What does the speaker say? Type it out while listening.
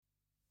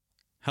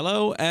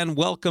Hello and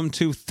welcome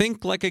to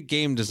Think Like a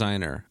Game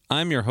Designer.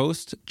 I'm your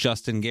host,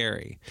 Justin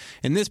Gary.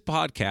 In this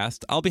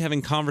podcast, I'll be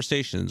having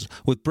conversations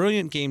with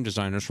brilliant game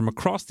designers from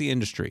across the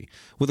industry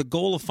with a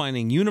goal of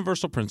finding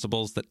universal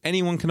principles that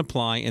anyone can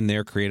apply in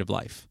their creative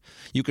life.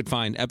 You can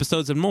find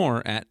episodes and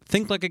more at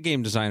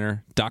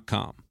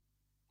thinklikeagamedesigner.com.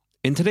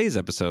 In today's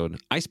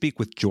episode, I speak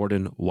with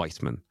Jordan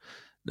Weisman.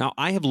 Now,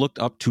 I have looked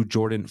up to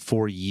Jordan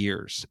for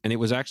years, and it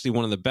was actually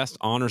one of the best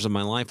honors of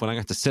my life when I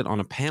got to sit on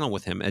a panel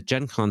with him at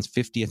Gen Con's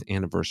 50th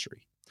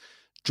anniversary.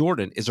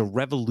 Jordan is a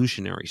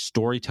revolutionary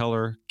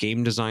storyteller,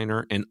 game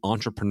designer, and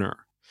entrepreneur.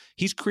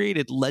 He's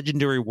created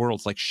legendary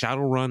worlds like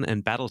Shadowrun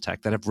and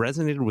Battletech that have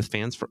resonated with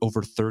fans for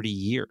over 30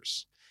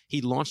 years. He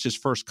launched his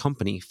first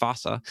company,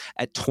 FASA,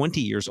 at 20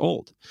 years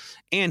old.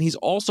 And he's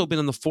also been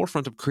on the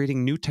forefront of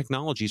creating new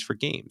technologies for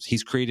games.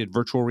 He's created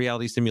virtual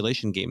reality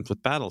simulation games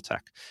with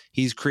Battletech.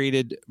 He's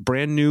created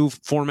brand new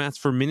formats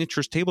for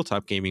miniatures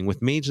tabletop gaming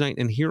with Mage Knight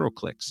and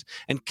HeroClix,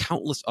 and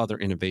countless other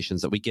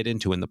innovations that we get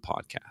into in the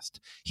podcast.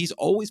 He's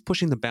always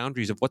pushing the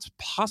boundaries of what's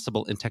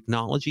possible in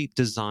technology,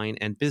 design,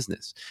 and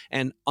business.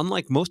 And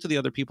unlike most of the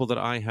other people that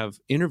I have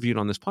interviewed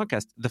on this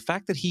podcast, the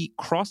fact that he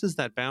crosses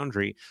that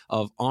boundary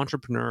of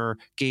entrepreneur,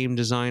 game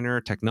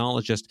designer,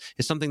 technologist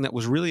is something that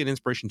was really an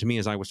inspiration to me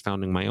as I was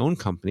founding my own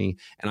company.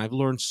 And I've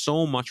learned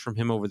so much from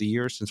him over the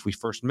years since we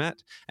first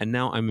met. And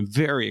now I'm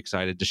very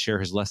excited to share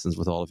his lessons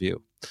with all of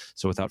you.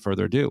 So without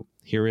further ado,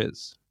 here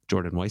is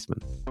Jordan Weisman.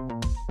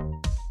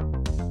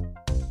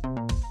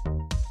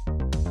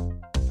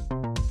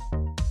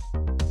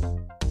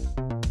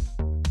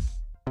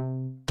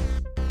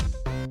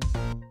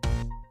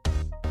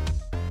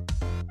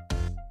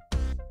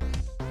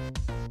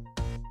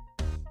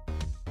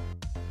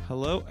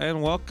 Hello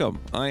and welcome.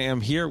 I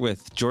am here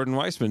with Jordan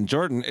Weisman.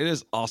 Jordan, it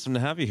is awesome to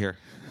have you here.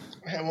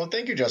 Well,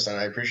 thank you, Justin.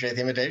 I appreciate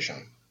the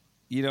invitation.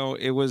 You know,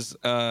 it was.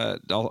 I'm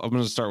going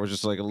to start with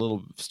just like a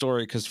little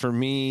story because for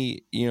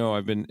me, you know,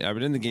 I've been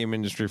in the game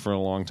industry for a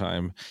long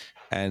time,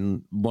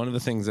 and one of the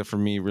things that for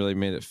me really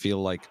made it feel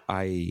like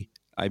I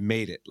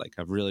made it, like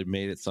I've really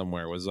made it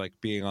somewhere, was like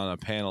being on a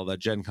panel, that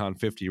Gen Con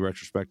 50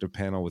 retrospective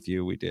panel with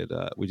you. We did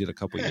a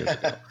couple years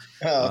ago.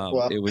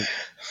 It was.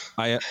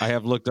 I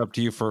have looked up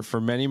to you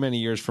for many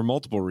years for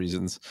multiple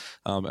reasons.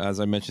 As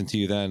I mentioned to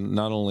you then,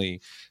 not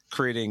only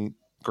creating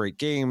great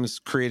games,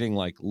 creating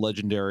like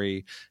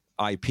legendary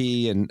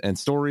IP and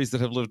stories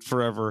that have lived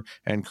forever,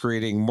 and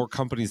creating more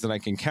companies than I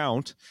can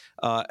count,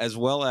 as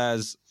well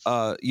as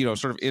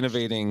sort of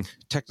innovating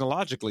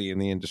technologically in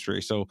the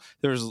industry. So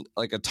there's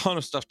like a ton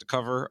of stuff to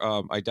cover.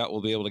 I doubt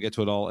we'll be able to get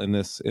to it all in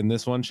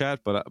this one chat,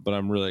 but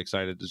I'm really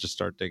excited to just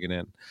start digging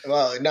in.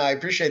 Well, no, I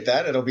appreciate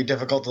that. It'll be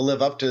difficult to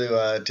live up to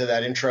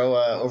that intro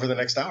over the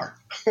next hour.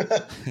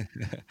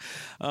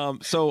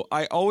 So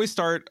I always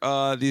start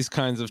these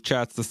kinds of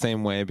chats the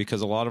same way,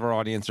 because a lot of our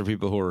audience are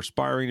people who are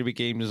aspiring to be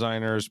game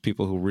designers,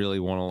 people who really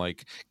want to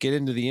like get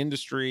into the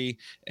industry.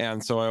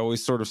 And so I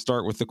always sort of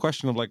start with the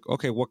question of like,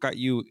 okay, what got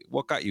you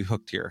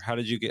hooked here? How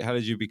did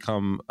you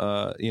become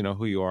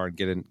who you are and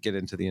get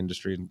into the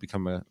industry and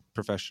become a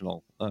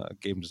professional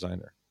game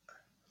designer?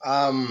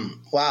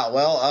 Wow.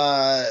 Well,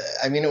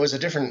 I mean, it was a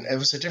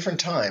different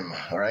time.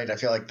 All right. I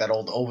feel like that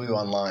old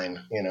Obi-Wan line,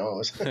 it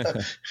was,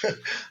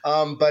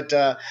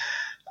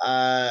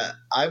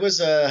 I was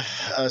a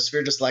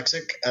severe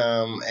dyslexic,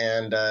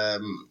 and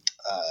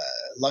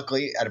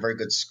luckily at a very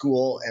good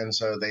school. And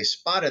so they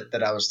spotted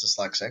that I was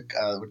dyslexic,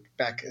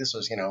 this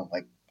was,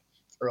 like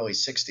early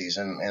 60s.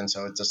 And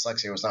so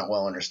dyslexia was not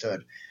well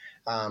understood.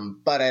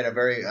 But I had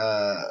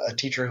a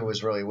teacher who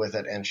was really with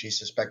it, and she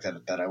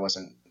suspected that I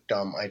wasn't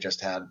dumb. I just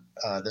had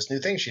this new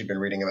thing she'd been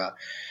reading about.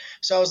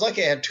 So I was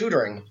lucky I had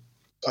tutoring.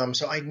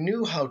 So I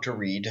knew how to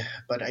read,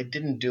 but I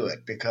didn't do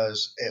it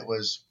because it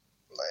was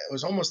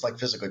almost like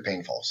physically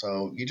painful.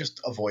 So you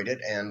just avoid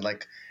it. And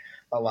like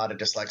a lot of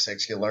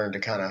dyslexics, you learn to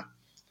kind of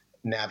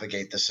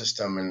navigate the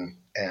system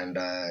and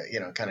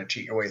kind of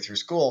cheat your way through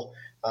school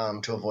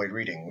to avoid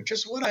reading, which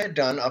is what I had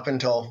done up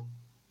until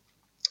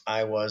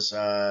I was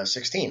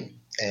 16,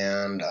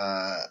 and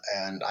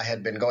I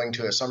had been going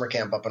to a summer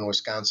camp up in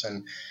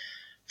Wisconsin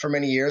for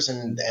many years,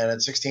 and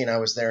at 16 I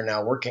was there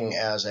now working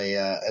as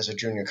a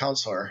junior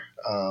counselor,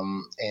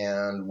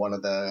 and one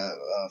of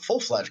the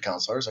full-fledged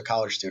counselors, a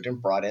college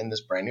student, brought in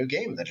this brand new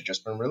game that had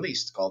just been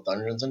released called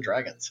Dungeons and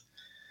Dragons.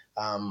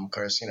 Of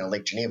course,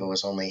 Lake Geneva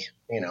was only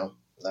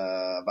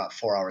about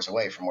 4 hours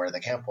away from where the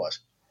camp was.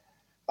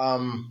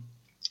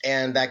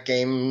 And that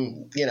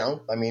game,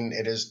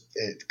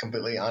 it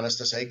completely, honest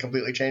to say,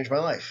 completely changed my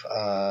life.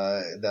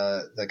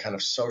 The kind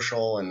of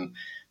social and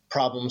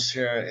problem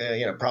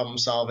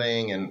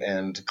solving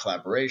and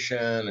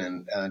collaboration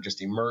and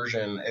just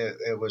immersion.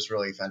 It was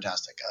really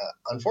fantastic.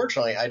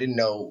 Unfortunately, I didn't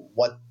know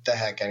what the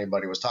heck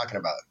anybody was talking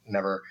about.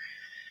 Never,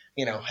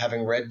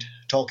 having read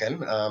Tolkien,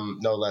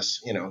 no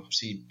less,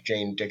 see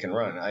Jane, Dick, and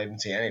Run. I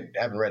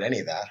haven't read any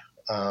of that.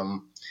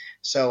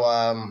 So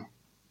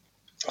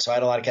I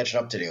had a lot of catching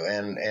up to do,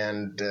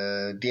 and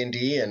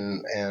D&D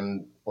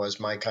and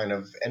was my kind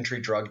of entry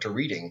drug to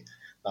reading.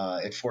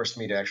 It forced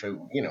me to actually,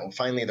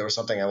 finally there was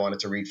something I wanted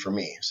to read for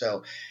me.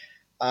 So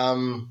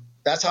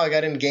That's how I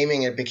got into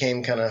gaming. It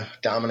became kind of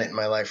dominant in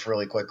my life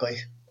really quickly.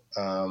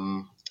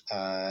 And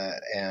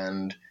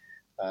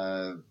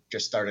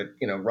just started,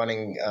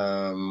 running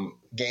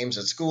games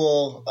at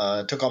school.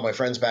 Took all my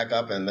friends back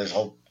up, and there's a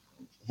whole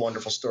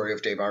wonderful story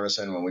of Dave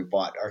Arneson when we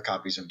bought our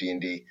copies of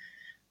D&D.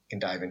 Can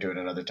dive into it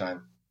another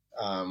time.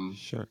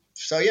 Sure.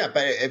 So yeah,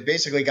 but it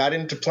basically got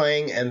into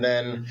playing, and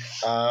then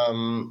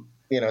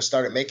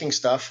started making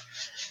stuff.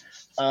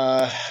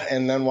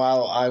 And then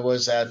while I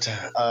was at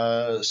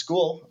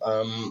school,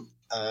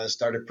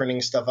 started printing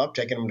stuff up,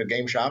 taking them to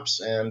game shops,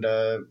 and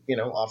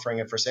offering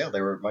it for sale.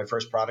 My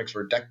first products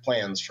were deck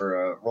plans for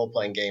a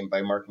role-playing game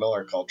by Mark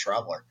Miller called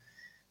Traveler.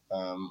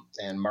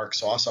 And Mark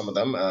saw some of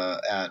them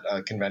at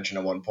a convention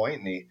at one point,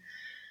 and he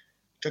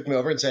took me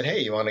over and said, "Hey,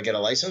 you want to get a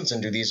license and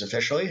do these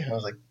officially?" I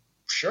was like,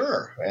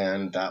 "Sure."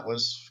 And that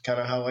was kind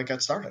of how I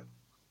got started.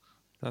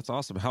 That's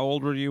awesome. How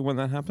old were you when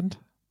that happened?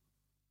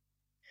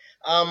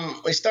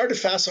 I started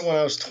FASA when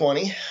I was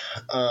 20. It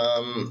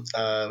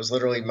was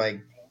literally my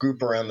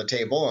group around the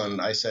table,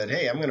 and I said,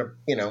 "Hey, I'm going to,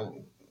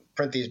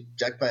 print these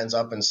deck plans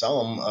up and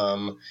sell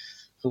them.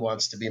 Who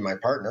wants to be my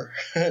partner?"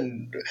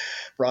 And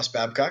Ross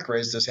Babcock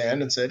raised his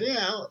hand and said,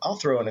 "Yeah, I'll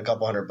throw in a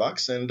couple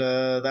 $100." And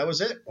that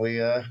was it.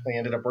 We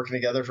ended up working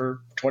together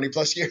for 20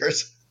 plus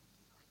years.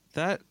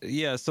 So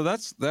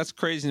that's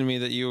crazy to me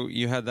that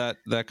you had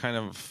that kind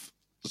of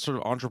sort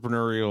of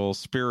entrepreneurial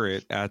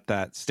spirit at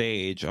that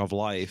stage of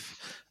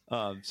life.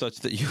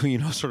 Such that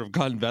you sort of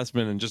got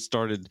investment and just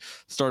started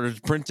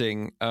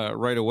printing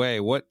right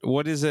away.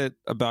 What is it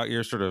about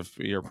your sort of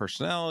your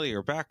personality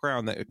or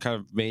background that kind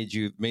of made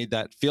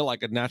that feel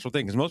like a natural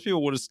thing? Because most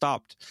people would have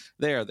stopped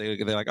there. They're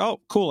like,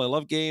 "Oh, cool, I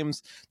love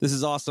games. This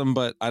is awesome,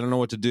 but I don't know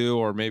what to do,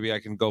 or maybe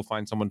I can go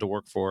find someone to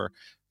work for."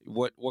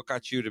 What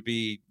got you to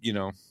be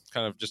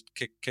kind of just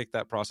kick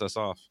that process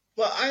off?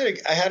 Well,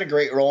 I had a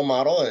great role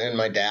model in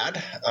my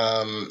dad.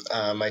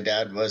 My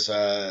dad was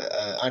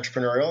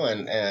entrepreneurial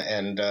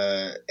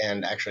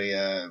and actually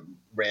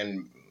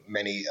ran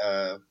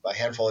a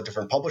handful of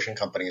different publishing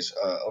companies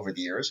over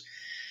the years.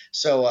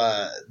 So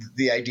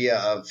the idea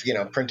of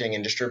printing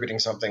and distributing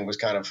something was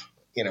kind of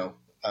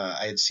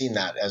I had seen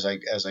that as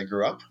I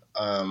grew up.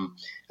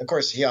 Of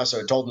course, he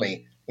also told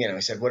me,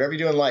 he said, "Whatever you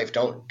do in life,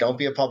 don't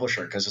be a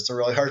publisher because it's a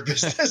really hard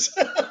business."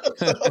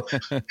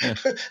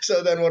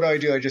 So then what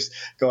do? I just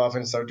go off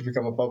and start to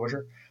become a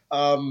publisher.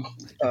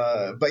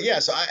 But yeah,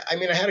 so I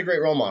had a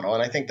great role model,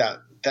 and I think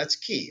that's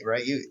key,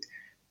 right?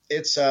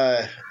 It's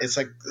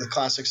like the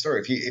classic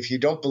story. If you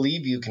don't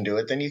believe you can do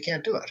it, then you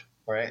can't do it,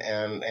 right?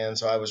 And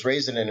so I was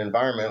raised in an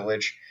environment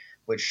which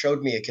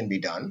showed me it can be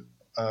done,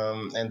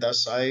 and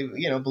thus I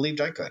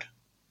believed I could.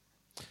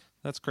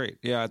 That's great.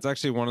 Yeah, it's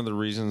actually one of the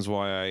reasons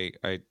why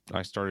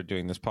I started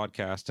doing this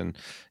podcast and,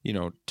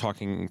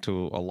 talking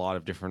to a lot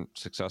of different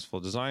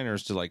successful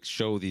designers to like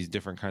show these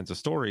different kinds of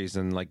stories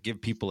and like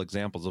give people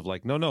examples of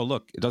like, no,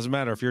 look, it doesn't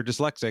matter if you're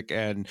dyslexic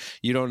and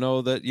you don't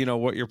know that,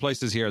 what your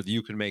place is here, that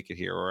you can make it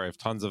here. Or I have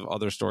tons of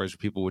other stories where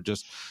people would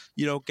just,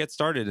 get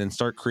started and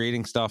start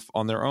creating stuff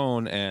on their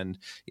own and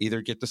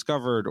either get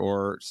discovered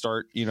or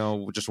start,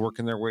 just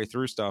working their way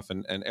through stuff.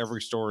 And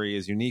every story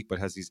is unique, but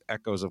has these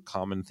echoes of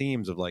common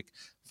themes of like,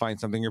 find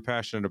something you're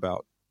passionate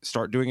about,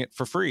 start doing it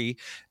for free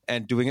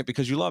and doing it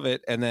because you love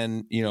it. And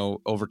then,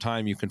 over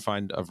time you can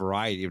find a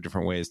variety of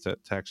different ways to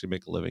actually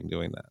make a living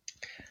doing that.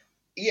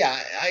 Yeah,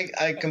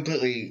 I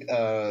completely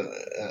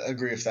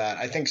agree with that.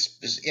 I think,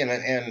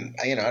 and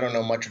I don't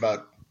know much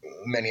about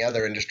many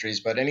other industries,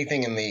 but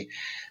anything in the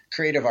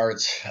creative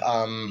arts,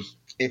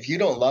 if you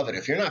don't love it,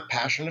 if you're not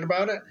passionate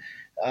about it,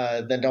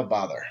 then don't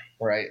bother,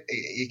 right?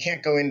 You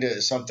can't go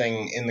into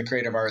something in the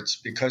creative arts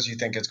because you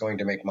think it's going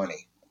to make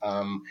money.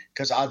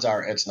 Because odds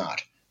are it's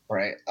not,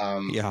 right?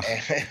 Yeah.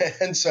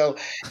 And so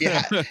you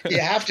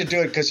have to do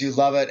it because you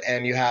love it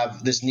and you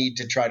have this need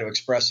to try to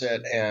express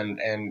it and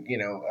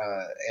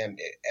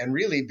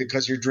really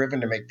because you're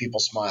driven to make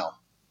people smile,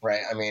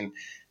 right? I mean,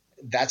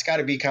 that's got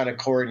to be kind of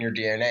core in your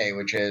DNA,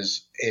 which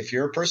is if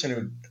you're a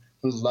person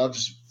who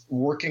loves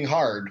working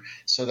hard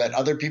so that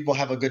other people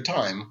have a good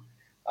time,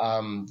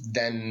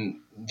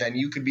 then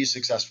you could be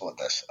successful at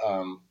this.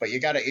 But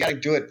you gotta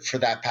do it for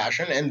that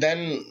passion, and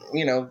then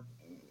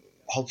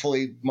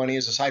hopefully money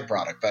is a side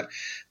product, but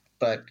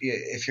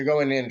if you're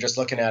going in just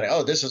looking at it,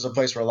 oh, this is a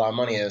place where a lot of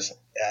money is,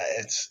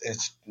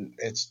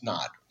 it's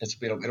not.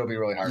 It'll be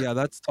really hard. Yeah,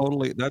 that's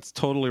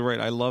totally right.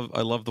 I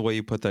love the way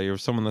you put that. You're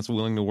someone that's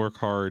willing to work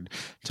hard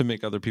to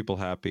make other people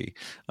happy,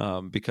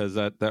 because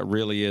that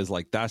really is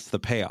like that's the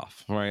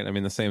payoff, right? I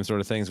mean, the same sort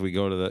of things. We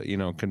go to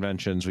the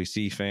conventions, we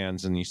see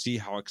fans, and you see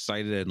how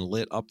excited and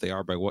lit up they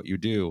are by what you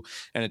do,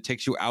 and it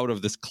takes you out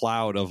of this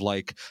cloud of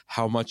like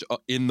how much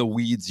in the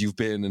weeds you've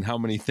been and how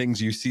many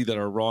things you see that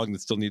are wrong that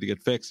still need to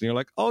get fixed, and you're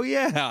like, oh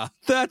yeah,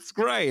 that's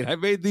great. I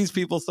made these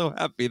people so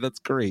happy. That's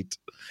great.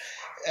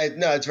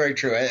 No, it's very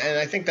true, and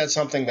I think that's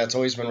something that's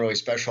always been really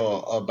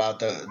special about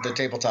the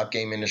tabletop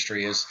game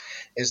industry is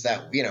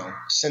that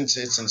since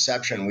its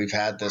inception we've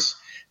had this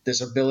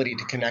ability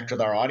to connect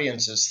with our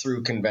audiences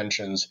through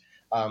conventions,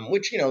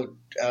 which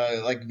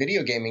like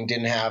video gaming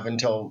didn't have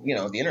until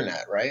the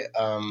internet, right?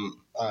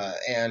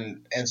 And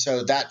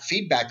so that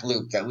feedback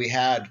loop that we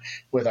had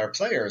with our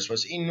players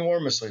was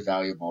enormously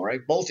valuable,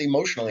 right? Both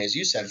emotionally, as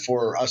you said,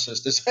 for us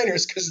as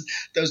designers, because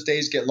those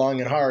days get long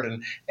and hard,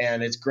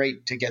 and it's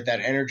great to get that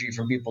energy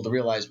from people to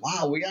realize,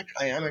 wow,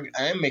 I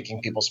am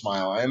making people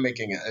smile. I am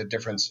making a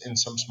difference in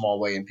some small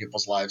way in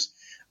people's lives,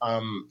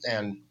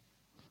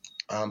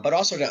 but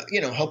also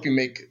to help you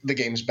make the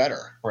games better,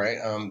 right?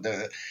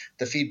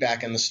 The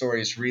feedback and the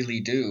stories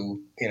really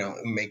do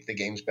make the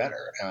games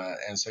better,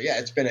 and so yeah,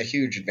 it's been a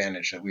huge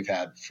advantage that we've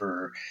had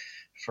for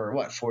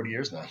what, 40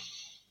 years now.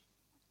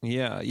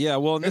 Yeah.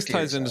 Well, and this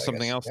ties into now,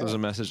 something else. Yeah. There's a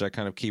message I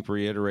kind of keep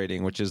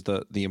reiterating, which is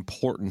the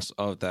importance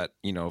of that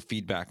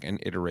feedback and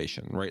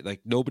iteration, right? Like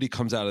nobody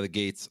comes out of the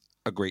gates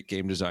a great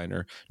game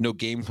designer. No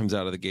game comes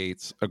out of the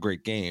gates a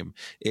great game.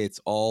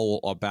 It's all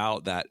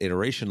about that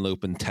iteration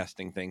loop and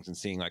testing things and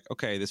seeing like,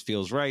 okay, this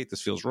feels right,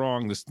 this feels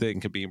wrong, this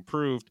thing could be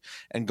improved,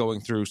 and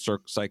going through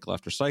cycle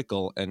after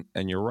cycle. And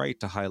you're right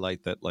to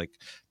highlight that, like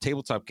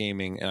tabletop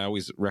gaming, and I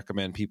always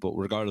recommend people,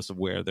 regardless of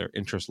where their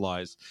interest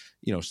lies,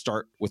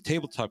 start with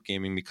tabletop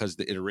gaming because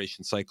the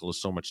iteration cycle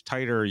is so much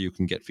tighter. You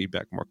can get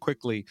feedback more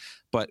quickly.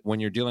 But when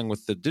you're dealing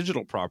with the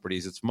digital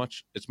properties, it's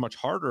much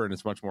harder and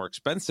it's much more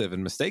expensive,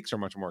 and mistakes are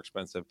much more expensive.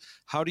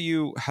 How do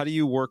you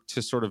work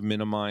to sort of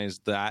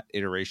minimize that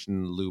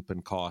iteration loop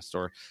and cost,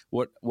 or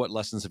what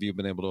lessons have you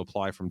been able to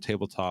apply from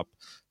tabletop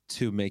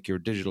to make your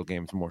digital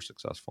games more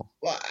successful?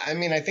 Well, I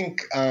mean, I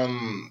think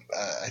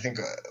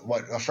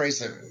what a phrase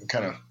that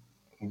kind of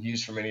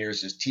used for many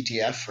years is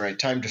TTF, right?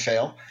 Time to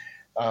fail.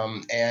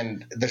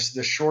 And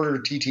the shorter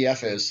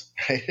TTF is,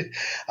 right,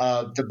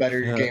 the better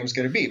your game's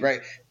going to be,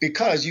 right?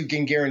 Because you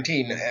can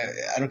guarantee,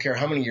 I don't care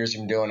how many years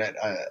you've been doing it,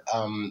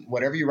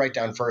 whatever you write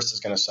down first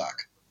is going to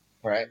suck,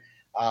 right?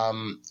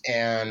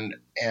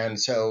 And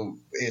so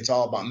it's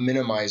all about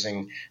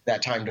minimizing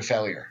that time to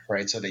failure,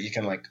 right? So that you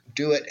can like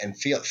do it and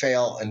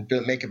fail and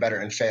make it better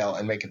and fail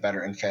and make it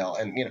better and fail,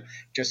 and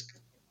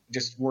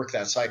just work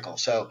that cycle.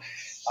 So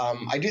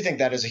I do think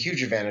that is a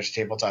huge advantage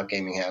tabletop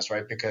gaming has,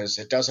 right? Because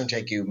it doesn't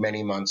take you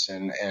many months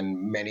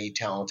and many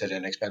talented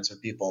and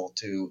expensive people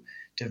to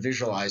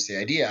visualize the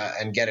idea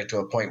and get it to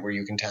a point where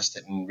you can test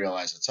it and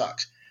realize it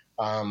sucks.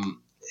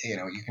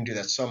 You can do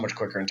that so much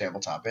quicker in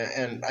tabletop.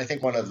 And I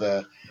think one of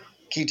the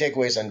key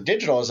takeaways on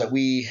digital is that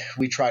we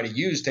try to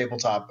use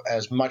tabletop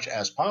as much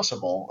as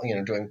possible,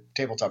 doing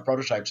tabletop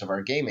prototypes of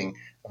our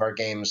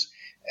games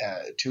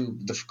to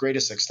the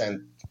greatest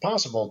extent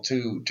possible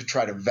to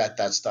try to vet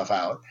that stuff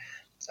out.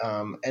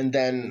 And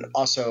then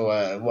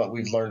also what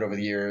we've learned over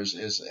the years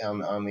is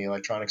on the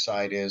electronic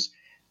side is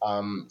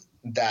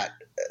that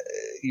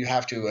you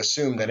have to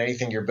assume that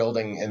anything you're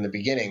building in the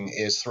beginning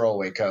is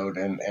throwaway code,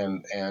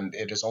 and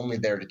it is only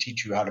there to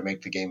teach you how to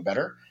make the game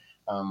better.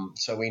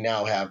 So we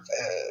now have,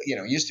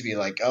 it used to be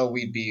like,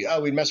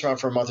 we'd mess around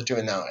for a month or two,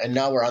 and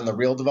now we're on the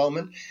real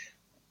development.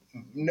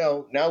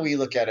 No, now we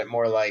look at it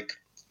more like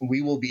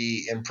we will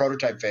be in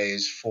prototype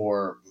phase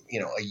for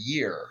a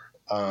year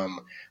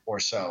or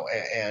so,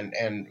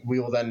 and we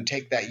will then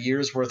take that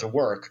year's worth of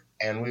work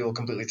and we will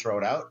completely throw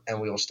it out,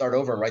 and we will start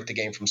over and write the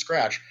game from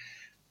scratch.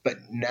 But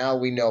now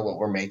we know what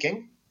we're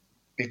making,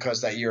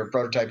 because that year of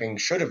prototyping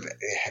should have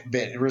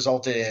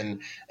resulted in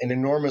an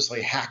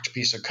enormously hacked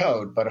piece of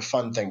code, but a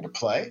fun thing to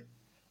play.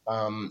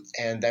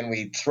 And then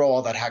we throw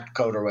all that hacked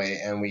code away,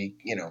 and we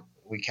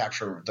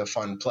capture the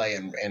fun play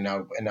and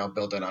now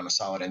build it on a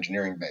solid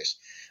engineering base.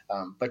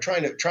 But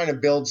trying to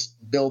build,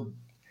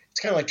 it's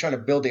kind of like trying to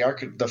build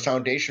the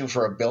foundation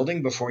for a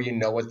building before you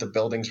know what the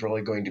building's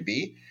really going to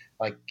be.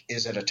 Like,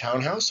 is it a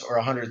townhouse or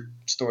a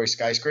 100-story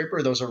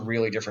skyscraper? Those are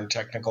really different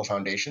technical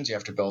foundations you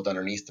have to build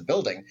underneath the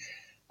building.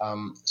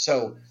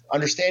 So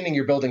understanding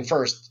your building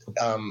first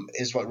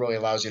is what really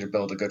allows you to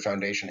build a good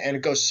foundation. And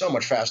it goes so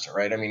much faster,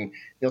 right? I mean,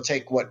 you'll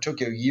take what took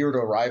you a year to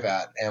arrive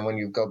at, and when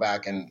you go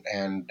back and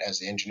as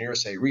the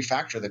engineers say,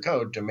 refactor the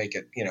code to make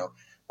it,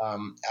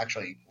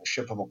 actually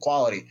shippable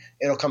quality,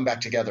 it'll come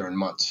back together in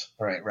months,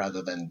 right?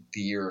 Rather than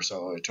the year or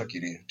so it took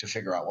you to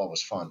figure out what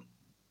was fun.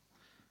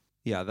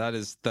 Yeah, that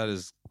is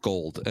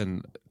gold.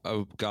 And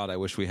oh God, I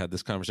wish we had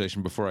this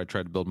conversation before I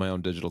tried to build my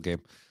own digital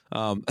game.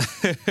 Because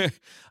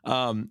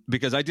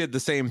I did the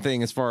same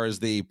thing as far as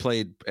the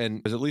played, and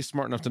was at least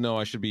smart enough to know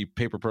I should be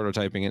paper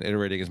prototyping and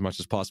iterating as much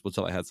as possible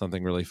until I had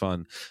something really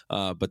fun.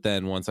 But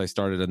then once I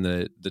started in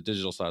the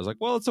digital side, I was like,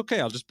 well, it's okay.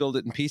 I'll just build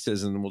it in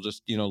pieces, and we'll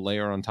just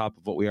layer on top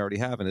of what we already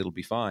have, and it'll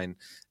be fine.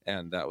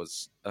 And that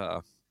was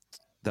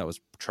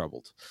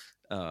troubled,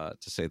 to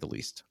say the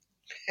least.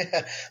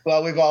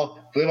 Well, we've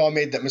all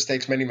made that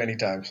mistakes many, many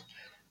times.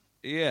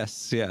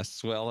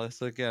 Yes. Well,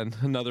 that's again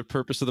another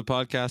purpose of the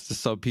podcast is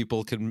so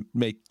people can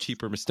make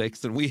cheaper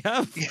mistakes than we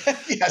have.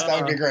 Yes,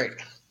 that would be great.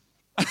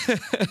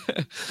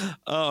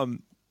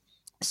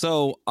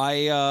 So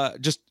I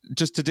just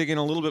to dig in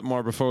a little bit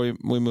more before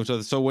we move to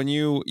this. So when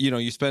you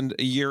spend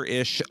a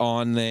year-ish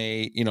on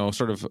a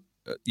sort of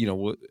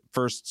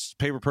first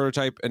paper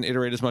prototype and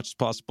iterate as much as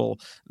possible,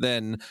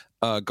 then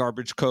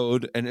garbage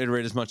code and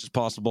iterate as much as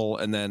possible,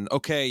 and then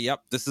okay,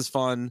 yep, this is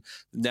fun.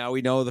 Now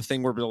we know the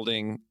thing we're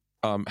building.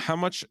 How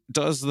much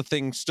does the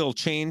thing still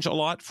change a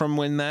lot from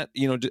when that,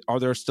 are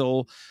there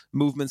still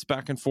movements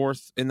back and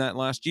forth in that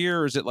last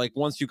year? Or is it like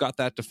once you got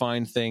that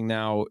defined thing,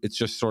 now it's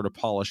just sort of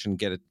polish and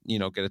get it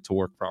to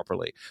work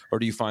properly? Or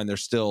do you find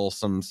there's still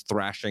some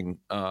thrashing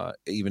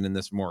even in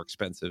this more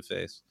expensive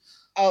phase?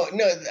 Oh,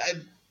 no,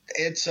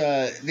 it's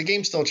the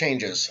game still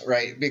changes,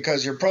 right?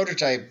 Because your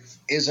prototype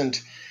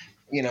isn't,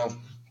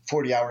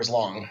 40 hours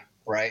long,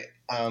 right?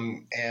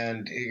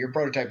 And your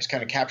prototypes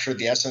kind of captured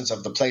the essence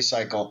of the play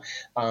cycle,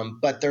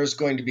 but there's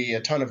going to be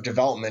a ton of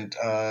development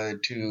that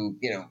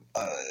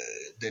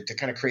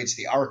kind of creates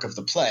the arc of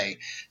the play.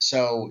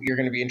 So you're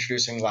going to be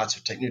introducing lots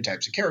of new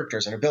types of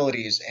characters and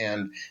abilities,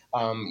 and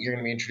you're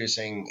going to be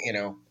introducing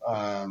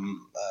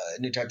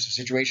new types of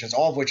situations,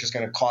 all of which is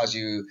going to cause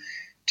you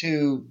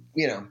to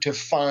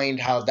find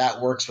how that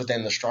works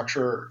within the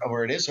structure of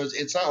where it is. So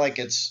it's not like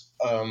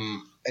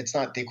it's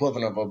not the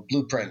equivalent of a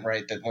blueprint,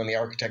 right? That when the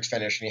architect's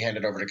finished and you hand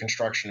it over to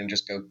construction and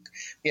just go,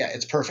 yeah,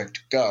 it's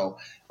perfect, go.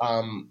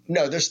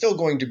 No, there's still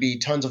going to be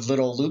tons of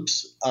little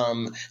loops.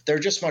 They're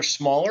just much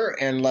smaller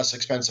and less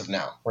expensive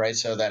now, right?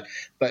 So that,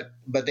 but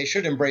they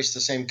should embrace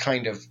the same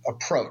kind of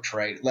approach,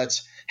 right?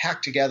 Let's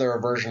hack together a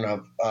version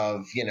of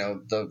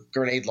the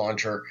grenade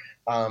launcher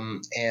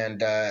and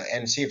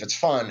see if it's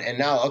fun. And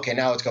now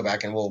let's go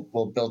back and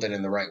we'll build it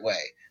in the right way.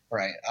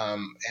 Right.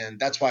 And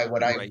that's why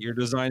you're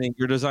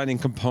designing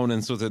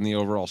components within the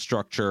overall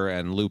structure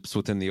and loops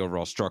within the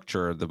overall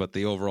structure, but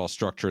the overall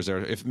structure is there.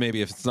 If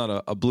it's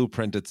not a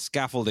blueprint, it's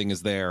scaffolding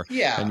is there.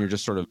 Yeah. And you're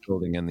just sort of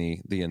building in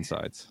the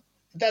insides.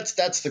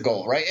 That's the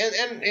goal, right?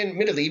 And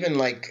admittedly, even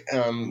like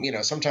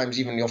sometimes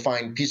even you'll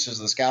find pieces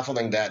of the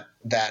scaffolding that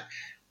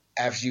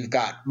after you've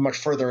got much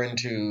further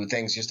into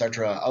things, you start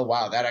to, oh,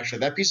 wow,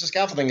 that piece of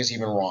scaffolding is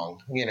even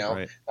wrong.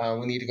 Right.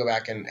 We need to go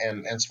back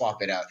and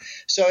swap it out.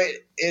 So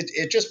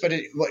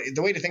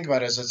the way to think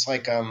about it is it's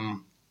like a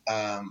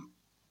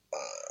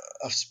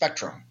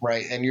spectrum,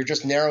 right? And you're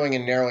just narrowing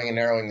and narrowing and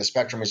narrowing the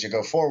spectrum as you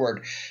go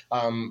forward,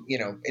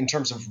 in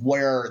terms of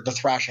where the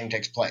thrashing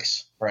takes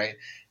place, right?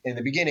 In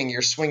the beginning,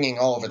 you're swinging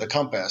all over the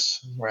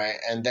compass, right?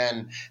 And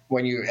then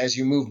as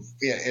you move,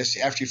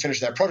 after you finish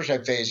that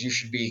prototype phase, you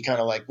should be kind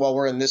of like, well,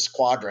 we're in this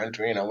quadrant,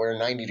 we're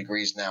 90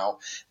 degrees now.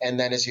 And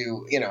then as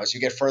you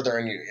get further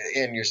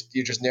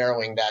you're just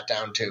narrowing that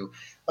down to,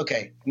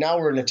 okay, now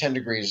we're in a 10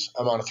 degrees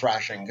amount of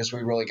thrashing because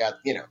we really got,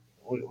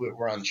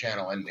 we're on the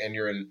channel and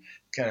you're in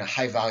kind of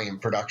high volume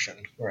production,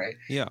 right?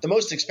 Yeah. The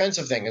most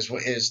expensive thing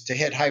is to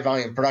hit high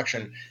volume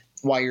production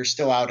while you're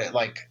still out at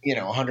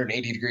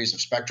 180 degrees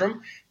of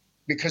spectrum,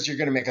 because you're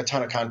going to make a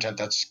ton of content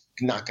that's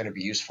not going to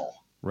be useful.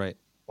 Right.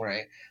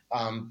 Right.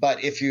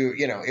 But if you've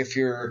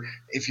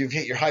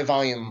hit your high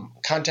volume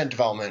content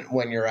development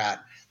when you're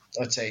at,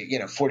 let's say,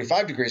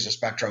 45 degrees of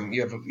spectrum,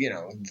 you have,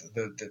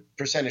 the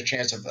percentage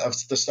chance of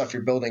the stuff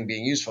you're building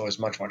being useful is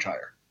much, much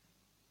higher.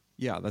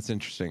 Yeah, that's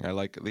interesting. I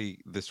like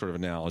this sort of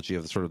analogy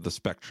of the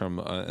spectrum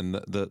and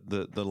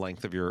the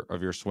length of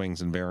your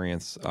swings and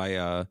variants.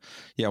 When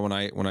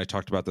I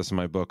talked about this in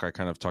my book, I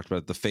kind of talked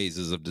about the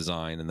phases of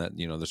design, and that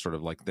there's sort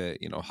of like the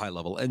high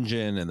level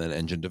engine, and then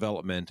engine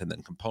development, and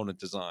then component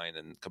design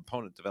and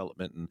component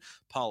development and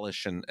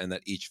polish, and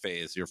that each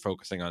phase you're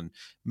focusing on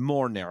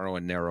more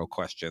narrow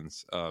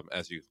questions.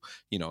 As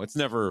it's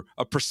never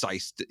a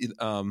precise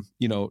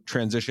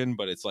transition,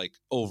 but it's like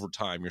over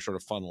time you're sort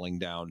of funneling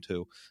down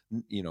to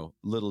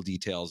little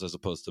details as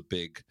opposed to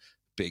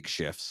big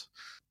shifts.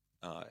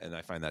 And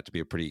I find that to be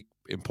a pretty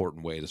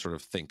important way to sort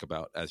of think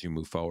about as you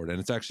move forward. And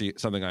it's actually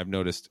something I've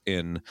noticed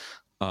in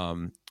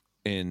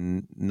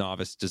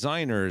novice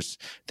designers.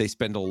 They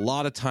spend a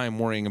lot of time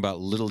worrying about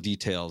little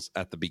details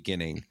at the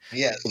beginning.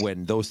 Yes.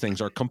 When those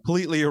things are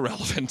completely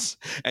irrelevant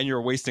and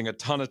you're wasting a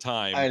ton of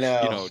time, I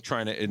know.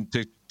 Trying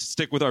to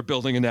stick with our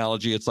building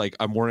analogy. It's like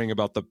I'm worrying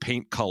about the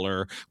paint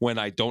color when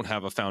I don't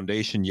have a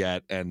foundation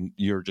yet, and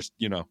you're just,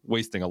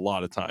 wasting a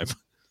lot of time.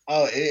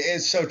 Oh,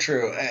 it's so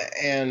true.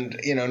 And,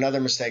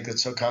 another mistake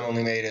that's so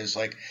commonly made is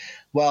like,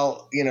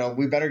 well,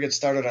 we better get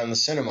started on the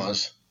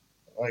cinemas.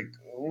 Like,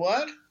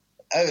 what?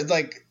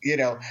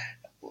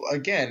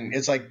 Again,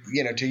 it's like,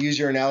 to use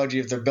your analogy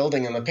of the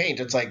building and the paint,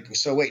 it's like,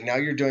 so wait, now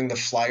you're doing the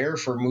flyer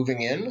for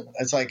moving in?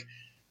 It's like,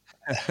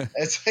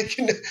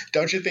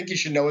 don't you think you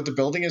should know what the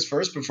building is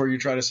first before you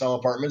try to sell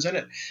apartments in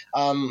it?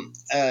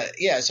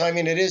 So I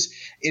mean, it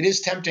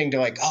is tempting to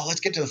like, oh, let's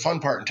get to the fun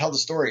part and tell the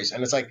stories.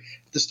 And it's like,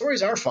 the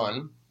stories are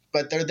fun,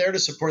 but they're there to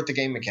support the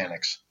game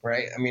mechanics,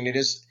 right? I mean, it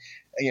is,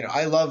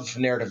 I love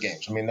narrative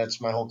games. I mean, that's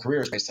my whole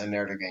career is based on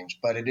narrative games,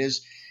 but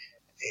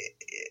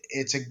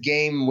it's a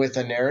game with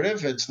a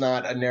narrative. It's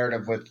not a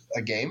narrative with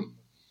a game,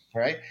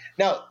 right?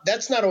 Now,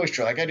 that's not always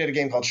true. Like I did a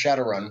game called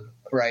Shadowrun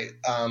right?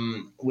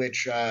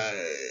 Which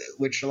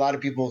a lot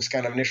of people's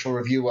kind of initial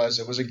review was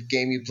it was a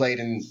game you played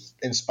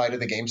in spite of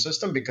the game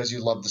system because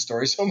you loved the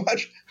story so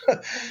much.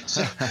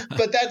 So,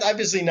 but that's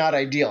obviously not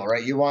ideal,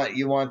 right? You want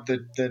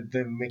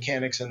the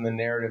mechanics and the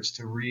narratives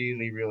to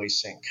really really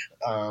sync,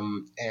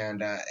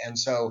 and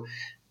so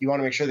you want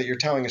to make sure that you're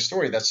telling a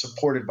story that's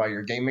supported by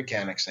your game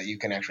mechanics, that you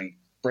can actually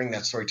bring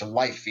that story to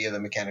life via the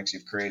mechanics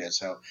you've created.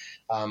 So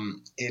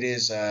it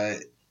is.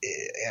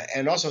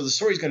 And also the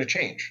story is going to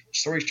change.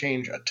 Stories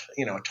change a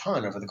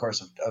ton over the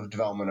course of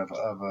development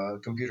of a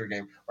computer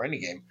game or any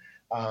game.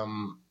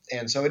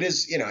 And so it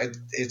is,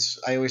 it's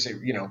I always say,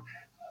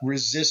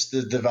 resist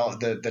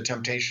the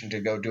temptation to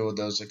go do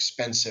those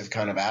expensive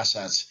kind of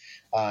assets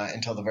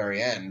until the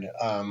very end.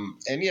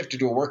 And you have to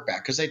do a work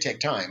back because they take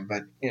time,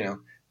 but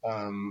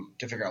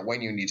to figure out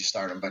when you need to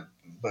start them.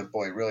 But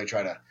boy, really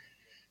try to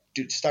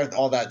start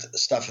all that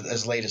stuff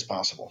as late as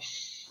possible.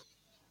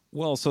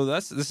 Well, so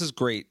this is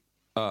great.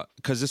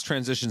 Because this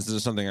transitions into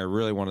something I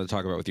really wanted to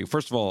talk about with you.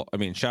 First of all, I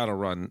mean,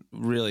 Shadowrun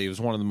really was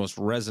one of the most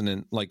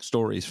resonant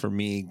stories for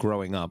me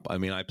growing up. I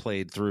mean, I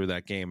played through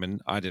that game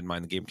and I didn't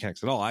mind the game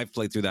mechanics at all. I've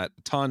played through that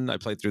a ton. I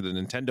played through the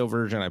Nintendo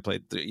version. I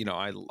played through,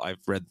 I've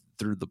read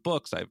through the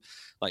books.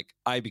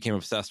 I became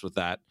obsessed with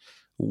that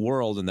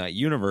world and that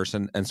universe,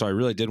 and so I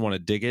really did want to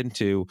dig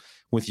into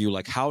with you,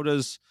 how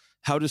does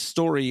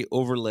story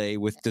overlay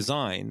with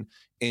design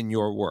in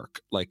your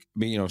work?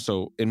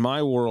 So in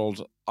my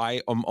world,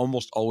 I am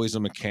almost always a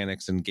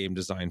mechanics and game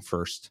design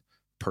first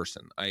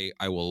person. I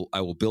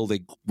will build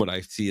what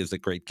I see as a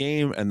great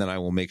game, and then I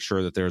will make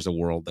sure that there's a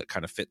world that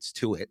kind of fits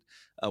to it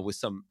with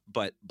some.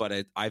 But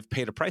I've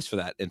paid a price for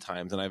that in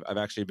times, and I've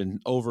actually been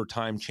over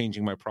time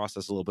changing my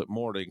process a little bit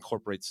more to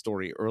incorporate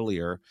story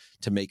earlier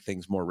to make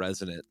things more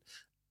resonant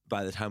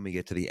by the time we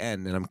get to the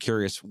end. And I'm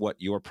curious what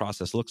your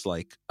process looks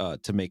like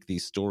to make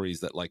these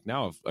stories that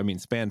now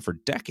span for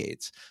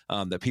decades,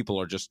 that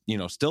people are just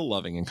still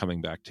loving and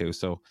coming back to.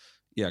 So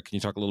yeah, can you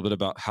talk a little bit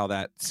about how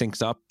that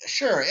syncs up?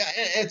 Sure. Yeah,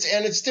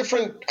 it's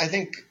different. I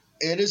think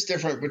it is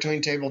different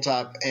between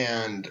tabletop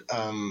and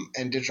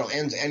digital,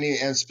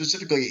 and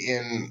specifically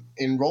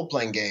in role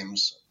playing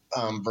games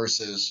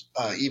versus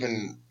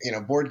even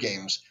board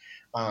games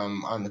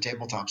on the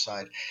tabletop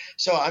side.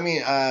 So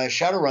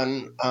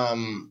Shadowrun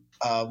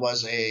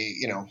was a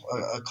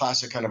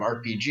classic kind of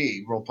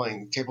RPG, role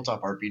playing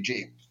tabletop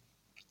RPG.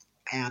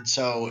 And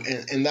so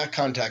in that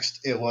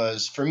context, it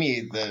was, for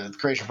me, the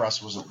creation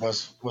process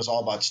was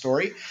all about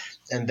story,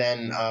 and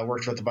then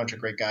worked with a bunch of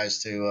great guys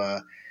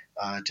to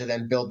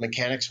then build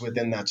mechanics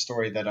within that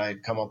story that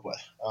I'd come up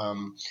with.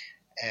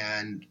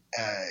 Kind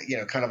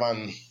of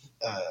on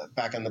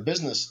back on the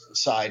business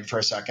side for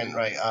a second,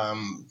 right?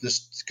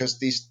 Because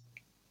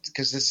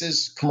this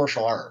is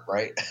commercial art,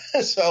 right?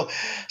 so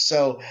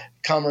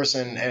commerce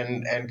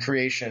and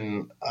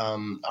creation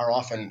are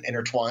often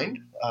intertwined.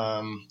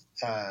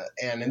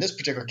 And in this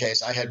particular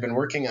case, I had been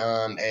working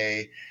on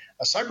a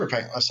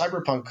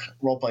cyberpunk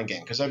role-playing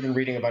game because I've been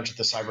reading a bunch of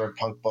the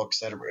cyberpunk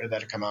books that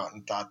have come out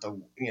and thought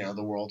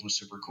the world was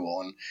super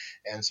cool,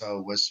 and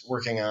so was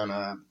working on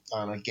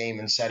a game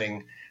and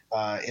setting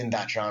in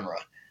that genre.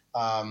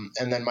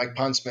 And then Mike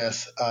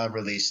Pondsmith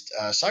released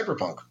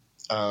Cyberpunk.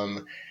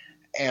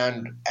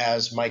 And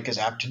as Mike is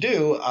apt to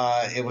do,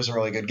 it was a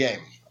really good game.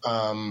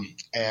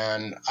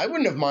 And I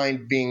wouldn't have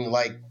mind being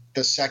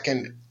the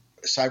second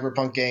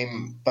Cyberpunk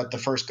game, but the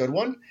first good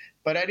one.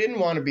 But I didn't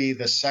want to be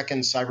the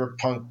second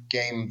Cyberpunk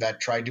game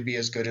that tried to be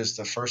as good as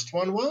the first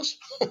one was.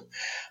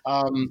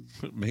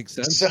 Makes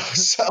sense.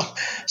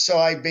 So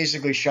I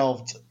basically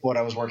shelved what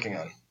I was working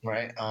on,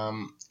 right?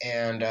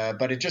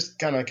 But it just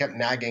kind of kept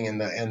nagging in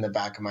the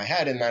back of my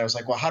head, and I was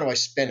like, well, how do I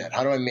spin it?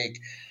 How do I make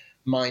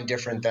mine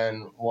different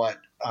than what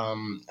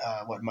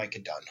Mike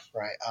had done,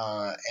 right?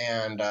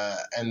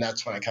 And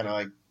that's when I kind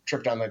of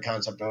tripped on the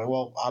concept of,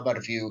 well, how about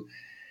if you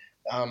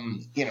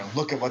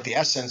look at what the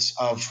essence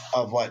of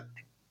what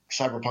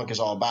cyberpunk is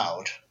all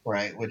about,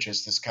 right? Which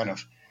is this kind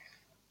of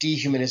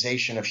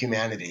dehumanization of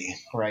humanity,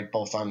 right?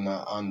 Both on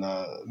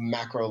the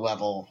macro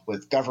level,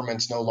 with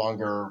governments no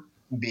longer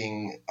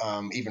being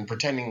even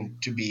pretending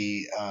to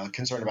be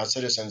concerned about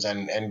citizens,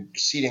 and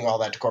ceding all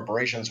that to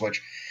corporations,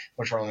 which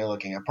are only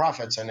looking at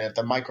profits, and at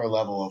the micro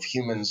level of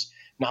humans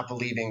not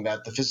believing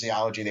that the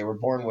physiology they were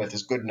born with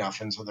is good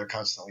enough, and so they're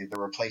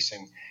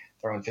replacing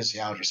their own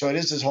physiology. So it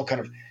is this whole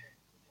kind of,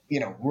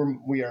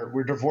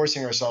 we're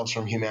divorcing ourselves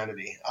from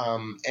humanity,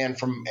 and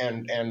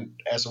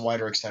as a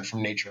wider extent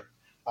from nature.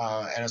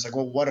 And it's like,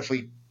 well, what if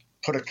we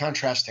put a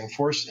contrasting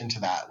force into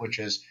that, which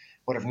is,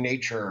 what if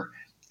nature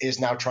is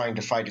now trying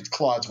to fight its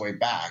claws way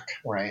back,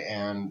 right?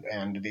 And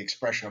the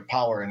expression of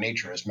power in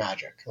nature is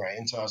magic, right?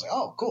 And so I was like,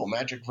 oh, cool,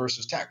 magic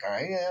versus tech. All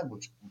right, yeah,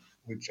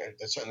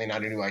 that's certainly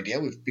not a new idea.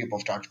 People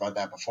have talked about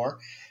that before.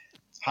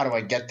 How do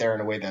I get there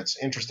in a way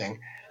that's interesting?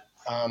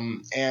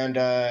 My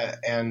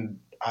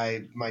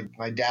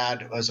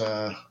dad was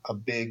a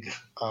big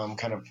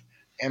kind of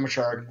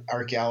amateur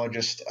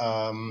archaeologist,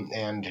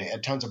 and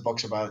had tons of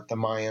books about the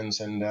Mayans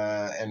and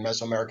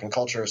Mesoamerican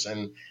cultures,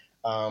 and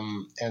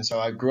And so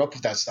I grew up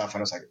with that stuff,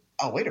 and I was like,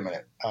 oh, wait a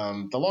minute,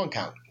 the long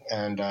count.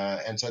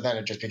 And so then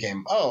it just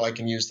became, oh, I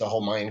can use the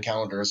whole Mayan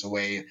calendar as a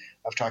way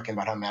of talking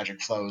about how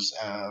magic flows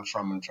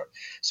from and from.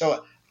 So I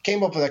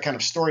came up with a kind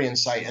of story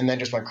insight, and then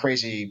just went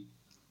crazy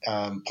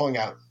pulling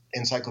out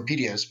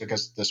encyclopedias,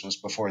 because this was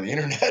before the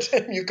internet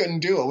and you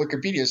couldn't do a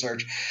Wikipedia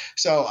search.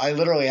 So I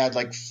literally had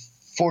like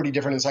 40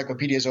 different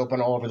encyclopedias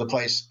open all over the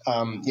place,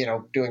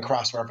 doing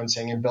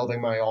cross-referencing and building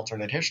my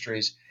alternate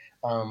histories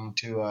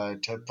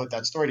to put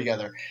that story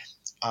together.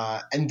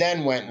 And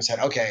then went and said,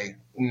 okay,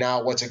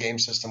 now what's a game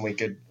system we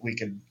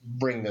could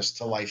bring this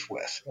to life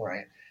with,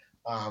 right?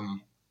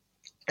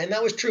 And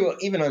that was true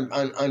even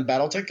on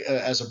BattleTech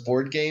as a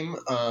board game,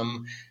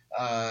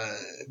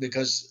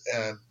 because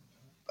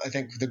I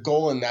think the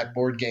goal in that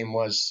board game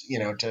was,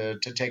 to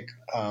take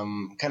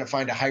kind of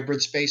find a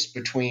hybrid space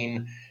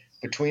between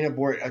a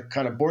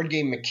kind of board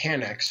game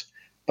mechanics,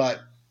 but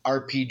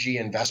RPG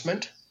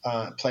investment,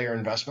 player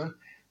investment,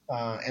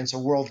 and so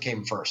world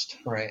came first,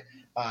 right?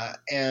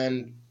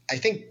 And I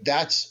think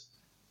that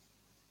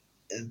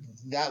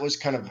was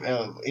kind of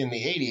in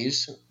the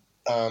 80s.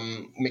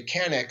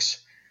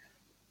 Mechanics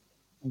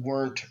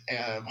weren't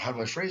how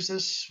do I phrase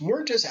this?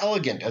 Weren't as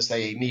elegant as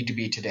they need to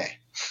be today,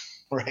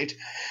 right?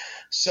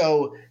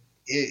 So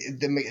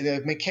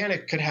the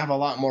mechanic could have a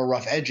lot more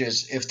rough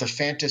edges if the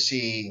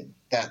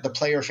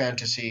player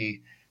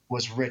fantasy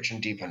was rich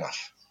and deep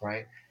enough,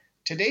 right?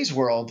 Today's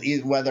world,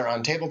 whether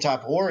on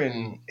tabletop or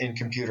in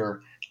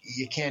computer,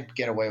 you can't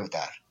get away with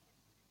that,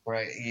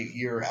 right?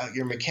 Your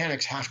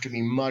mechanics have to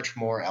be much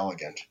more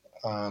elegant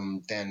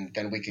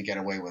than we could get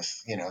away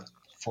with,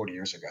 40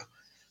 years ago.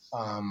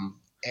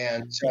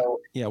 And so,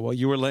 yeah, well,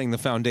 you were laying the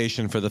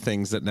foundation for the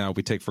things that now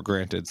we take for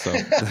granted. So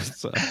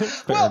that's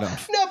fair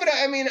enough. No, but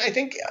I mean, I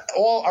think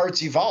all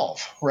arts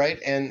evolve, right?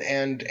 And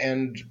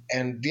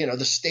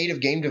the state of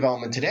game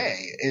development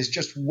today is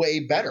just way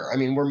better. I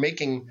mean,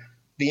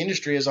 the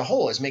industry as a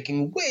whole is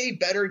making way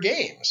better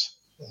games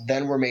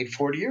than were made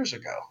 40 years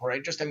ago,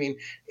 right? Just, I mean,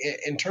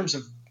 in terms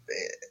of,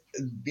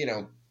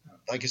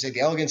 like I say, the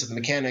elegance of the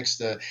mechanics,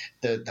 the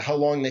how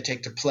long they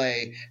take to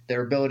play,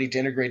 their ability to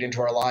integrate into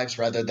our lives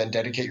rather than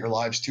dedicate your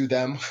lives to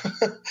them.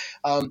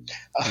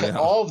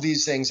 All of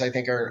these things, I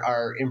think,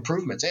 are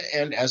improvements,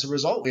 and as a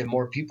result, we have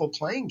more people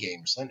playing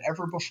games than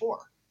ever before,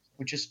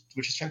 which is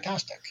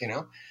fantastic,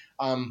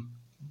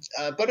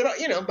 but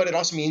it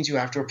also means you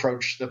have to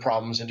approach the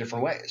problems in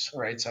different ways,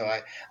 right? So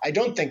I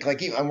don't think,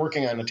 like, I'm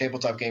working on a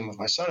tabletop game with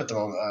my son at the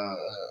moment,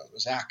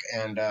 Zach,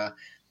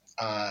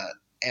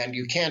 and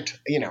you can't,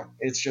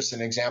 it's just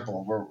an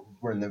example.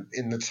 We're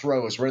in the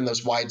throes. We're in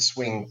this wide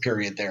swing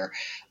period there,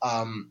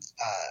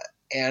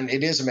 and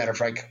it is a matter of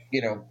like,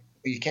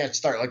 you can't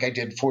start like I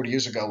did 40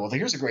 years ago. Well,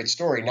 here's a great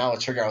story. Now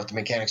let's figure out what the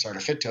mechanics are to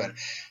fit to it.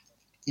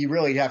 You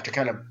really have to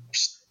kind of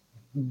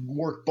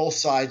work both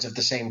sides at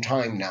the same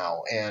time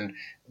now, and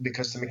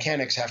because the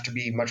mechanics have to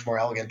be much more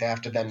elegant, they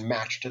have to then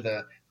match to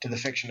the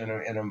fiction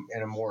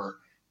in a more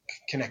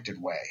connected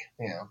way,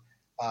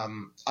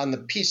 on the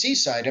PC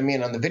side,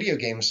 on the video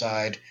game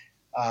side,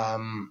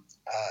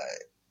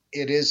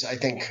 it is, I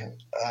think,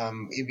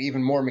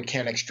 even more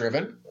mechanics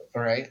driven,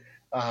 right?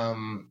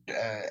 And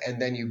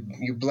then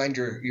you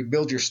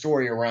build your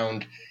story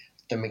around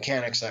the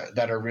mechanics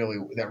that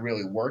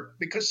really work,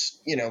 because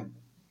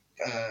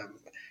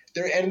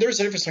there's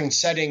a difference between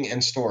setting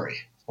and story,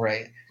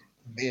 right?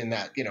 In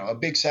that, a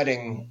big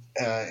setting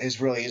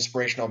is really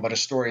inspirational, but a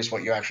story is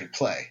what you actually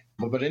play.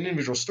 But an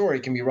individual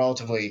story can be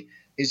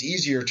is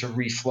easier to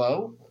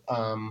reflow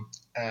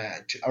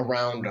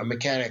around a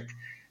mechanic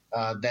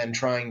than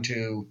trying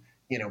to,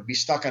 be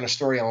stuck on a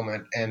story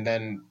element and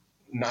then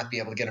not be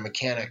able to get a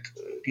mechanic,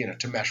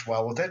 to mesh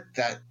well with it.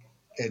 That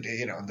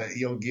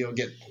you'll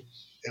get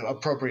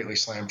appropriately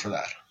slammed for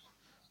that.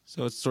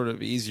 So it's sort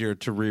of easier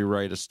to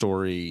rewrite a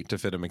story to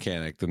fit a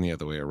mechanic than the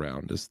other way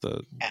around.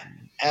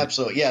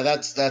 Absolutely, yeah,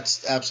 that's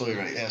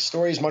absolutely right. Yeah,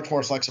 story is much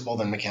more flexible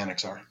than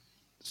mechanics are.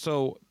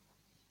 So,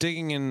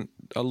 digging in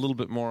a little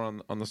bit more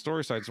on the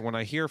story side, so when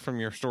I hear from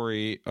your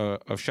story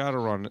of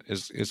Shadowrun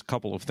is a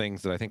couple of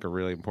things that I think are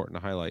really important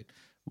to highlight.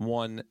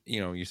 One,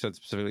 you said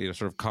specifically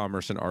sort of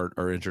commerce and art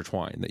are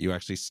intertwined, that you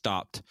actually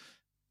stopped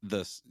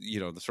this,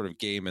 the sort of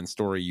game and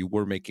story you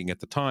were making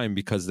at the time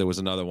because there was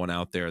another one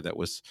out there that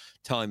was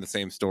telling the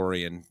same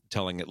story and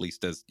telling at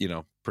least as,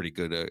 pretty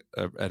good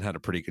and had a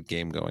pretty good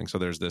game going. So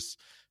there's this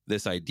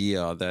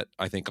idea that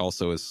I think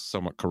also is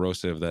somewhat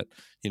corrosive, that,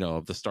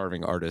 of the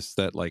starving artist,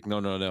 that like,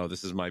 no,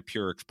 this is my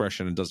pure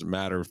expression. It doesn't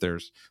matter if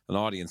there's an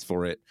audience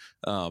for it.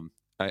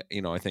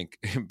 I think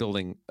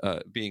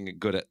being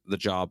good at the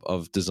job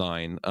of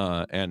design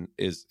and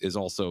is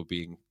also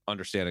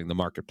understanding the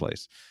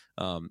marketplace.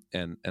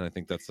 And I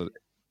think that's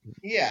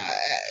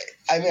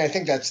I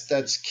think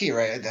that's key,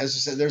 right? As I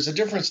said, there's a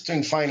difference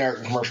between fine art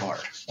and commercial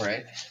art,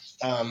 right?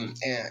 And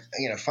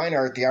fine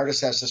art, the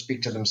artist has to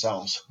speak to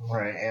themselves,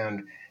 right?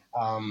 And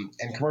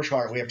commercial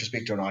art, we have to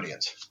speak to an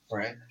audience,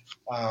 right?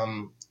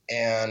 When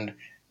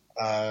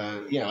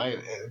I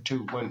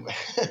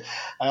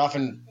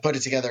often put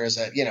it together as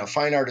that,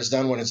 fine art is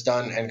done when it's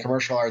done, and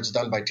commercial art is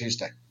done by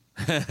Tuesday.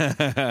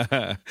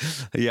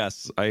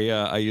 Yes,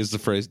 I use the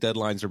phrase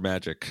 "deadlines are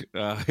magic."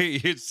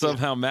 It's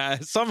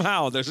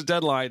somehow there's a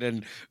deadline,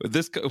 and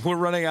we're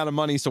running out of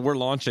money, so we're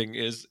launching.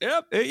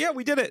 Yeah,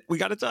 we did it. We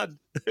got it done.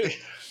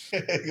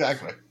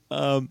 Exactly.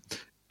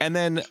 And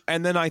then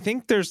I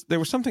think there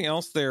was something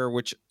else there,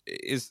 which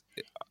is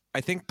I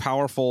think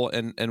powerful,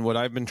 and what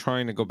I've been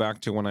trying to go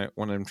back to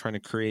when I'm trying to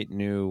create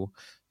new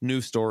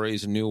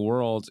stories and new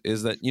worlds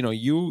is that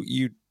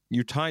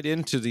you tied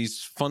into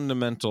these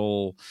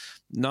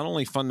not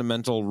only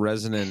fundamental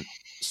resonant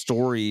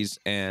stories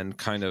and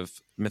kind of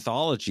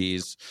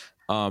mythologies,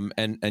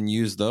 and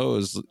use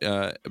those,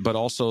 but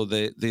also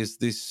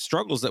these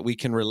struggles that we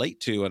can relate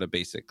to at a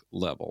basic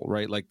level,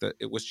 right? Like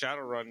it was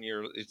Shadowrun.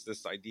 It's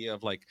this idea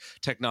of like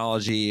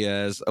technology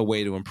as a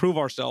way to improve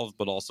ourselves,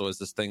 but also as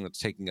this thing that's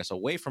taking us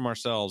away from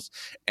ourselves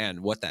and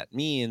what that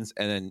means,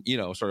 and then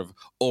sort of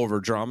over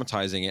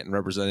dramatizing it and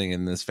representing it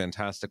in this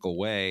fantastical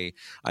way.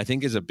 I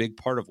think is a big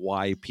part of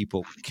why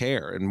people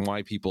care and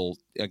why people,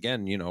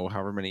 again,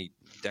 however many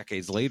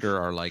decades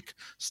later, are like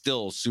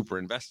still super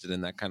invested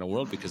in that kind of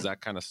world, because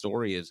that kind of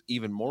story is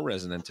even more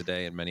resonant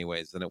today in many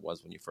ways than it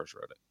was when you first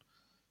wrote it.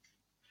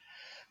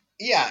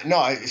 Yeah, no,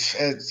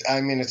 I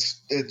mean,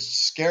 it's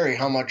scary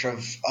how much of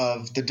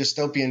the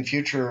dystopian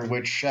future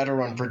which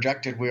Shadowrun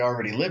projected we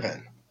already live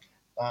in.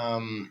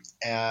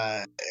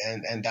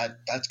 And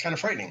that's kind of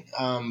frightening.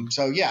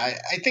 So yeah,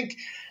 I think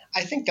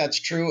that's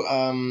true.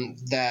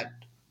 That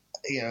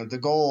the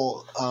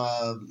goal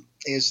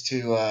is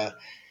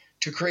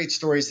to create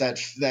stories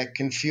that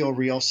can feel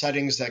real,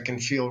 settings that can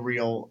feel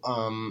real,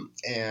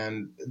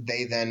 and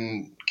they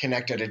then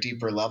connect at a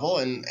deeper level.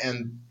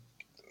 And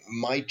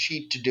my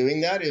cheat to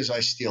doing that is I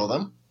steal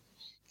them.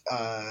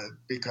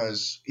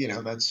 Because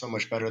that's so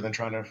much better than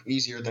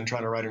easier than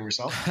trying to write them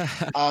yourself.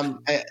 But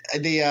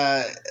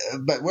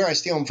where I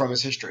steal them from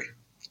is history.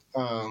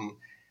 I'm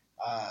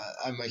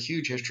a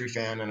huge history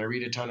fan, and I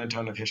read a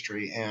ton of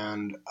history.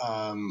 And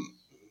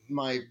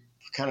my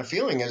kind of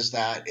feeling is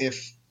that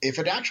if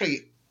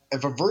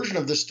a version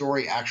of the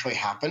story actually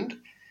happened,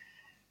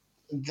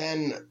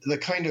 then the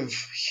kind of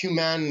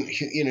human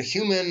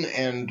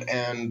and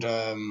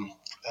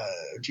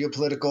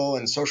geopolitical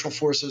and social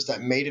forces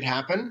that made it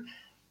happen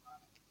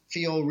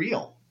feel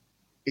real,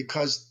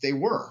 because they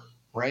were,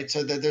 right.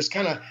 So there's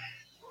kind of,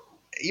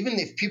 even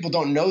if people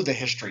don't know the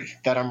history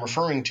that I'm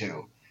referring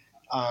to,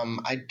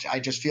 I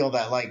just feel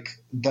that like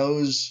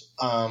those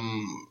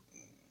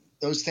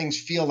things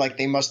feel like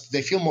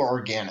they feel more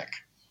organic,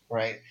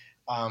 right,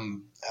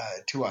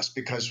 to us,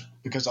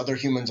 because other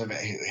humans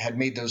had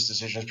made those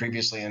decisions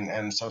previously,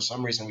 and so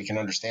some reason we can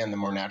understand them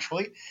more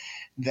naturally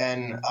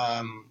than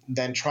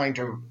trying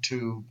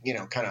to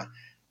kind of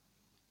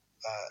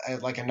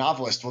like a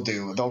novelist will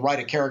do. They'll write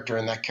a character,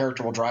 and that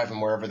character will drive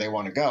them wherever they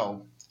want to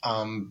go.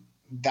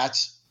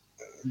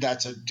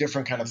 That's a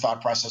different kind of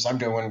thought process I'm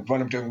doing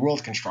when I'm doing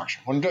world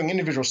construction. When I'm doing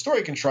individual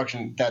story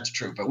construction, that's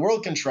true. But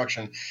world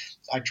construction,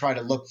 I try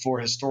to look for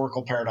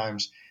historical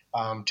paradigms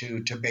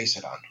to base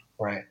it on,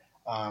 right?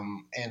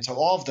 And so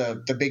all of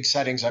the big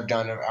settings I've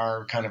done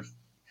are kind of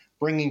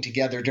bringing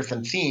together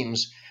different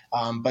themes,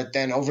 but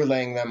then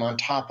overlaying them on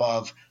top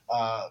of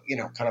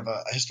kind of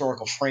a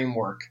historical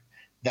framework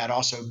that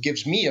also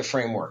gives me a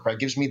framework, right?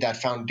 Gives me that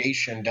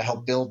foundation to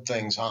help build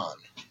things on.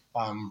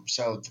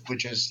 So,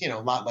 which is a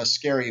lot less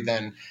scary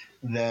than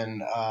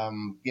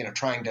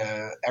trying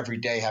to every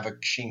day have a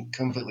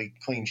completely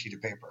clean sheet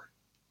of paper.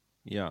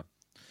 Yeah.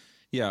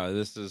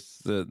 This is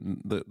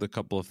the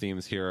couple of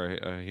themes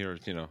here. Here,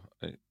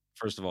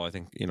 first of all, I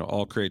think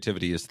all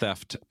creativity is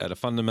theft at a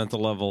fundamental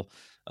level,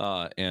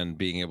 and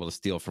being able to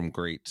steal from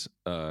great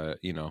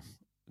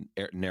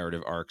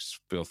narrative arcs,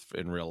 both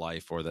in real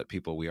life or that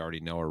people we already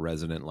know are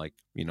resonant, like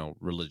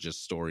religious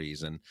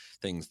stories and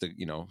things that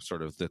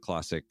sort of the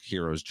classic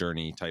hero's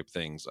journey type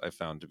things. I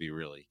found to be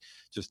really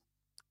it's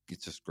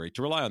just great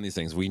to rely on these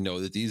things. We know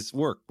that these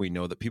work. We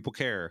know that people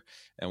care,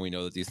 and we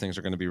know that these things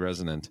are going to be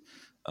resonant.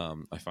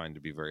 I find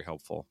to be very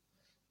helpful.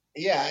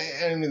 Yeah,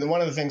 I mean,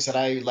 one of the things that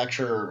I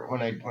lecture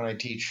when I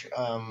teach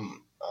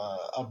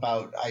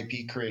about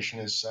IP creation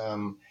is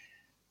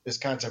this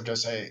concept,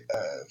 as I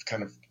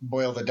kind of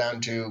boiled it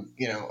down to,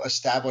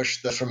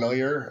 establish the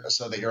familiar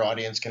so that your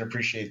audience can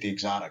appreciate the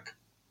exotic.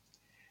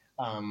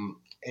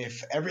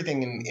 If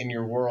everything in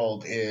your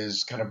world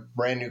is kind of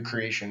brand new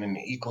creation and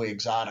equally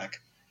exotic,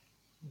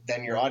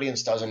 then your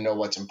audience doesn't know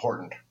what's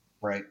important,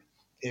 right?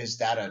 Is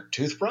that a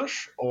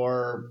toothbrush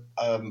or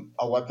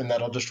a weapon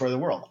that'll destroy the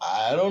world?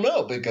 I don't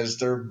know, because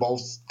they're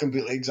both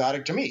completely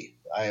exotic to me.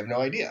 I have no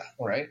idea,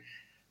 right?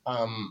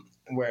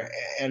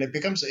 And it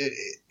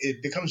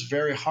becomes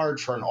very hard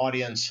for an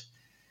audience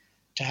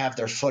to have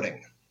their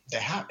footing. They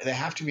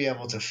have to be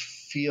able to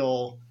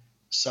feel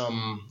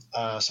some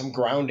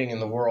grounding in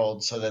the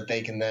world so that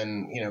they can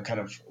then kind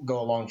of go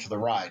along for the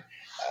ride.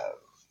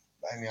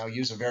 I mean, I'll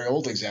use a very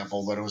old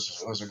example, but it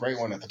was a great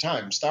one at the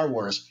time. Star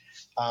Wars.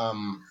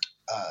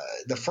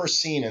 The first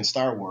scene in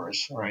Star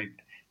Wars, right,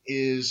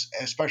 is,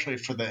 especially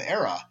for the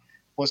era,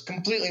 was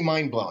completely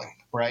mind-blowing,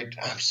 right?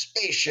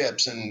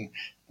 Spaceships and,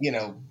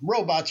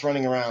 robots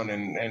running around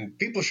and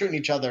people shooting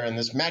each other and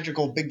this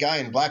magical big guy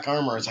in black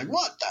armor. It's like,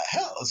 what the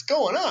hell is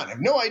going on? I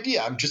have no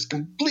idea. I'm just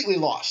completely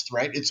lost,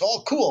 right? It's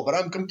all cool, but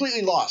I'm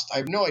completely lost. I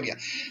have no idea.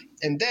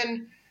 And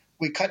then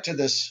we cut to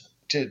this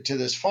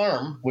this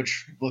farm,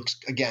 which looks,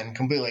 again,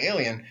 completely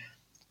alien,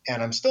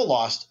 and I'm still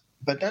lost.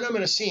 But then I'm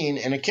in a scene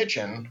in a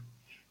kitchen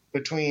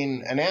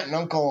between an aunt and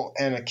uncle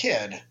and a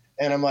kid,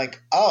 and I'm like,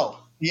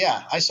 oh,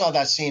 yeah, I saw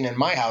that scene in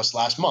my house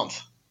last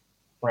month,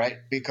 right?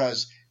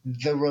 Because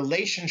the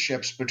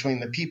relationships between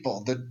the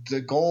people,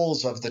 the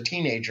goals of the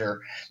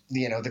teenager,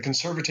 the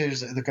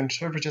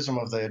conservatism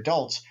of the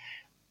adults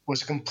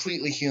was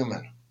completely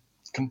human,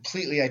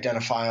 completely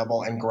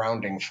identifiable and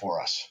grounding for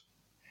us.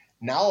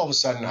 Now all of a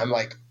sudden I'm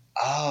like,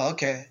 oh,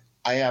 okay,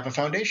 I have a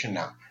foundation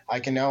now. I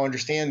can now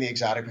understand the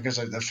exotic because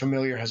the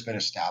familiar has been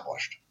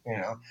established,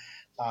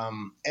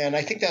 and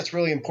I think that's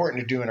really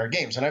important to do in our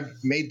games. And I've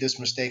made this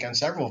mistake on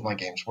several of my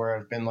games where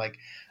I've been like,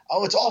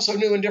 oh, it's all so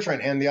new and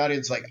different. And the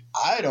audience is like,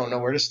 I don't know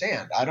where to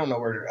stand. I don't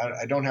know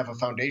I don't have a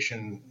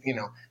foundation,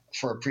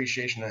 for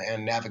appreciation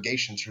and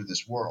navigation through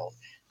this world.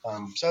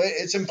 So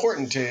it's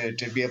important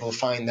to be able to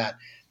find that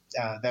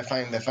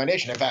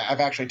foundation. I've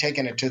actually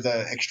taken it to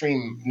the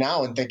extreme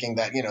now and thinking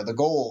that, the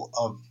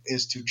goal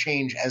is to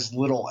change as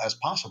little as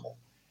possible.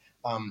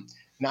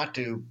 Not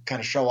to kind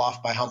of show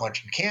off by how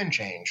much you can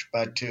change,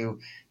 but to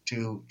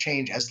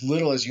change as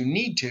little as you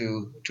need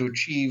to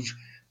achieve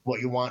what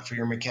you want for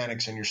your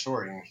mechanics and your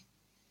story.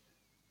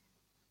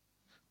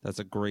 That's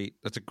a great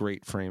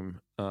frame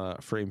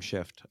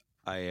shift.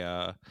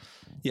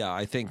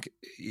 I think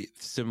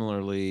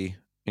similarly,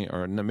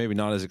 or maybe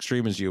not as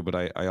extreme as you, but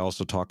I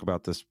also talk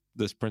about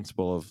this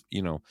principle of,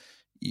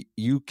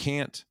 you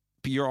can't,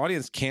 your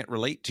audience can't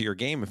relate to your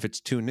game if it's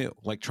too new.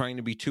 Like trying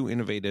to be too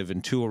innovative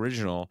and too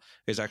original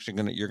is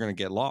actually you're going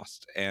to get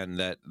lost, and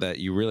that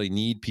you really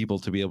need people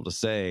to be able to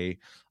say,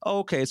 oh,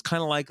 okay, it's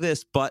kind of like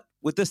this, but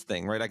with this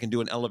thing, right? I can do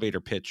an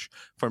elevator pitch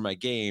for my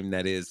game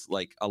that is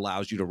like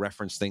allows you to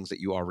reference things that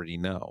you already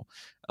know.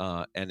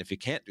 And if you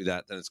can't do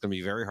that, then it's going to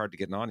be very hard to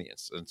get an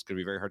audience, and it's going to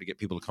be very hard to get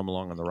people to come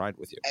along on the ride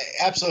with you.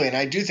 Absolutely. And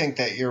I do think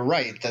that you're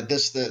right, that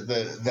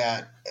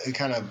that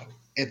kind of,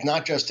 it's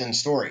not just in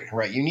story,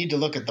 right? You need to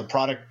look at the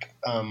product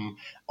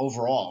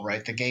overall,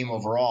 right? The game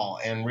overall,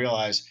 and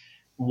realize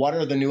what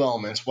are the new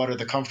elements, what are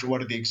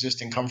the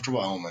existing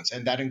comfortable elements,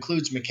 and that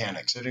includes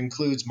mechanics, it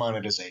includes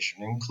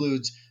monetization, it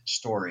includes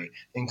story,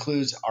 it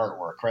includes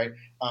artwork, right?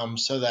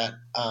 So that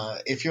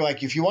if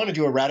you want to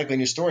do a radically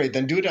new story,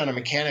 then do it on a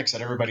mechanics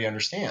that everybody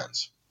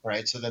understands,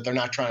 right? So that they're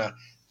not trying to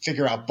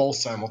figure out both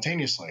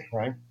simultaneously,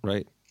 right?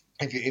 Right.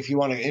 If you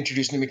want to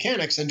introduce new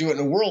mechanics, then do it in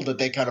a world that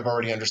they kind of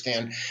already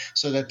understand,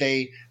 so that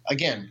they,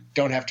 again,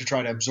 don't have to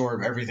try to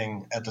absorb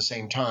everything at the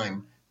same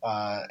time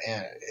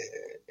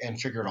and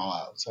figure it all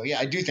out. So, yeah,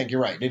 I do think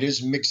you're right. It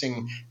is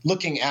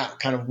looking at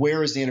kind of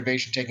where is the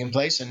innovation taking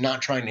place and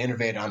not trying to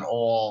innovate on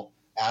all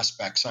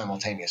aspects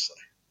simultaneously.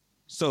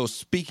 So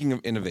speaking of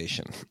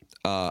innovation,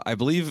 I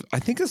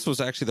think this was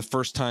actually the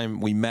first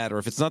time we met, or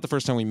if it's not the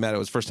first time we met, it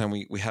was the first time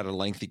we had a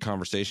lengthy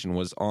conversation,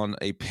 was on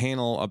a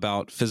panel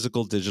about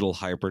physical digital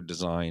hybrid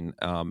design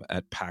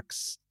at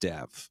PAX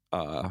Dev.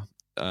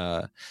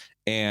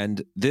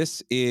 And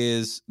this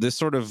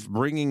sort of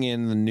bringing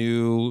in the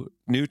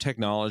new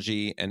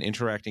technology and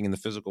interacting in the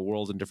physical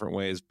world in different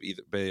ways, be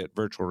it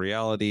virtual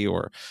reality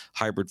or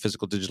hybrid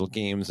physical digital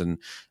games. And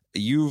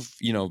you've,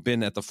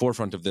 been at the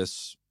forefront of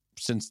this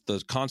since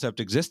the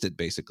concept existed,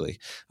 basically.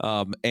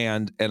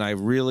 And I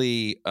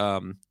really,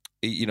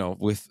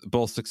 with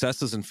both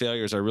successes and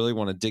failures, I really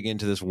want to dig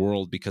into this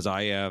world, because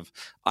I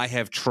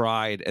have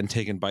tried and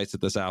taken bites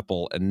at this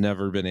apple and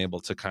never been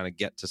able to kind of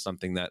get to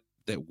something that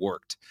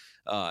worked.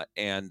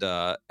 And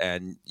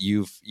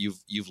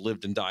you've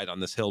lived and died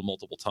on this hill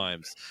multiple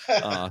times.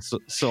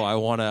 So I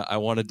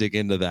want to dig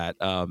into that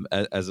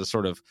as a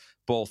sort of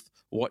both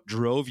what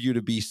drove you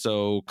to be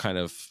so kind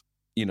of,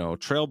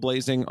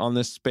 trailblazing on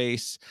this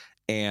space,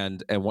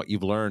 and what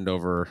you've learned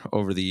over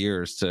the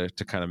years to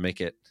kind of make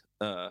it,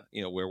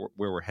 where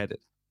we're headed.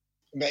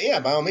 But yeah,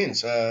 by all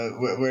means.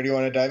 Where do you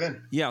want to dive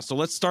in? Yeah, so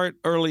let's start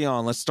early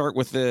on. Let's start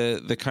with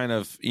the kind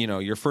of,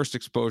 your first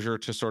exposure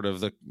to sort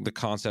of the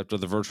concept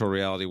of the virtual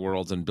reality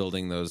worlds and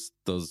building those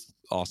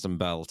awesome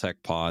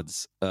BattleTech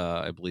pods.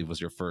 I believe was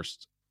your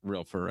first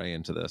real foray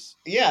into this.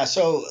 Yeah,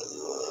 so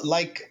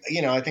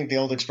I think the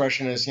old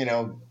expression is,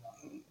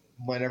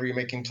 whenever you're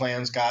making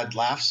plans, God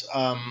laughs.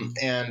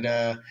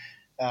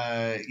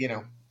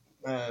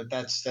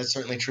 That's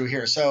certainly true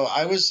here. So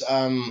I was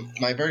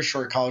my very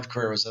short college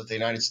career was at the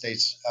United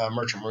States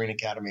Merchant Marine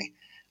Academy,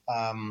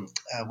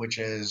 which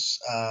is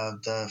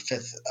the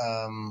fifth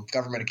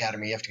government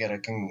academy. You have to get a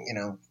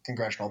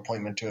congressional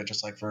appointment to it,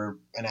 just like for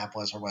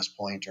Annapolis or West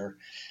Point or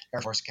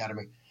Air Force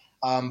Academy.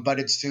 But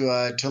it's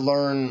to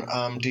learn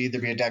to either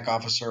be a deck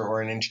officer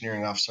or an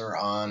engineering officer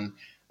on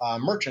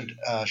merchant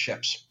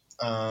ships.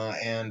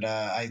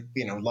 I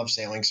love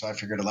sailing, so I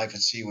figured a life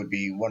at sea would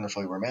be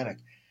wonderfully romantic.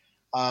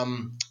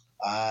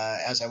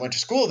 as I went to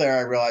school there,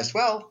 I realized,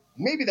 well,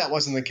 maybe that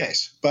wasn't the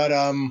case. But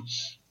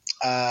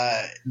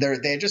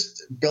they had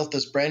just built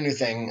this brand new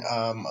thing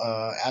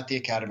at the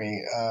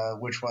academy,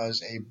 which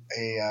was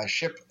a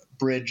ship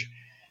bridge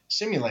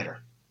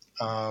simulator.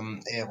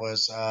 It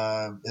was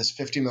this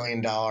 $50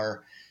 million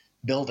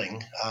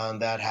building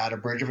that had a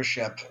bridge of a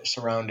ship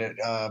surrounded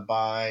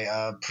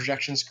by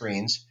projection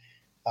screens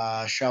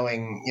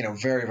showing,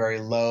 very, very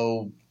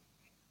low,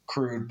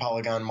 crude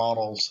polygon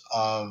models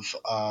of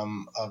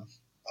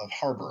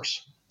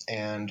harbors.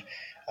 And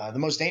the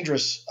most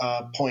dangerous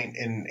point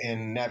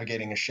in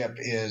navigating a ship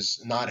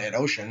is not at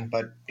ocean,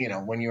 but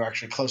when you're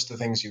actually close to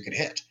things you could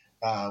hit,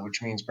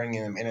 which means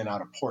bringing them in and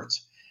out of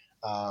ports.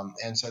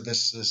 And so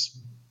this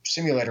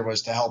simulator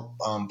was to help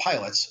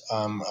pilots.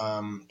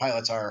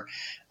 Pilots are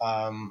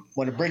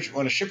when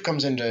a ship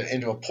comes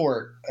into a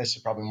port. This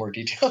is probably more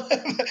detail.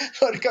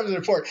 When it comes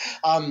into a port,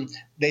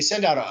 they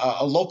send out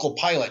a local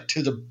pilot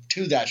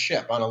to that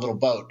ship on a little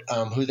boat,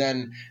 who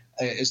then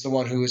is the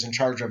one who is in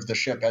charge of the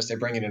ship as they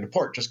bring it into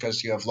port, just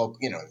because you have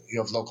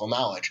local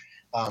knowledge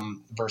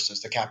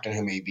versus the captain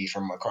who may be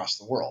from across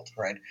the world,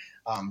 right?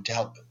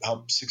 To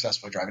help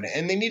successfully drive it.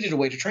 And they needed a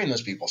way to train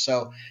those people,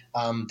 so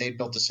they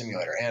built a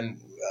simulator.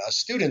 And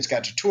students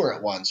got to tour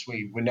it once.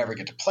 We would never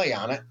get to play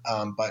on it,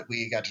 but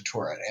we got to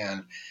tour it.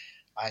 And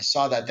I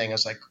saw that thing. I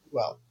was like,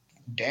 well,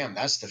 damn,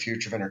 that's the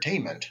future of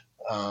entertainment.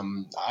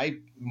 I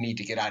need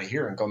to get out of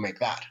here and go make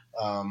that.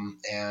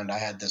 And I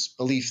had this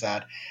belief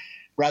that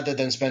rather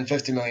than spend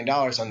 $50 million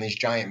on these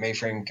giant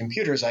mainframe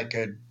computers, I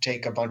could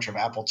take a bunch of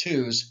Apple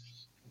IIs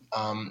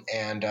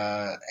and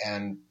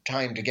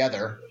tie them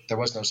together. There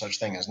was no such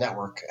thing as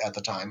network at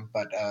the time,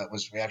 but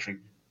we actually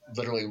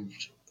literally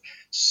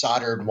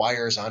soldered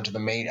wires onto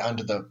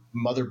the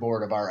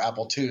motherboard of our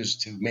Apple IIs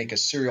to make a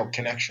serial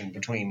connection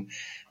between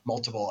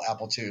multiple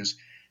Apple IIs.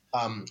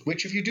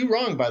 Which, if you do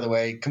wrong, by the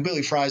way,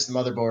 completely fries the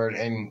motherboard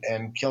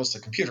and kills the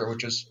computer.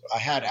 I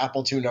had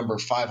Apple II number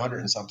 500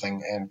 and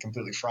something and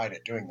completely fried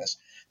it doing this.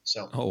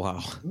 So, oh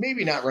wow,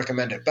 maybe not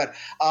recommend it. But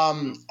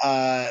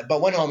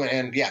went home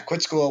and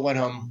quit school, went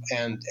home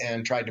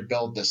and tried to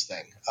build this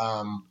thing.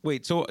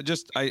 Wait, so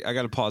I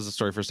got to pause the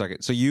story for a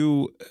second. So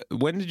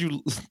when did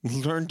you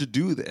learn to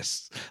do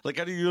this? Like,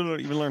 how do you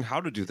even learn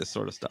how to do this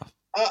sort of stuff?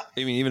 I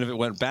mean, even if it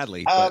went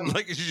badly,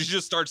 but did you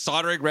just start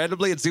soldering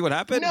randomly and see what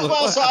happened? No,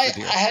 I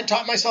had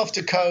taught myself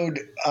to code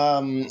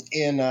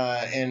in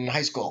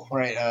high school,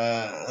 right?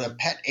 The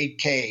PET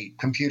 8K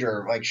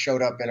computer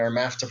showed up in our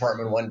math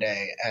department one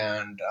day,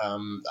 and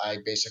I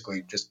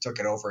basically just took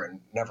it over and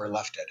never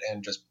left it,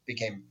 and just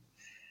became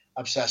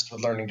obsessed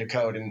with learning to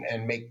code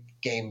and make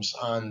games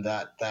on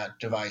that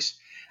device.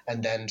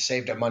 And then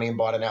saved up money and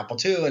bought an Apple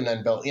II, and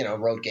then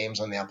wrote games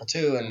on the Apple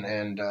II,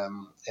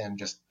 and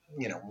just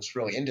was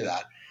really into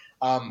that.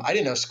 I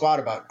didn't know squat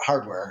about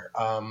hardware,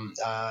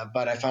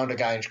 but I found a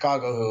guy in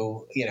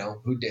Chicago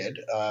who did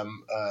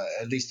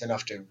at least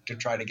enough to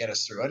try to get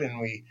us through it, and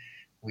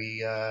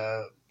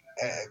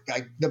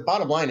the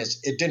bottom line is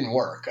it didn't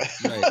work.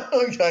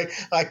 Right.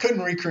 I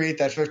couldn't recreate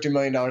that $50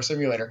 million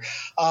simulator.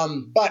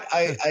 But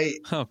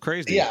oh,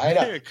 crazy. Yeah, I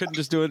know. You couldn't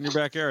just do it in your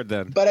backyard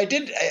then. But I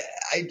did.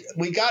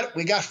 We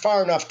got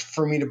far enough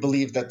for me to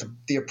believe that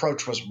the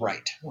approach was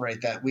right,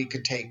 that we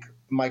could take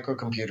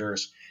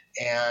microcomputers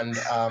and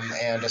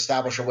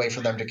establish a way for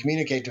them to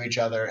communicate to each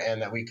other,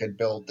 and that we could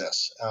build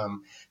this.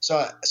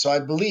 So I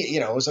believe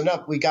it was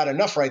enough. We got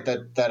enough right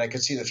that I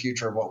could see the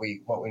future of what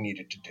we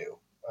needed to do.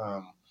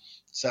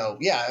 So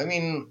yeah, I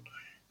mean,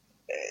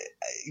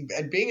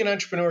 being an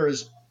entrepreneur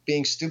is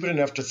being stupid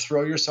enough to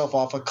throw yourself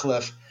off a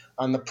cliff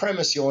on the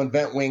premise you'll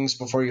invent wings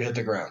before you hit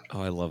the ground.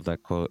 Oh, I love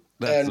that quote.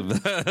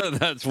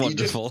 That's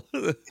wonderful.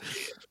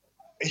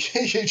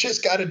 You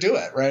just got to do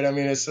it, right? I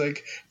mean, it's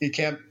like you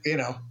can't,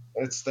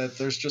 it's that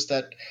there's just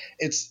that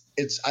it's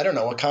I don't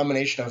know, a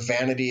combination of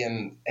vanity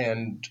and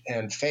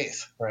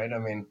faith, right? I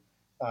mean,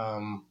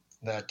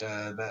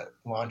 that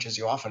launches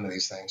you off into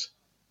these things.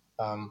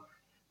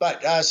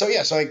 That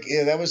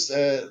was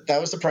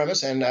the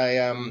premise, and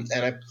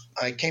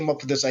I came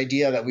up with this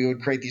idea that we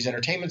would create these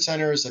entertainment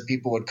centers that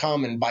people would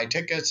come and buy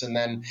tickets, and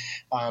then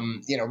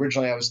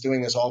originally I was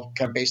doing this all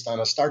kind of based on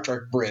a Star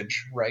Trek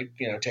bridge, right?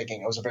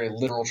 It was a very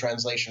literal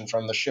translation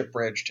from the ship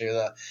bridge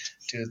to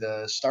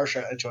a Star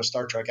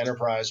Trek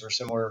Enterprise or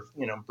similar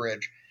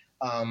bridge,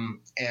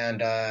 and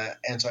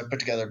so I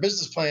put together a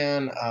business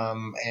plan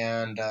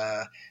and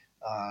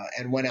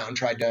went out and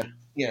tried to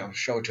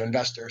show it to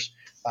investors.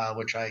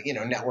 Which I,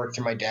 networked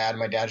through my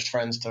dad's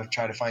friends to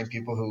try to find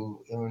people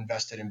who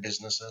invested in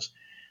businesses.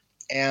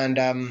 And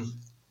kind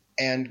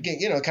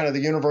of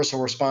the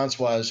universal response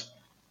was,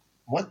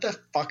 what the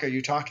fuck are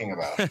you talking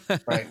about?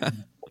 Right?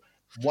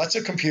 What's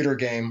a computer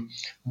game?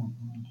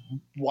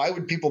 Why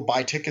would people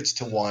buy tickets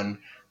to one?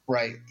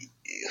 Right?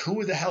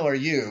 Who the hell are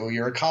you?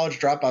 You're a college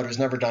dropout who's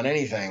never done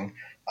anything.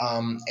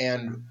 I'm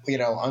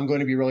going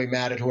to be really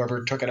mad at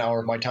whoever took an hour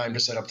of my time to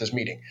set up this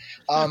meeting.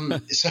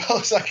 So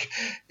it's like,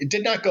 it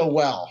did not go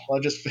well. I'll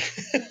just,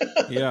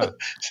 yeah.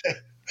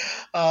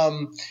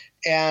 And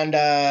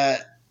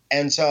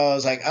so I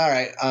was like, all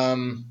right,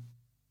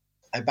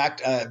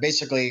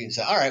 basically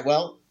said, all right,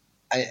 well,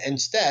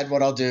 instead,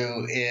 what I'll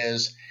do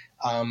is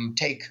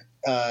take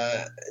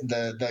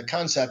the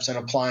concepts and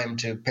apply them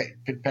to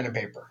pen and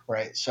paper,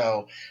 right?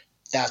 So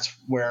that's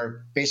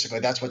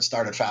what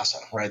started FASA,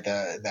 right?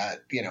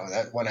 That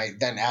when I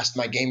then asked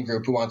my game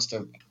group who wants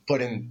to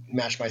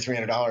match my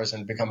 $300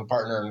 and become a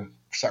partner and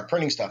start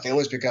printing stuff, it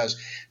was because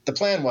the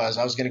plan was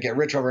I was going to get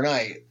rich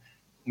overnight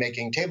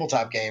making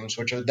tabletop games,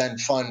 which would then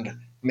fund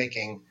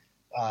making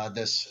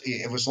this.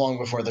 It was long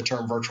before the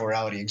term virtual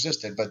reality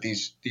existed, but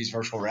these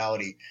virtual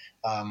reality,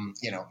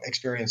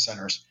 experience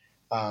centers.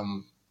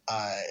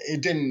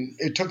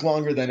 It took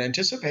longer than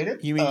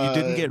anticipated. You mean you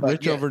didn't get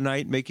rich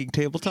overnight making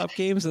tabletop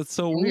games? That's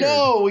so weird.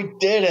 No, we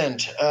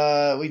didn't.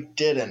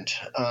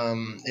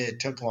 It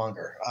took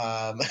longer.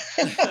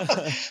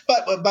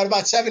 But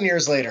about 7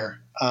 years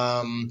later,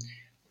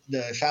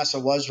 the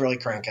FASA was really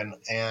cranking,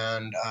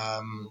 and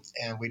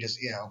we just,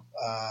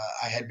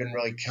 I had been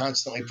really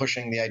constantly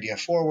pushing the idea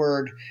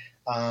forward,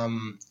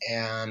 and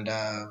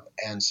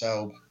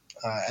so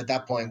at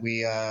that point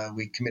we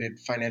committed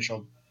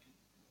financial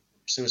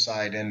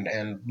suicide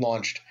and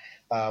launched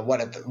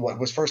what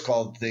was first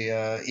called the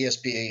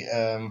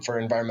ESB for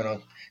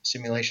Environmental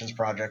Simulations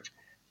Project,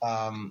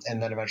 and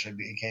then eventually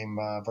became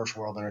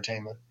Virtual World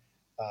Entertainment,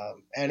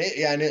 and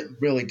it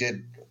really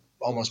did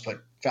almost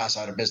put FAST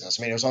out of business.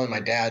 I mean, it was only my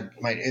dad.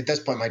 At this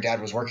point, my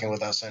dad was working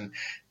with us and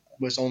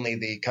was only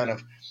the kind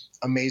of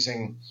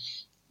amazing,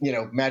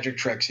 magic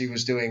tricks he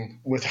was doing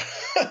with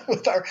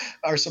with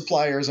our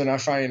suppliers and our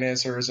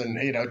financiers, and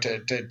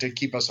to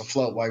keep us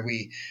afloat while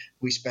we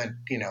spent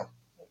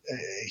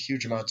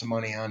huge amounts of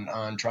money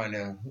on trying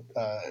to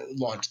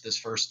launch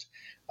this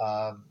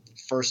the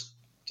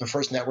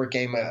first network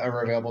game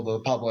ever available to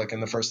the public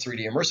and the first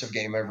 3D immersive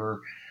game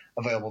ever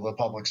available to the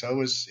public. So it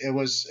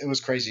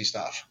was crazy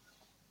stuff.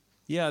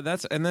 Yeah,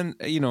 and then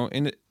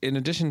in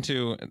addition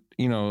to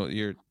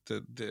your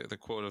the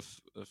quote of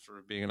sort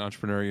of being an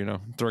entrepreneur,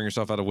 throwing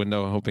yourself out a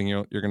window hoping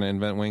you're going to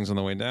invent wings on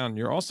the way down.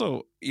 You're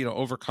also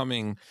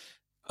overcoming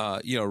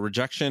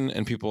rejection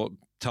and people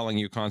telling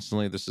you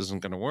constantly this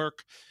isn't going to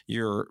work.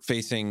 You're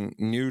facing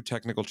new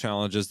technical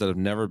challenges that have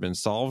never been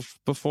solved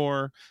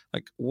before.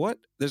 Like what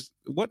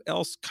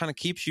else kind of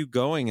keeps you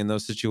going in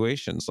those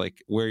situations,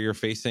 like where you're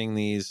facing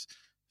these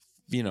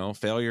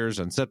failures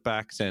and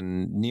setbacks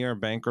and near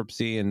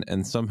bankruptcy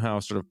and somehow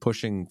sort of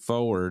pushing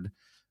forward?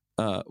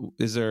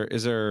 Is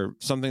there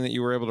something that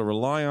you were able to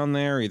rely on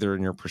there, either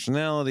in your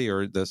personality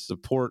or the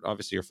support?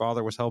 Obviously your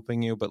father was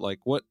helping you, but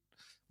like what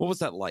was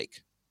that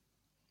like?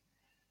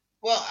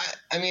 Well,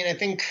 I mean, I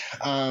think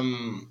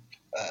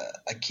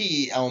a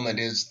key element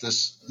is the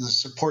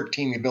support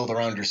team you build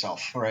around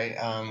yourself, right?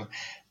 And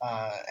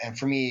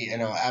for me,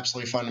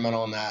 absolutely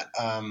fundamental in that.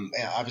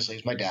 Obviously,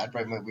 is my dad,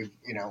 right? My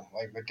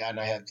dad and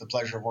I had the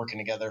pleasure of working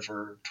together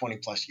for 20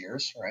 plus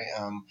years, right?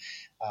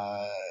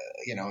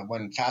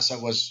 When FASA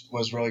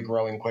was really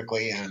growing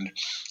quickly, and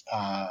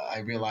I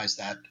realized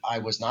that I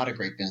was not a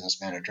great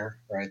business manager,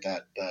 right?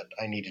 That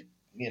I needed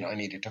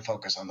to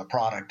focus on the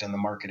product and the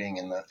marketing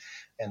and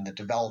the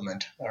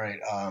development, all right,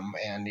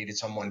 and needed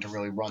someone to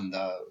really run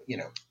the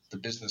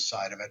business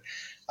side of it.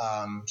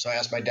 So I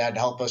asked my dad to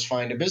help us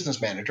find a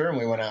business manager, and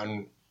we went out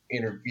and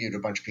interviewed a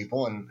bunch of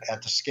people. And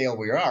at the scale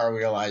we are, we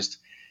realized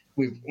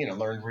we've learned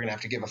we're going to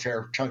have to give a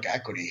fair chunk of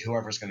equity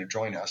whoever's going to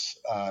join us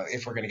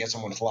if we're going to get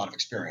someone with a lot of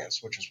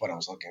experience, which is what I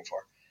was looking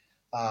for.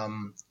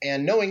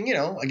 And knowing,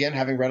 again,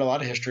 having read a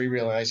lot of history,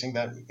 realizing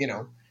that,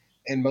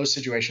 in most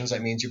situations,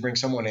 that means you bring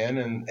someone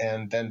in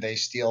and then they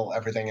steal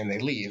everything and they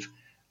leave.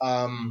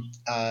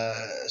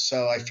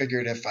 So I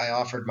figured if I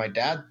offered my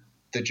dad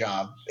the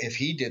job, if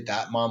he did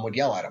that, Mom would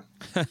yell at him.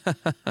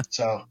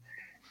 So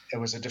it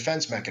was a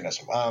defense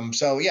mechanism.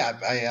 So yeah,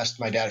 I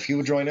asked my dad if he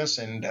would join us,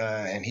 and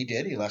he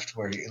did. He left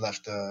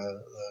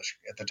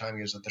at the time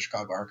he was at the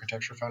Chicago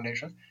Architecture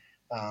Foundation,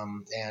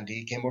 and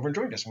he came over and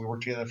joined us, and we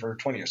worked together for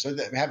 20 years. So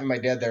having my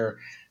dad there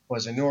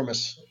was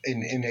enormous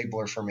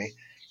enabler for me.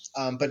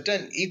 But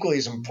then equally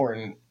as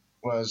important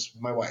was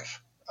my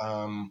wife.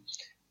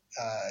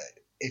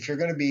 If you're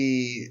going to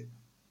be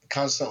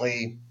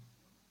constantly,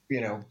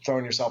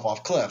 throwing yourself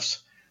off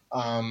cliffs,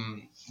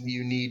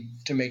 you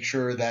need to make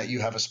sure that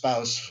you have a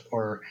spouse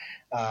or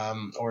a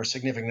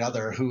significant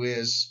other who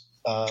is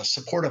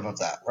supportive of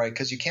that, right?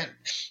 Because you can't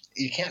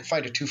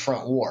fight a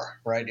two-front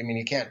war, right? I mean,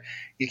 you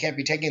can't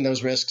be taking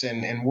those risks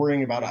and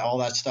worrying about all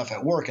that stuff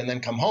at work and then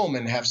come home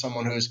and have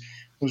someone who's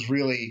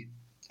really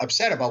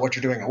upset about what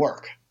you're doing at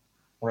work.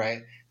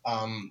 Right.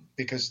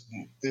 Because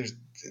it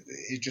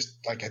just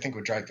I think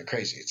would drive me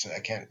crazy.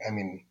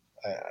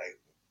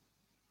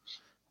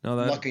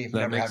 Lucky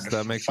that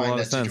makes a lot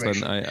of sense.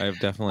 And I've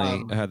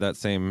definitely had that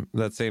same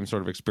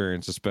sort of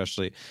experience,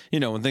 especially,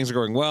 when things are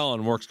going well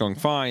and work's going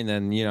fine,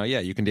 then,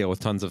 you can deal with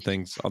tons of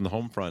things on the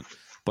home front.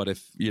 But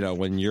if,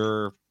 when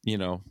you're,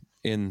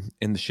 in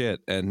the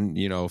shit and,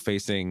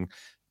 facing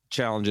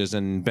challenges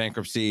and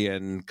bankruptcy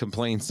and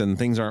complaints and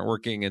things aren't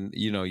working, and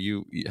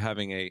you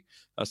having a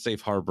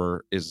safe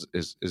harbor is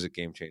a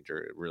game changer.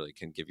 It really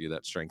can give you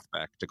that strength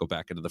back to go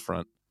back into the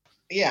front.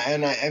 Yeah,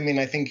 and I mean,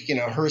 I think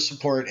her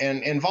support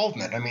and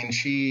involvement. I mean,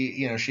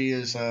 she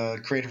is a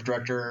creative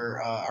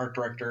director, art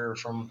director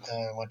from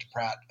went to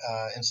Pratt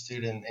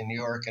Institute in New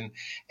York,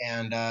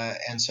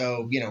 and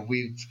so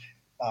we've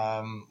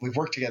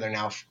worked together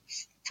now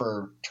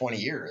for 20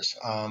 years.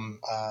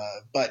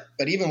 But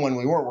even when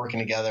we weren't working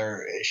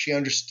together, she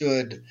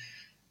understood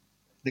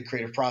the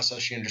creative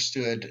process. She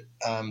understood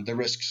the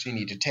risks she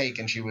needed to take,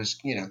 and she was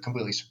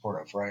completely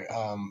supportive, right,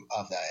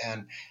 of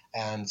that.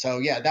 And so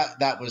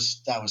that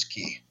was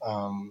key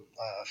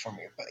for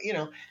me. But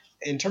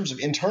in terms of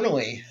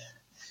internally,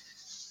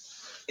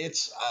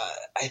 it's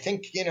I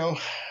think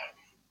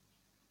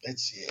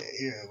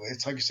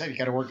it's like you said, you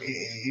got to work.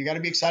 You got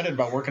to be excited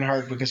about working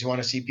hard because you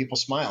want to see people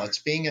smile.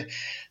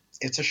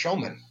 It's a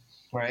showman,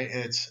 right?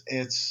 It's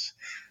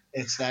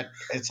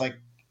like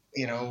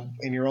in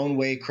your own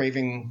way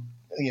craving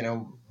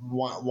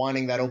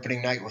wanting that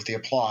opening night with the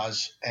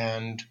applause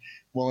and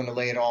willing to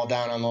lay it all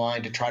down on the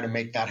line to try to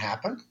make that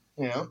happen.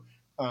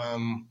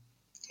 Um,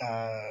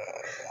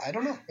 I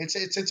don't know. It's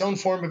its own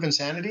form of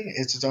insanity.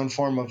 It's its own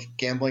form of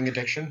gambling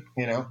addiction.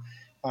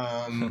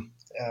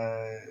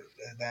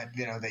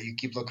 That you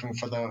keep looking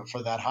for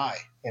that high.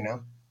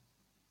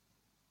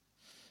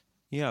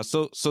 Yeah.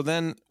 So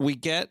then we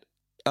get,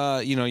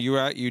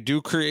 you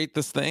do create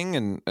this thing,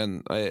 and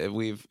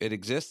it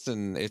exists,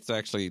 and it's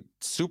actually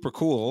super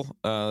cool.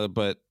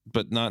 But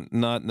not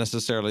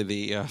necessarily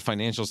the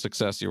financial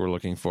success you were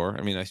looking for.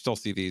 I mean, I still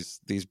see these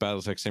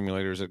BattleTech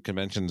simulators at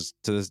conventions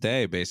to this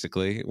day.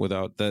 Basically,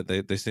 without that,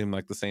 they seem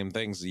like the same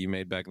things that you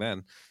made back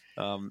then.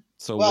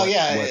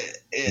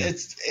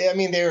 It's. I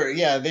mean,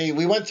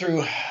 we went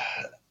through.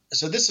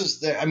 So this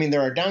is there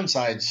are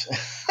downsides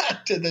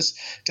to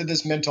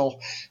this mental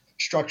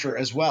structure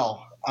as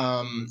well.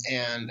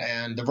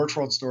 And the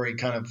virtual world story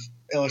kind of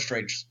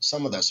illustrates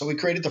some of this. So we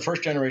created the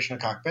first generation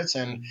of cockpits,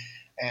 and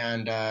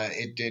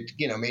it did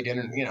made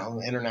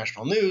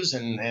international news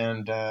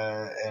and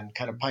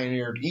kind of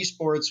pioneered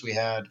esports. We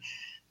had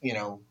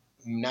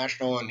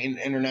national and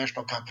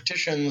international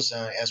competitions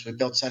as we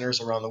built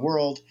centers around the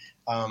world,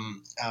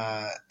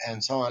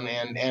 and so on.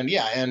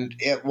 And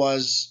it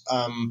was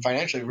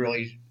financially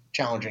really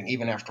challenging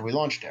even after we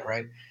launched it,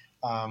 right?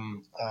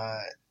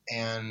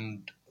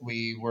 And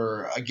we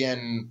were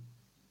again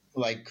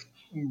like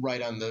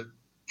right on the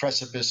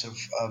precipice of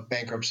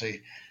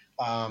bankruptcy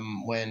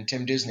when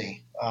Tim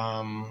Disney,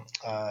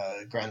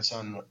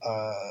 grandson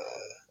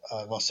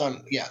of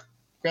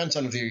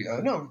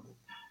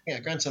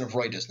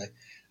Roy Disney,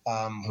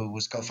 who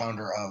was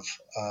co-founder of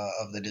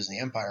the Disney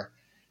Empire,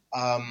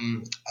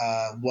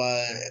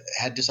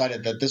 had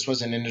decided that this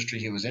was an industry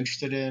he was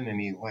interested in, and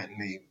he went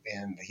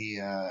and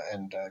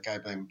a guy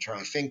named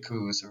Charlie Fink,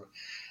 who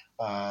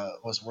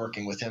was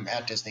working with him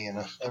at Disney, and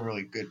a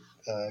really good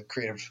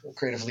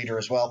creative leader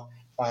as well,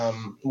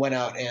 went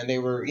out and they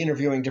were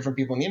interviewing different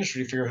people in the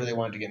industry to figure out who they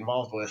wanted to get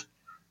involved with,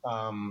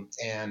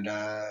 and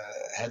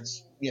had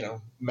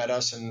met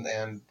us,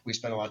 and we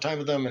spent a lot of time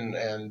with them,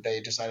 and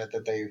they decided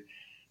that they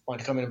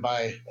wanted to come in and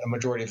buy a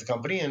majority of the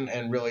company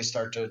and really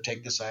start to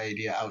take this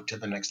idea out to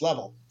the next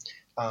level.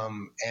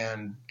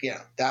 And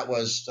that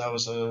was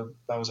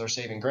our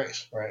saving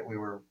grace, right? We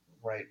were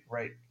right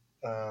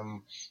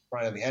on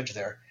the edge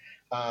there.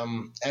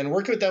 And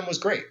working with them was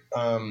great.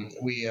 But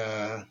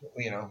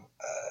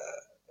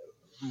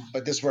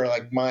this is where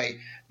like my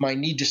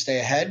need to stay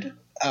ahead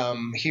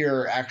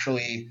here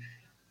actually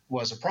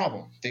was a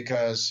problem,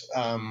 because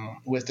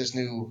with this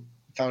new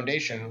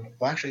foundation,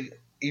 well, actually,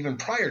 even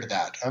prior to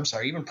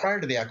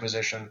the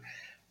acquisition,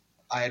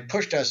 I had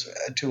pushed us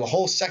to a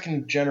whole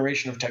second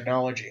generation of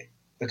technology,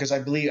 because I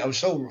was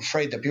so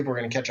afraid that people were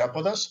going to catch up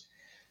with us.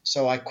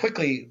 So I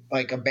quickly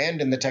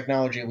abandoned the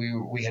technology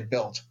we had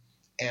built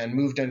and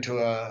moved into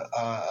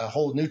a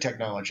whole new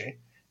technology,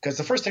 because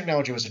the first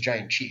technology was a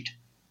giant cheat,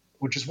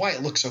 which is why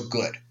it looked so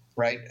good,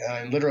 right?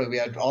 And literally we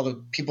had all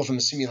the people from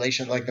the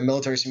simulation, like the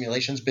military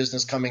simulations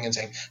business, coming and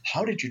saying,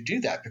 how did you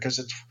do that? Because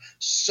it's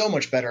so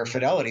much better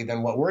fidelity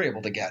than what we're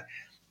able to get,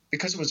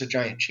 because it was a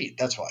giant cheat.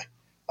 That's why.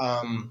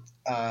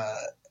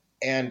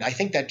 And I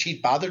think that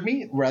cheat bothered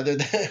me rather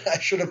than I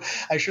should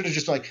have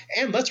just been like,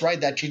 and let's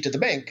ride that cheat to the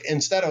bank.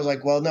 Instead, I was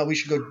like, well, no, we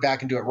should go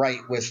back and do it right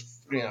with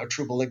a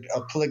true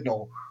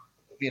polygonal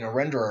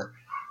renderer,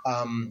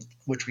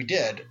 which we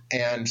did.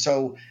 And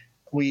so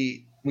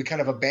we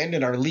kind of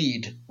abandoned our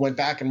lead, went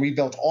back and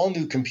rebuilt all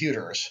new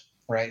computers,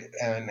 right?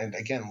 And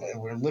again,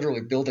 we're literally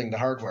building the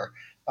hardware,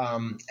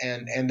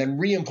 and then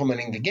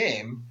re-implementing the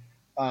game.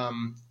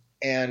 And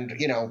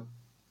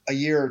a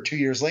year or 2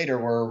 years later,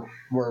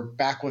 we're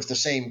back with the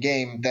same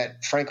game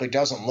that frankly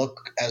doesn't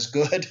look as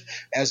good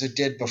as it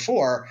did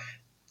before,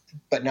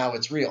 but now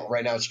it's real.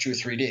 Right now it's true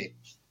 3D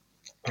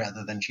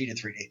rather than cheated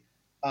 3D.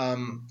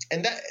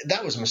 And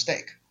that was a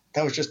mistake.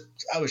 That was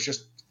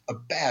just a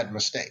bad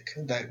mistake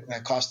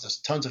that cost us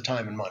tons of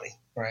time and money,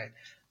 right?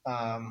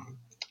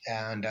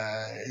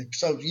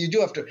 So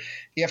you have to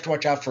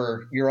watch out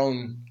for your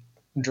own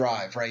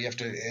drive, right? You have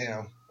to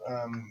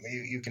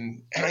you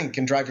can you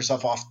can drive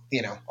yourself off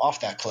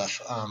that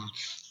cliff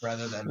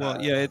rather than.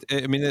 Well, yeah,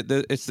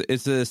 it's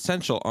the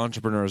essential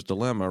entrepreneur's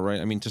dilemma,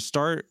 right? I mean, to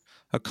start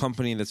a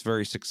company that's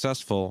very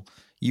successful,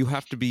 you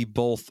have to be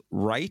both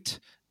right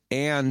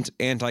and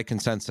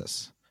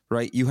anti-consensus,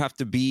 right? You have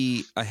to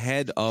be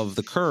ahead of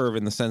the curve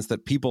in the sense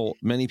that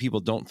many people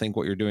don't think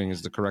what you're doing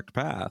is the correct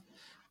path,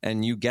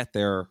 and you get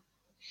there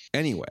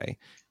anyway.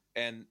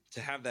 And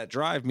to have that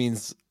drive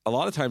means a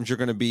lot of times you're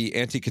going to be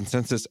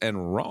anti-consensus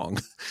and wrong.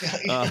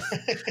 Yeah.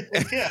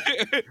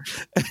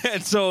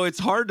 And so it's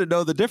hard to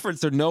know the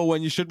difference or know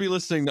when you should be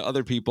listening to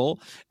other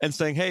people and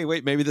saying, hey,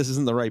 wait, maybe this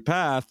isn't the right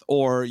path,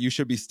 or you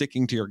should be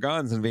sticking to your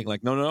guns and being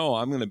like, no,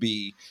 I'm going to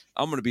be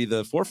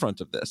the forefront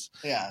of this.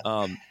 Yeah.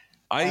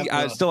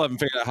 I still haven't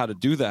figured out how to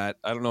do that.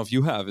 I don't know if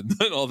you have in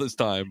all this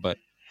time, but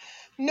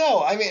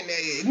No, I mean,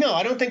 no,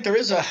 I don't think there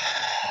is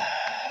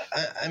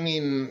I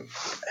mean,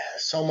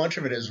 so much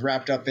of it is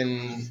wrapped up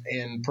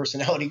in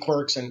personality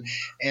quirks and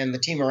the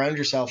team around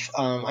yourself.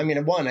 I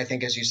mean, one, I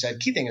think, as you said,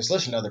 key thing is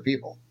listen to other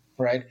people,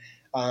 right?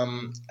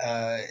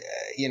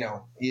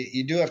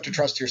 You do have to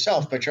trust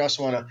yourself, but you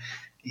also want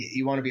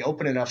to be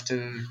open enough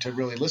to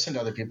really listen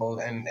to other people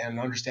and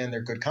understand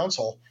their good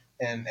counsel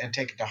and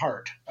take it to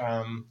heart.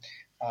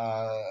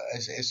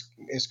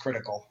 Is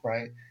critical,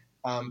 right?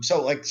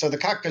 So the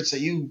cockpits that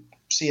you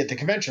see at the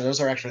convention,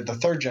 those are actually the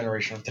third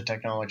generation of the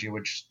technology,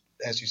 which,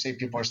 as you say,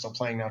 people are still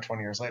playing now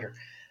 20 years later.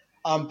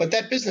 But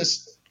that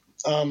business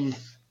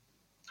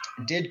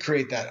did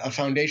create a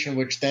foundation,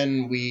 which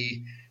then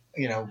we,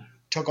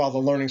 took all the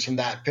learnings from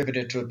that,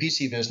 pivoted to a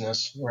PC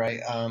business, right?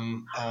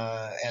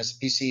 As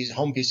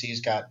home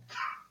PCs got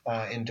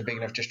into big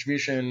enough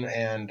distribution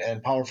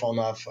and powerful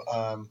enough,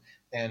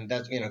 and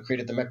that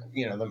created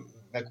the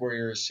Mech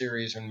Warriors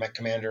series and Mech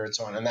Commander and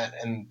so on,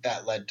 and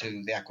that led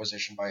to the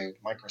acquisition by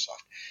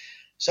Microsoft.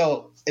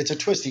 So it's a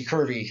twisty,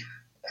 curvy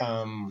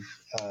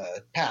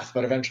path,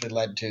 but eventually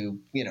led to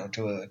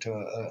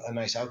a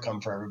nice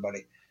outcome for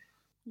everybody.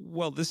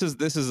 Well, this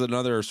is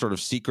another sort of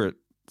secret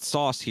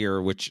sauce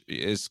here, which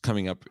is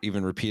coming up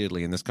even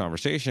repeatedly in this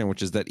conversation,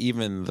 which is that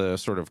even the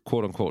sort of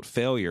quote unquote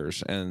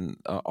failures and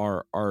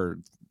are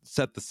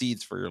set the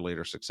seeds for your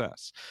later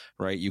success,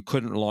 right? You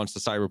couldn't launch the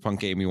Cyberpunk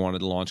game you wanted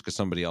to launch because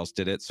somebody else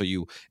did it, so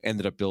you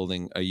ended up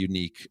building a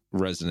unique,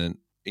 resonant,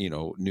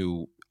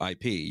 new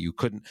IP. You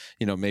couldn't,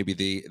 maybe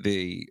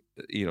the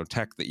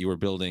tech that you were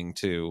building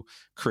to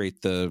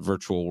create the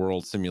virtual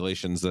world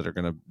simulations that are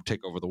going to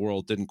take over the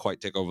world didn't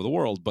quite take over the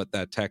world, but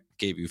that tech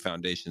gave you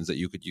foundations that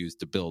you could use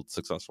to build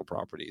successful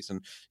properties.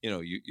 And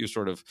you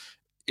sort of,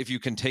 if you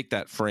can take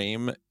that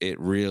frame, it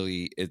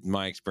really, in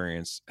my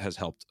experience, has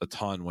helped a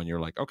ton when you're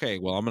like, okay,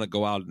 well, I'm going to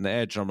go out on the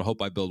edge and I'm going to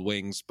hope I build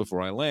wings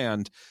before I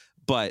land.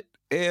 But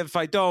if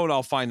I don't,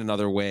 I'll find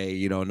another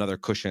way, another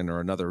cushion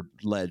or another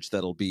ledge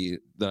that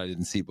I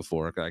didn't see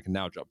before, that I can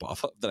now jump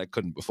off of that I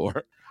couldn't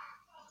before.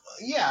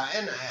 Yeah.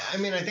 And I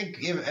mean, I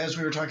think as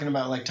we were talking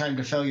about like time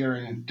to failure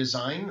in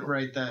design,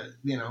 right, that,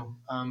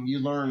 you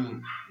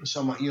learn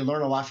so much, you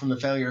learn a lot from the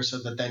failure so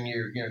that then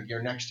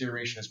your next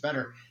iteration is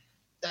better.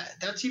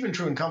 That's even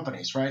true in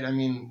companies, right? I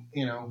mean,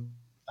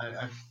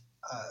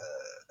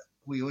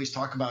 we always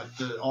talk about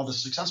all the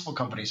successful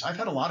companies. I've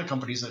had a lot of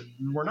companies that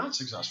were not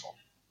successful,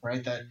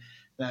 right? That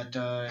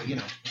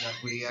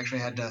we actually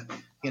had to,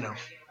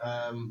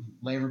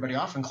 lay everybody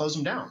off and close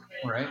them down,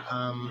 right?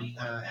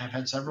 I've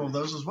had several of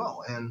those as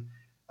well. And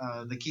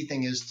the key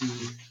thing is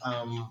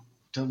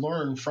to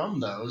learn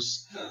from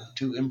those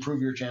to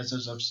improve your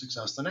chances of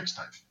success the next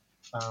time,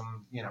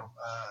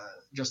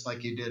 just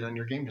like you did on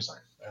your game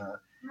design.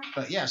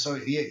 But yeah, so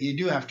you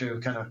do have to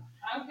kind of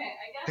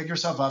pick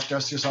yourself up,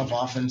 dust yourself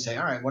off, and say,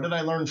 all right, what did I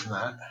learn from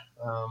that?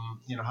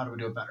 How do we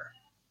do it better?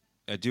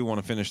 I do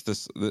want to finish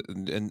this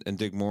and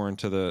dig more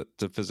into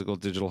the physical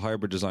digital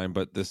hybrid design,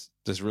 but this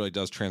really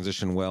does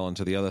transition well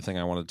into the other thing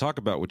I want to talk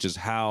about, which is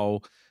how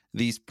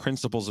these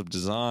principles of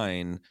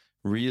design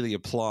really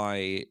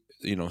apply,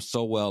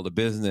 so well to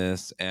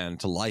business and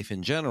to life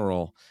in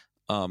general.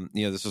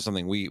 This was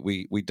something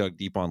we dug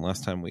deep on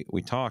last time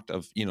we talked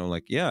of,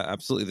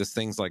 absolutely. There's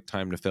things like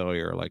time to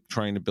failure, like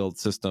trying to build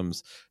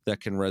systems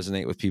that can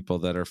resonate with people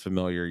that are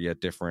familiar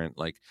yet different,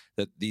 like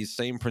that these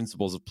same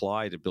principles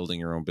apply to building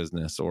your own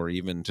business or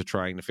even to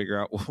trying to figure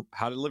out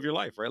how to live your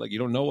life, right? Like you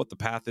don't know what the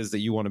path is that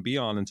you want to be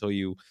on until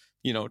you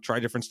try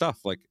different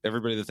stuff. Like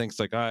everybody that thinks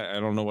like, I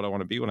don't know what I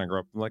want to be when I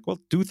grow up. I'm like, well,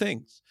 do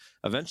things.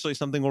 Eventually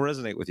something will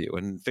resonate with you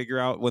and figure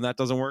out when that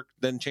doesn't work,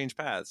 then change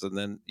paths. And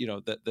then,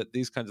 that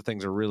these kinds of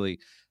things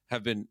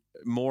have been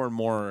more and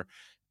more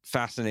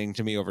fascinating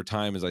to me over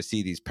time as I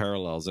see these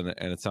parallels. And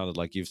it sounded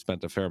like you've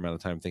spent a fair amount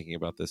of time thinking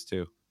about this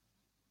too.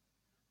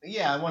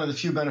 Yeah, one of the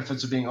few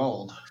benefits of being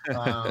old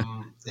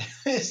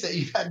is that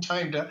you've had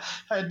time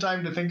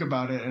to think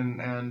about it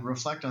and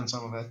reflect on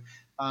some of it.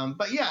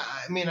 But yeah,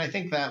 I mean, I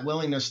think that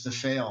willingness to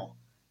fail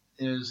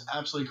is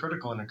absolutely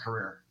critical in a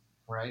career,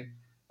 right?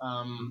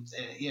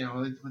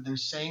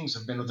 There's sayings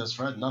have been with us,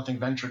 right? Nothing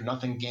ventured,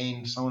 nothing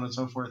gained, so on and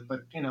so forth. But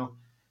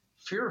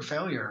fear of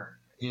failure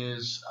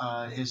is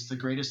the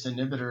greatest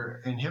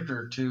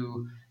inhibitor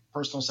to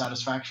personal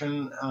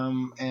satisfaction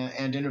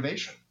and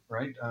innovation,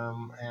 right?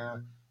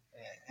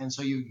 And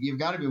so you've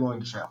got to be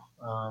willing to fail,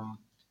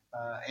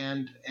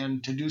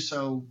 and to do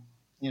so,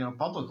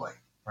 publicly,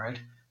 right?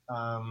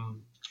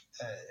 Um,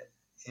 uh,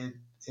 it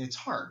it's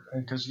hard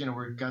because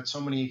we've got so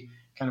many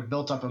kind of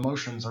built up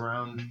emotions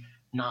around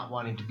not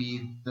wanting to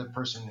be the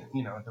person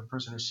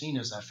who's seen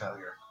as that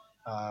failure.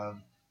 Uh,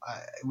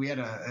 we had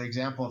an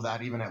example of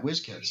that even at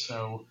WizKids.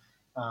 So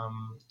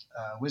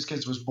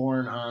WizKids was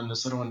born on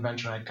this little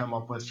invention I'd come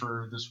up with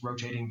for this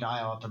rotating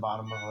dial at the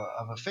bottom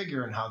of a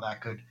figure, and how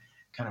that could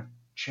kind of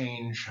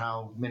change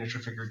how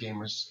miniature figure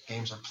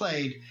games are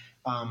played,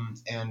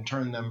 and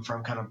turn them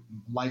from kind of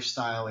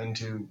lifestyle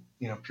into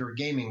pure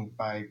gaming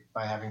by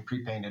having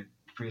pre-painted,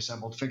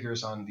 pre-assembled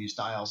figures on these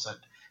dials that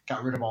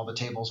got rid of all the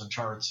tables and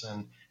charts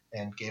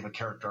and gave a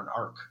character an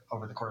arc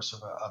over the course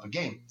of a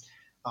game.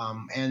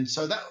 And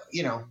so that,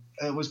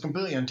 it was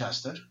completely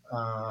untested.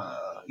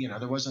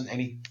 There wasn't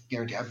any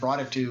guarantee. I brought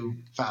it to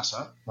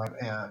FASA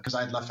because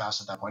I had left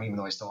FASA at that point, even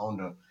though I still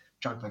owned a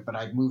junk book, but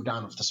I'd moved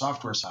on with the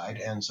software side.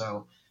 And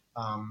so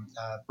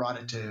brought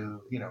it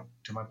to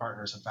my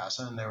partners at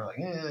FASA, and they were like,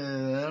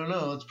 I don't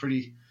know, it's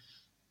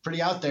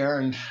pretty out there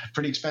and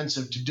pretty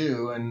expensive to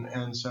do.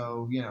 And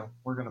so,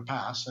 we're going to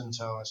pass. And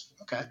so I said,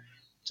 okay.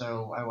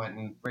 So I went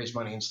and raised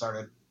money and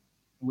started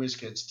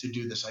WizKids to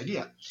do this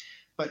idea.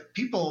 But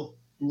people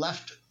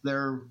left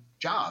their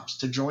jobs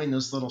to join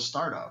this little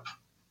startup,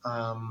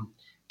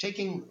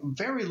 taking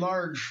very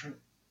large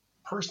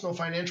personal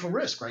financial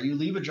risk, right? You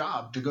leave a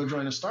job to go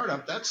join a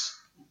startup. That's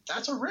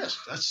a risk.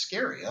 That's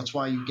scary. That's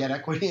why you get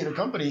equity in a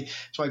company.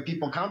 That's why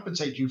people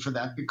compensate you for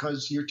that,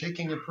 because you're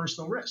taking a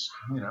personal risk,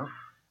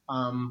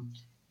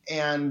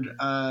 and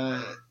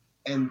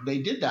they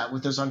did that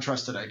with this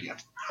untrusted idea.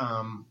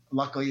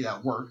 Luckily,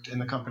 that worked,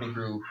 and the company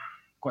grew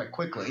quite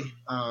quickly.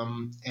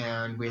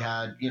 And we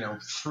had,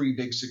 3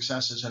 big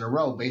successes in a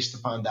row based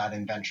upon that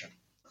invention.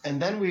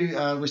 And then we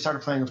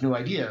started playing with new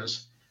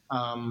ideas.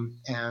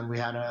 And we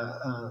had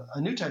a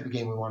new type of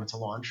game we wanted to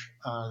launch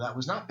that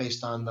was not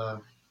based on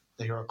the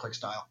HeroClix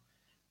style.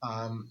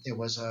 It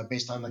was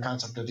based on the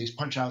concept of these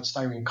punch-out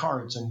styrene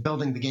cards and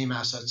building the game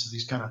assets to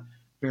these kind of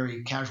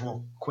very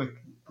casual, quick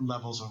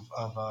levels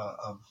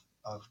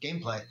of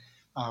gameplay,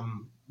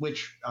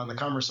 which on the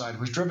commerce side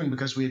was driven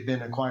because we had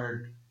been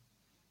acquired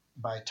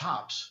by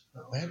Topps.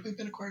 Had we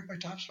been acquired by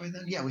Topps by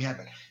then? Yeah, we had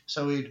been.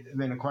 So we'd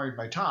been acquired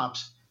by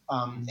Topps,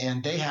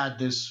 and they had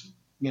this,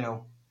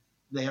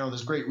 they had all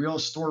this great real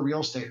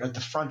estate at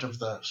the front of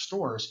the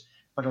stores,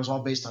 but it was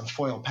all based on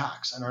foil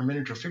packs, and our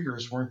miniature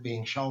figures weren't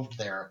being shelved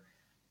there.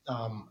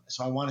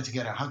 So I wanted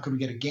to how could we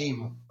get a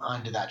game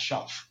onto that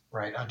shelf,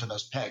 right, onto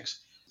those pegs?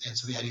 And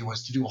so the idea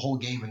was to do a whole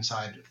game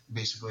inside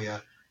basically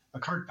a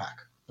card pack,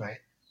 right?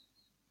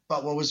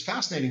 But what was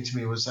fascinating to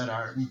me was that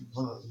our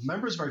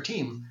members of our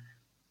team,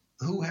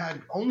 who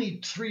had only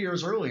 3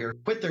 years earlier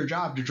quit their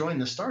job to join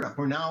the startup,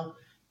 were now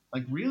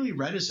like really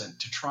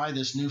reticent to try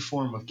this new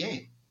form of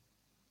game.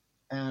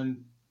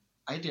 And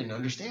I didn't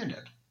understand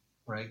it,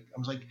 right? I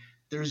was like,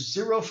 there's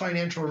zero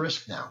financial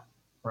risk now,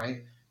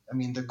 right? I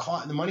mean, the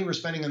money we're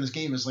spending on this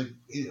game is like,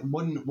 it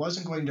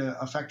wasn't going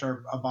to affect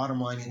our bottom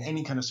line in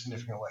any kind of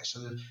significant way. So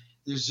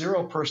there's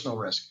zero personal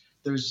risk.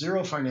 There's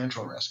zero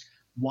financial risk.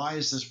 Why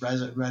is this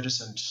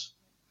reticence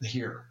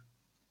here?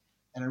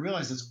 And I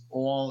realized it's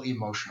all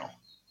emotional,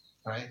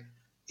 right?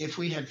 If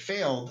we had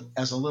failed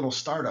as a little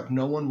startup,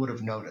 no one would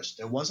have noticed.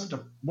 It wouldn't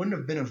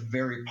have been a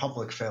very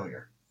public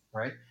failure,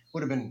 right? It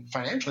would have been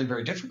financially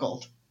very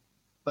difficult,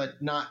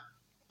 but not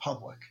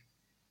public.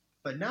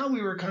 But now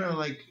we were kind of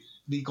like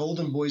the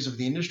golden boys of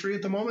the industry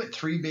at the moment,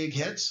 3 big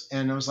hits.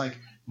 And I was like,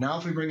 now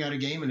if we bring out a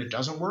game and it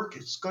doesn't work,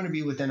 it's going to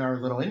be within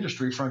our little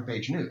industry front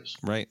page news.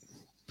 Right.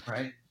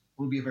 Right. It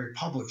will be a very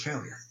public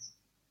failure.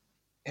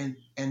 And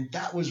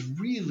that was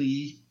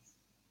really,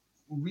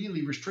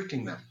 really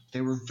restricting them.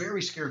 They were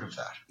very scared of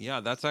that. Yeah,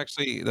 that's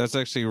actually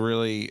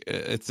really,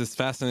 it's this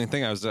fascinating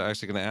thing I was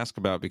actually going to ask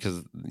about,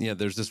 because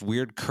there's this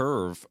weird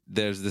curve.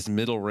 There's this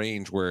middle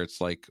range where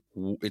it's like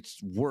it's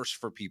worse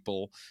for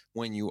people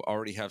when you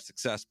already have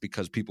success,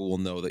 because people will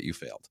know that you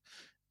failed.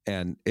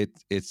 And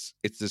it's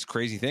this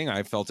crazy thing.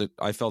 I felt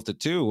it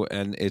too,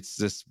 and it's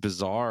this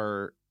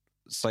bizarre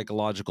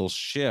psychological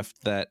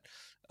shift that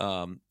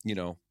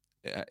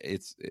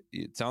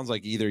it sounds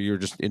like either you're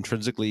just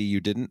intrinsically you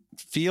didn't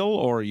feel,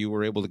 or you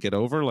were able to get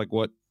over. Like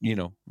what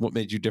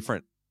made you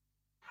different?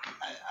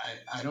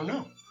 I don't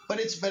know, but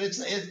it's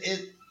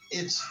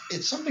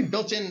something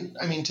built in.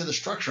 I mean, to the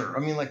structure.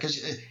 I mean, like,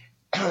 because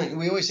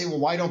we always say, well,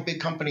 why don't big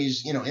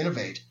companies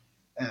innovate?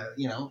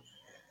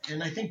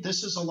 And I think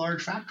this is a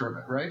large factor of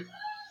it, right?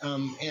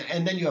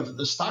 And then you have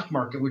the stock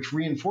market, which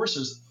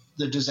reinforces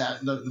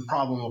the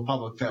problem of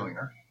public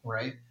failure,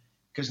 right?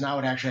 Because now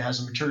it actually has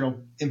a material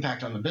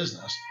impact on the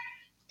business.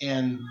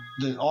 And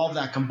all of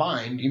that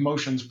combined,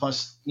 emotions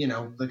plus,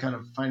 the kind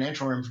of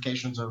financial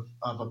ramifications of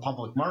a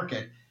public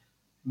market,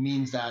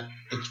 means that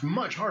it's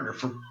much harder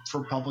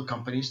for public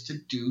companies to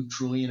do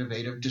truly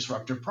innovative,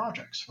 disruptive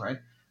projects, right?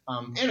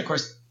 And of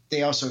course,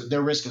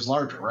 their risk is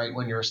larger, right?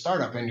 When you're a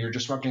startup and you're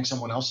disrupting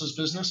someone else's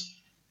business,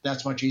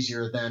 that's much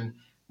easier than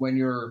when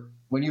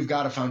you've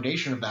got a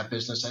foundation of that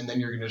business and then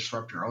you're going to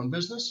disrupt your own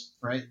business,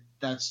 right?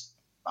 That's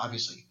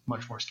obviously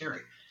much more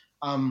scary.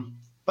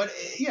 But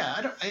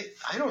yeah,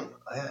 I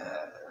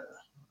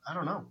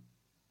don't know.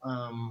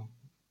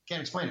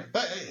 Can't explain it,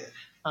 but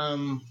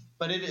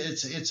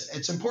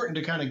it's important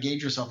to kind of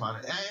gauge yourself on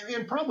it.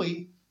 And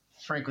probably,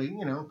 frankly,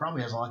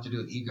 probably has a lot to do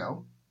with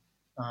ego.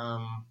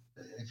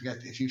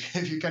 If you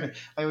kind of,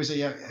 I always say,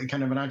 yeah,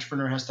 kind of an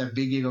entrepreneur has to have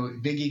big ego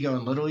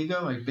and little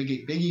ego. Like big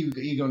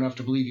ego enough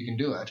to believe you can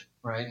do it,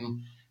 right?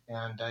 And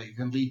you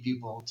can lead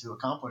people to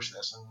accomplish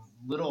this, and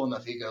little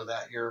enough ego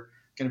that you're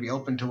going to be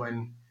open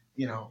to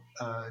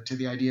to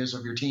the ideas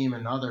of your team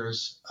and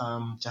others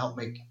to help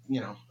make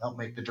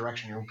the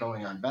direction you're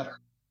going on better.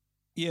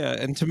 Yeah,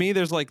 and to me,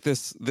 there's like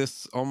this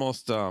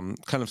almost kind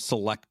of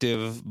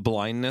selective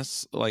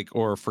blindness, like,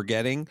 or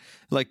forgetting,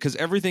 like, because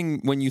everything,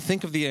 when you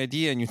think of the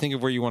idea and you think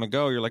of where you want to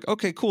go, you're like,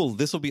 okay, cool,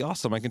 this will be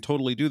awesome, I can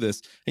totally do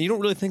this, and you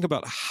don't really think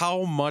about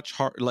how much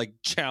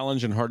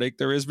challenge and heartache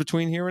there is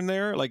between here and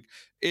there. Like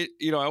it,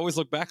 I always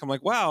look back, I'm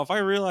like, wow, if I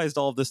realized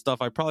all of this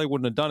stuff, I probably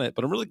wouldn't have done it,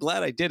 but I'm really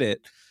glad I did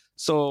it.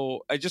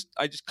 So I just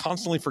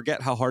constantly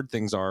forget how hard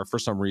things are for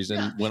some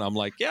reason when I'm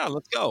like, yeah,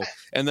 let's go.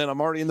 And then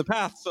I'm already in the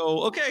path.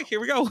 So, okay, here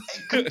we go. I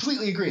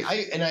completely agree.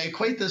 I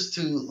equate this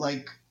to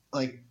like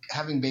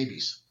having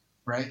babies,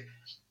 right?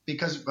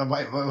 Because my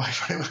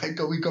wife and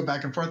I we go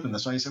back and forth on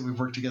this. Like I said, we've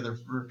worked together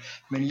for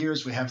many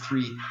years. We have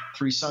three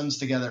sons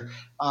together.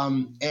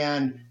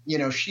 And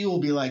she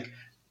will be like,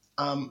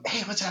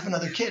 hey, let's have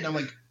another kid. And I'm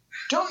like,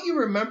 don't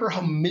you remember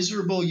how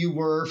miserable you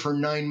were for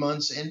 9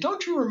 months? And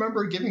don't you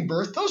remember giving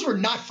birth? Those were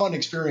not fun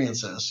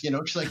experiences.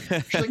 She's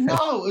like,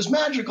 no, it was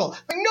magical.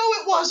 Like, no,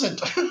 it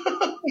wasn't.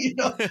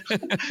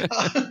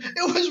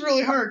 It was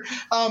really hard.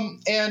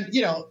 And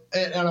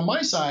on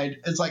my side,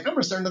 it's like, I'm going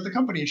to start another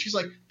company. And she's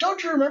like,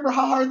 don't you remember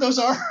how hard those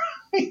are?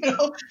 You're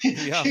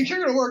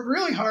going to work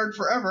really hard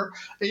forever,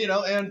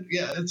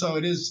 and so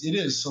it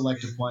is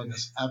selective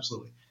blindness.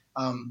 Absolutely.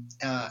 And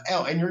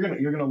you're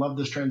going to love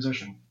this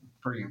transition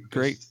for you.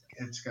 Great.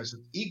 It's because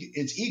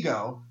it's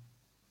ego,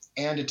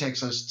 and it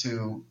takes us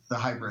to the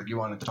hybrid you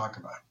wanted to talk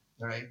about,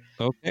 right?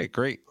 Okay,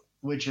 great.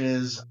 Which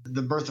is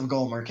the birth of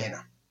Golem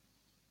Arcana,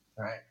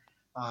 right?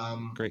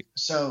 Great.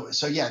 So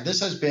yeah, this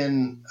has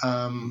been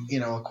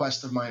a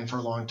quest of mine for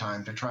a long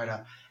time to try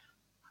to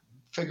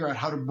figure out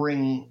how to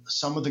bring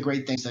some of the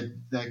great things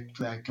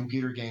that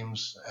computer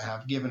games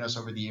have given us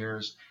over the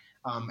years,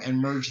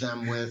 and merge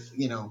them with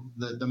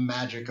the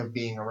magic of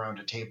being around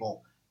a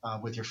table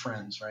with your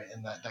friends, right?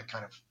 And that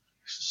kind of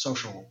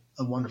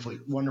a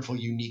wonderful,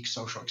 unique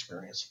social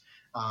experience.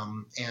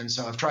 And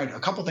so I've tried a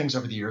couple things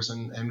over the years,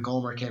 and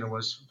Golem Arcana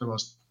was the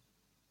most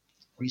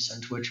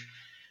recent, which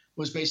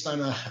was based on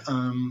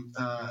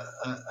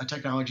a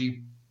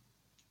technology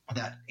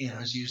that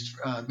has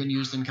been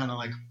used in kind of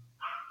like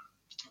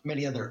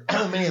many other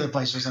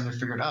places, and I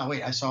figured,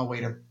 I saw a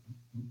way to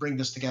bring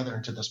this together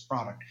into this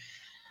product.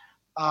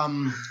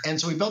 And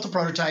so we built a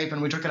prototype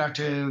and we took it out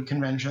to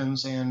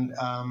conventions, and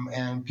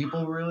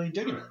people were really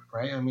digging it,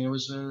 right? I mean, it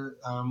was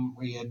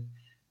we had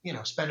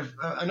spent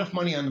enough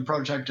money on the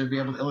prototype to be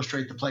able to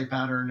illustrate the play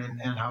pattern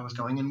and how it was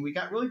going, and we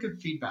got really good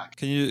feedback.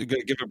 Can you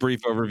give a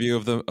brief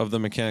overview of the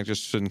mechanic,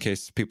 just in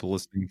case people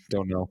listening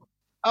don't know?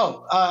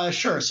 Oh,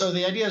 sure. So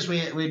the idea is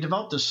we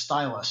developed a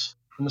stylus,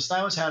 and the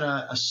stylus had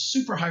a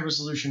super high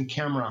resolution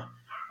camera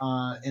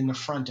in the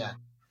front end.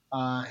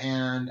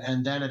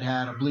 And then it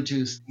had a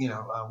Bluetooth,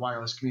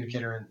 wireless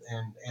communicator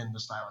in the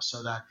stylus,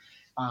 so that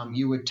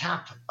you would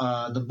tap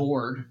the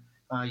board,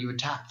 you would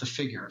tap the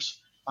figures.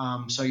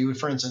 So you would,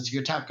 for instance, you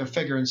could tap a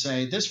figure and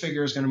say, this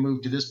figure is going to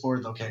move to this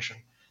board location,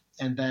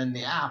 and then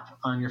the app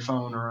on your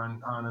phone or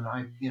on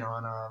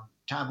a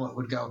tablet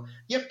would go,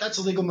 yep, that's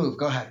a legal move.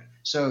 Go ahead.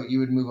 So you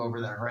would move over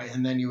there, right?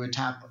 And then you would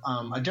tap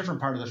a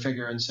different part of the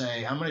figure and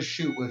say, I'm going to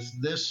shoot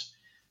with this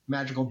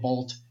magical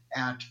bolt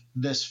at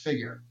this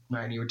figure,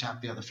 right? And you would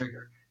tap the other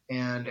figure,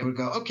 and it would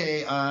go,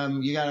 okay,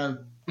 you got a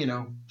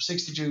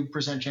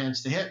 62%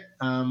 chance to hit.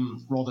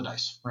 Roll the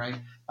dice, right?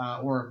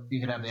 Or you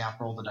could have the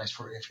app roll the dice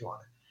for you if you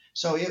wanted.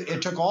 So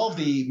it took all of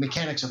the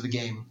mechanics of the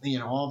game,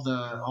 all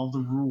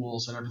the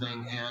rules and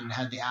everything, and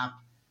had the app,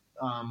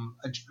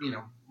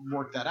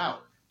 work that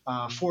out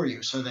for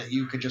you, so that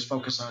you could just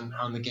focus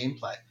on the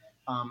gameplay.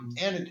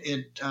 And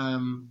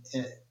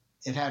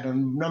it had a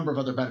number of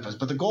other benefits,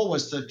 but the goal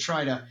was to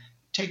try to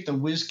take the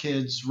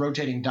WizKids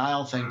rotating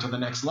dial thing to the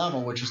next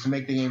level, which is to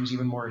make the games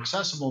even more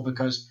accessible,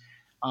 because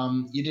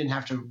you didn't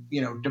have to,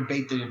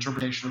 debate the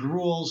interpretation of the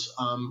rules.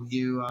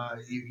 You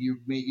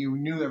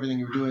knew everything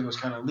you were doing was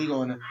kind of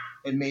legal, and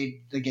it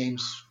made the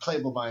games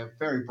playable by a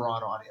very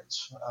broad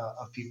audience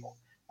of people.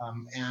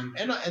 And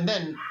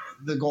then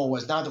the goal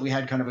was, now that we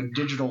had kind of a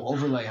digital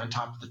overlay on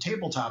top of the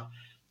tabletop,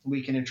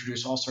 we can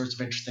introduce all sorts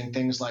of interesting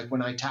things, like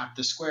when I tap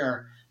the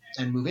square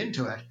and move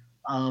into it,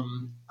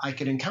 I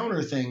could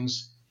encounter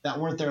things that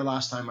weren't there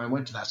last time I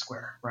went to that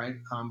square, right?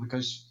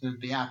 Because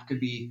the app could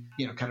be,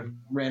 kind of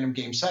random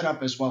game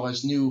setup as well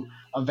as new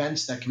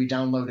events that can be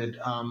downloaded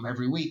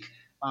every week.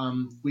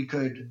 We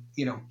could,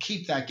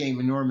 keep that game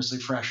enormously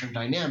fresh and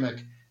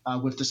dynamic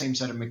with the same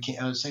set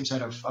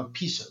of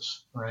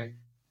pieces, right?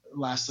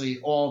 Lastly,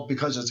 all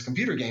because it's a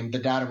computer game, the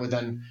data would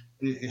then,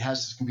 it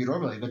has this computer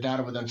overlay, the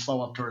data would then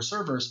flow up to our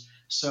servers.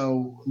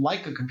 So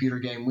like a computer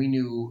game, we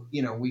knew,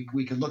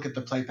 we could look at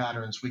the play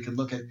patterns, we could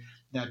look at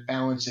that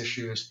balance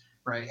issues,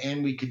 right?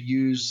 And we could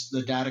use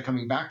the data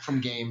coming back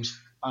from games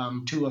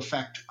to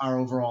affect our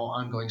overall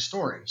ongoing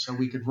story. So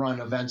we could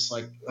run events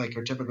like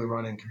are typically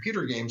run in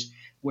computer games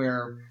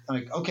where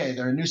okay,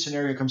 there a new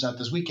scenario comes out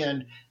this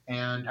weekend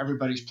and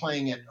everybody's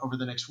playing it over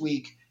the next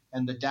week.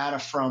 And the data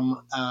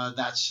from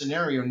that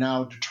scenario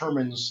now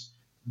determines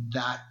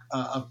that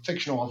a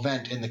fictional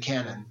event in the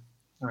canon,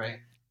 right?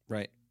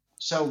 Right.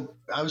 So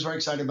I was very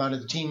excited about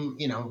it. The team,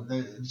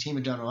 the team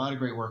had done a lot of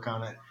great work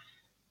on it.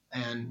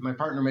 And my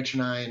partner Mitch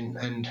and I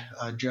and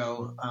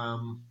Joe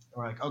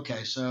were like,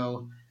 okay,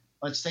 so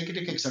let's take it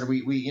to Kickstarter.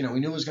 We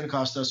knew it was going to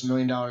cost us $1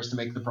 million to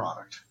make the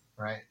product,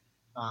 right?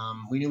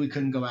 We knew we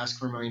couldn't go ask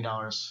for $1 million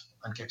on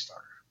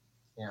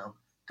Kickstarter,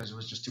 because it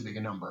was just too big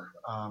a number.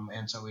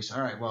 And so we said,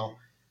 all right, well,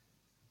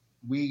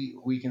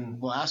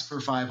 we'll ask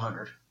for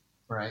 500,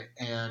 right?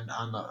 And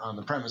on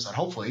the premise that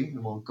hopefully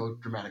we'll go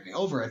dramatically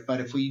over it. But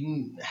if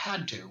we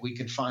had to, we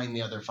could find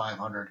the other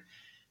 500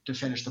 to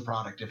finish the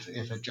product if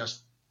it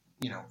just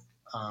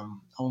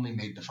only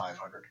made the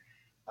 500,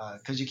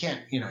 because you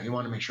can't, you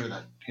want to make sure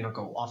that you don't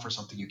go offer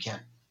something you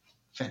can't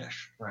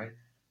finish, right?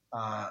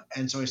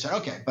 And so we said,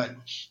 okay, but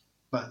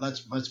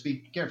let's be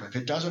careful. If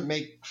it doesn't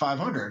make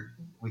 500,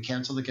 we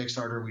cancel the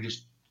Kickstarter. We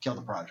just kill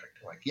the project.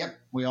 We're like, yep,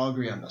 we all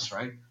agree on this,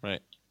 right?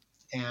 Right.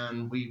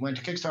 And we went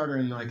to Kickstarter,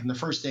 and in the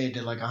first day it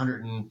did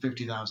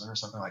 150,000 or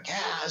something. Like, yeah,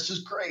 this is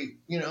great.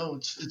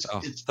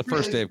 It's the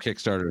first day of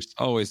Kickstarter is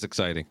always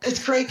exciting.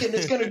 It's cranking.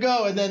 It's gonna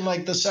go. And then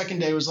the second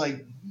day was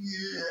like,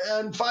 yeah,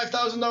 and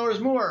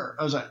 $5,000 more.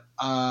 I was like,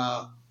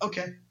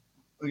 okay,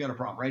 we got a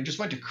problem, right? Just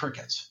went to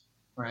crickets,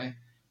 right?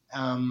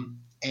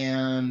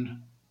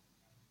 And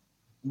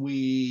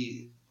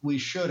we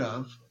should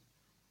have.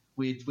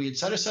 We had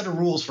set a set of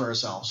rules for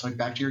ourselves. Like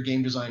back to your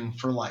game design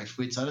for life.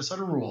 We'd set a set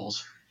of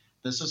rules.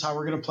 This is how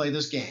we're going to play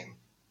this game.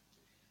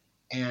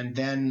 And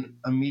then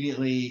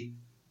immediately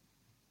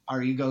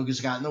our ego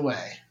has got in the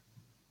way.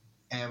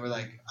 And we're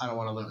like, I don't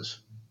want to lose,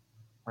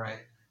 right?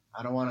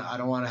 I don't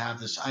want to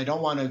have this. I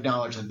don't want to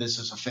acknowledge that this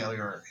is a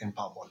failure in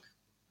public.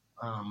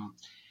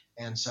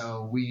 And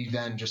so we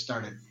then just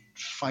started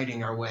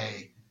fighting our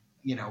way,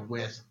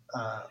 with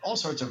all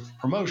sorts of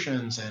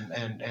promotions and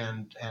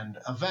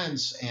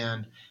events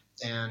and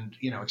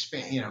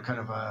expand, kind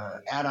of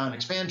add-on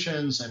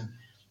expansions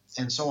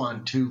and so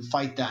on to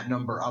fight that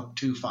number up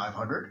to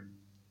 500,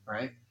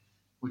 right?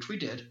 Which we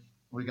did.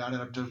 We got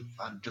it up to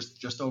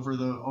just over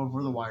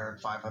the wire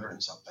at 500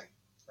 and something,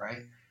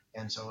 right?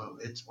 And so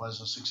it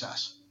was a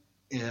success.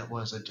 It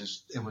was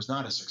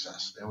not a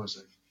success. It was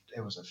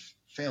a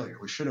failure.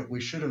 We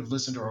should have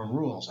listened to our own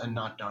rules and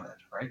not done it,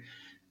 right?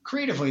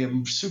 Creatively,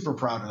 I'm super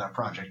proud of that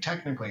project.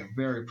 Technically, I'm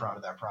very proud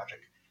of that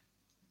project.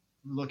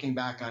 Looking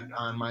back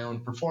on my own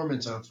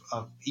performance of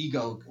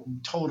ego,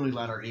 totally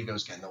let our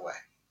egos get in the way.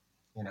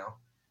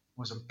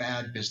 Was a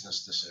bad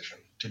business decision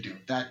to do.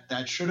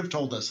 That should have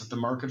told us that the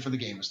market for the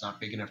game is not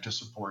big enough to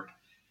support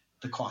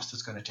the cost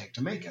it's going to take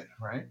to make it,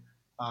 right?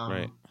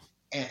 Right.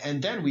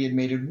 And then we had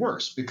made it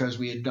worse because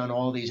we had done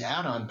all these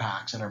add-on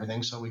packs and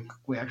everything. So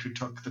we actually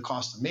took the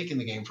cost of making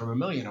the game from $1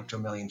 million up to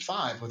 $1.5 million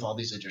with all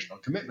these additional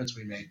commitments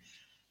we made.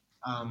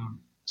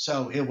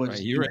 So it was right.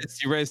 You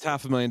raised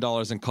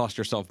 $500,000 and cost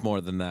yourself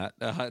more than that.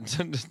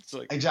 It's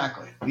like...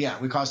 Exactly. Yeah,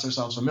 we cost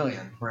ourselves $1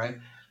 million, right?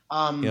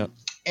 Yep.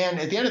 And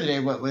at the end of the day,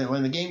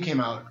 when the game came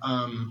out,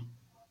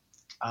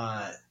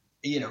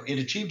 it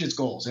achieved its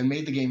goals and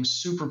made the game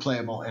super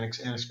playable and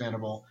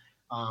expandable.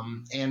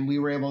 And we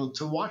were able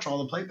to watch all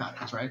the play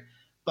patterns, right?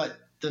 But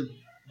the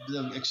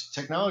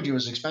technology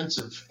was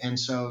expensive, and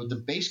so the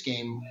base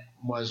game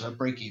was a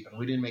break even.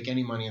 We didn't make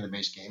any money in the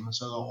base game, and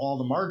so all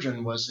the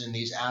margin was in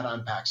these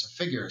add-on packs of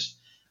figures,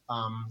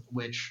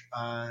 which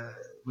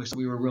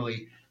we were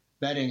really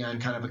betting on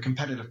kind of a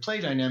competitive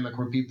play dynamic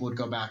where people would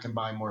go back and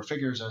buy more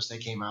figures as they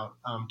came out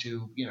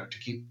to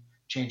keep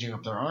changing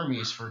up their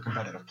armies for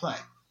competitive play.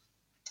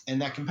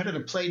 And that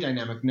competitive play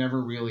dynamic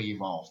never really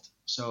evolved.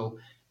 So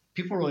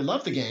people really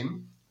loved the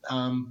game,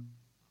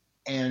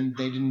 and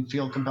they didn't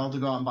feel compelled to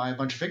go out and buy a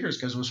bunch of figures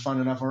because it was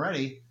fun enough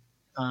already.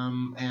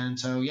 And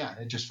so, yeah,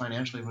 it just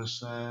financially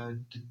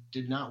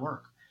did not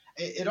work.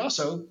 It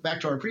also, back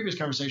to our previous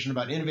conversation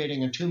about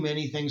innovating on too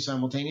many things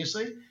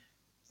simultaneously,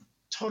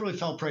 totally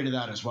fell prey to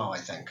that as well, I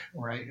think,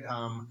 right?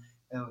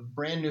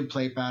 Brand new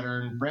play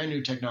pattern, brand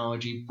new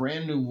technology,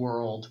 brand new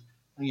world,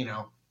 and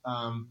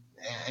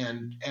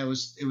it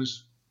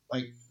was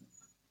like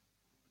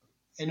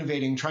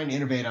trying to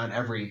innovate on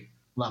every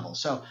level.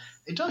 So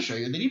it does show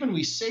you that even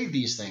we say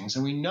these things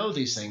and we know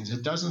these things,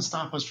 it doesn't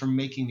stop us from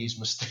making these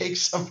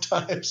mistakes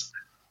sometimes.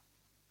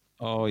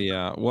 Oh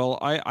yeah. Well,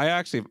 I've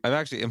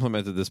actually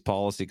implemented this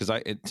policy because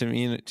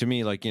to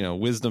me, like,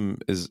 wisdom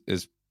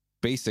is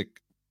basic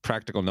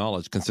practical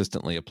knowledge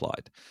consistently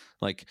applied.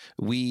 Like,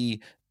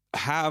 we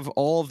have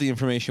all of the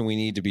information we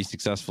need to be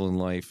successful in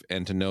life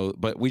and to know,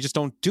 but we just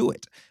don't do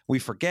it. We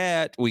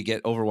forget, we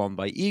get overwhelmed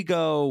by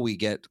ego, we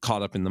get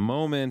caught up in the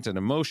moment and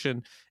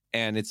emotion.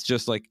 And it's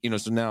just like,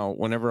 so now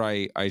whenever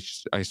I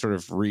sort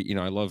of read,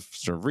 I love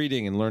sort of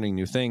reading and learning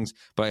new things,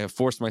 but I have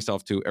forced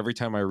myself to, every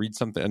time I read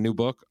something, a new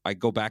book, I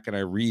go back and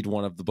I read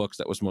one of the books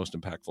that was most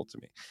impactful to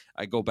me.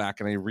 I go back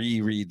and I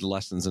reread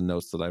lessons and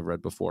notes that I've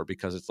read before,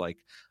 because it's like,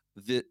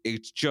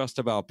 it's just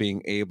about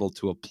being able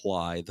to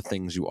apply the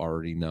things you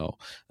already know,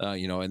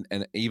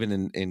 and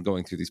even in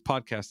going through these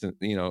podcasts and,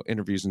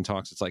 interviews and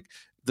talks, it's like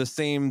the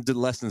same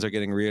lessons are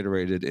getting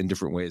reiterated in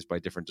different ways by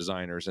different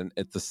designers, and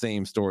it's the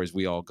same stories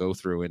we all go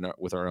through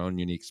with our own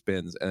unique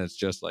spins. And it's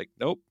just like,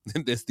 nope,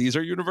 these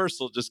are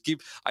universal. Just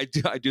I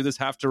do this,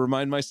 have to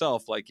remind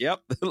myself, like,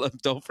 yep,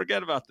 don't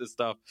forget about this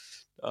stuff.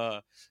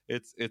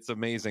 It's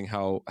amazing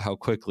how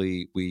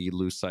quickly we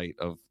lose sight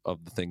of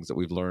the things that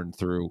we've learned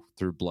through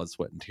blood,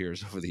 sweat, and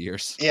tears over the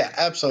years. Yeah,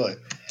 absolutely,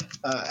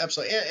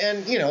 absolutely.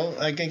 And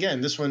like, again,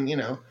 this one,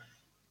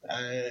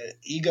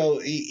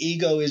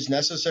 ego is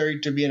necessary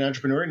to be an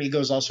entrepreneur, and ego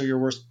is also your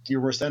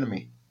worst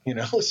enemy.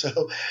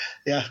 So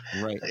yeah,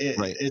 Right.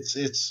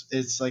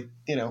 it's like,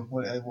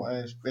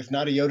 if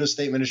not a Yoda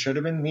statement, it should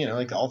have been,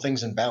 like, all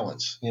things in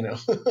balance.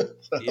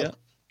 So.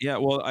 Yeah.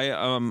 Well,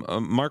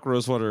 Mark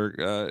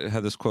Rosewater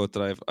had this quote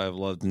that I've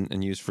loved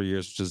and used for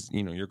years, which is,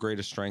 your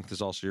greatest strength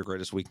is also your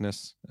greatest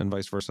weakness, and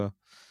vice versa.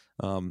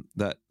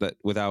 That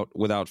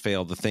without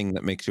fail, the thing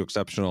that makes you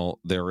exceptional,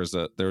 there is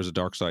a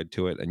dark side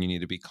to it, and you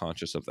need to be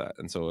conscious of that.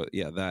 And so,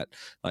 that,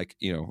 like,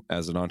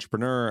 as an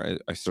entrepreneur,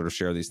 I sort of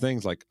share these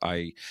things, like,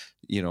 I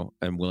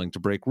am willing to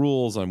break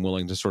rules, I'm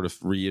willing to sort of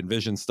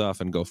re-envision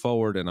stuff and go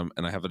forward, and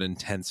I have an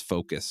intense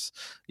focus.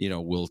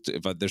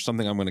 If there's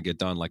something I'm going to get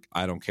done, like,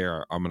 I don't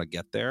care, I'm going to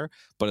get there.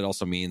 But it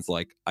also means,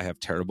 like, I have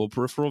terrible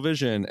peripheral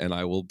vision, and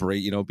I will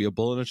be a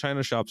bull in a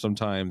china shop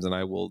sometimes, and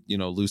I will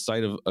lose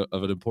sight of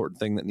an important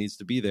thing that needs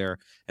to be there.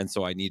 And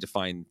so I need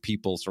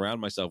to surround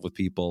myself with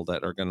people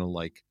that are going to,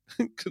 like,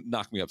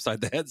 knock me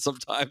upside the head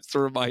sometimes to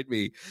remind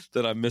me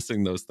that I'm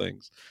missing those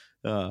things.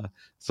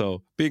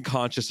 So being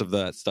conscious of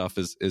that stuff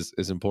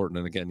is important.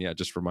 And again,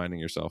 just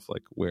reminding yourself,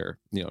 like, where,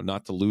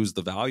 not to lose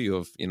the value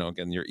of,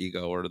 again, your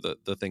ego or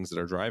the things that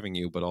are driving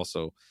you, but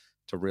also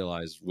to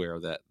realize where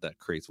that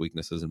creates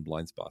weaknesses and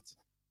blind spots.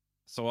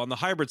 So on the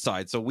hybrid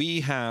side, so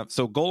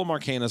Golem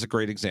Arcana is a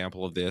great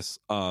example of this.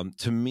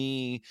 To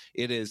me,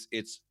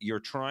 it's you're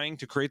trying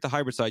to create the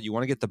hybrid side. You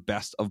want to get the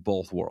best of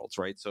both worlds,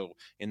 right? So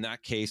in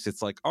that case,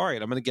 it's like, all right,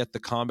 I'm going to get the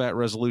combat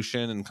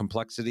resolution and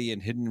complexity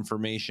and hidden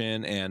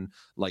information and,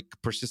 like,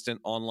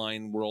 persistent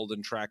online world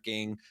and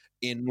tracking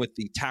in with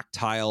the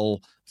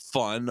tactile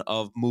fun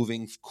of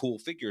moving cool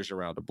figures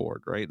around a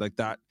board, right? Like,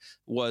 that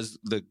was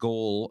the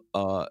goal.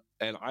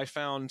 And I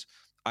found,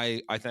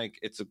 I think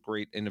it's a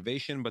great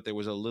innovation, but there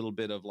was a little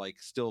bit of, like,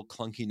 still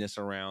clunkiness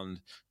around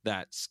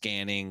that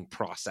scanning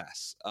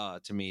process.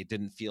 To me, it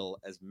didn't feel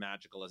as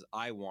magical as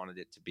I wanted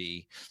it to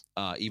be,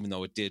 even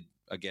though it did,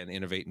 again,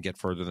 innovate and get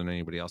further than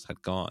anybody else had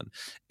gone.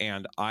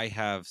 And I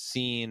have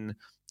seen,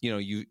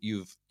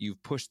 you've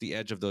pushed the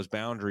edge of those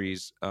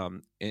boundaries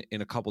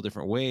in a couple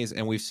different ways,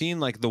 and we've seen,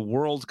 like, the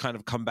world kind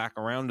of come back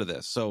around to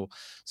this. So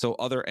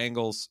other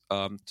angles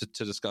to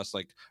discuss,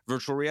 like,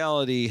 virtual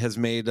reality has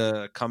made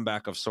a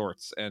comeback of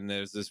sorts, and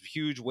there's this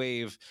huge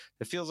wave.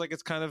 It feels like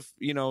it's kind of,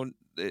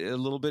 a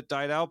little bit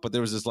died out, but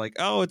there was this, like,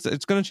 oh,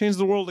 it's going to change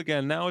the world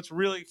again. Now it's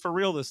really for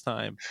real this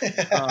time.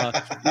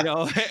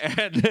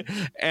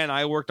 And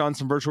I worked on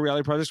some virtual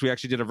reality projects. We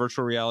actually did a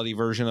virtual reality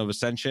version of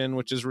Ascension,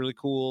 which is really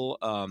cool.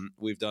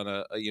 We've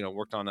done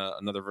worked on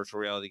another virtual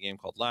reality game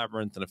called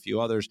Labyrinth and a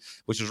few others,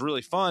 which was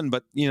really fun,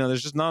 but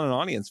there's just not an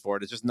audience for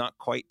it. It's just not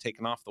quite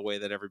taken off the way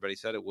that everybody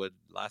said it would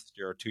last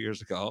year or 2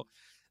 years ago.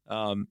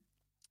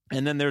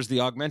 And then there's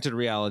the augmented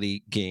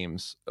reality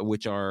games,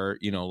 which are,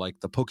 like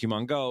the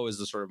Pokemon Go is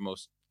the sort of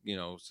most,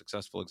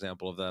 successful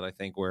example of that, I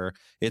think, where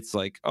it's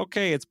like,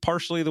 okay, it's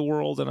partially the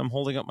world and I'm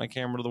holding up my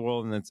camera to the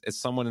world and it's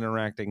someone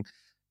interacting.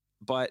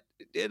 But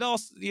it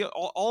also,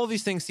 all of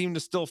these things seem to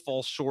still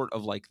fall short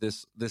of, like,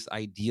 this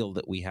ideal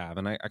that we have.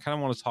 And I kind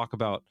of want to talk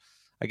about,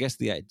 I guess,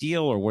 the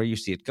ideal, or where you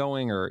see it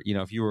going, or,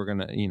 if you were going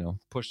to,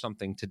 push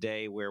something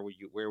today, where would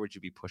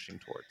you be pushing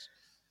towards?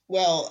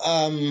 Well,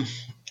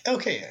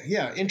 okay,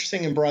 yeah,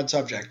 interesting and broad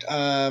subject.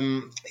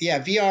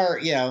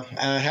 VR,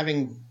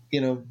 having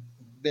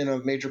been a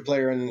major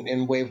player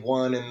in wave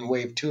 1 and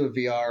wave 2 of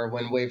VR,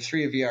 when wave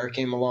 3 of VR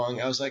came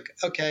along, I was like,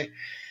 okay,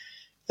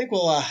 I think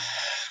we'll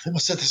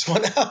set this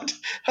one out,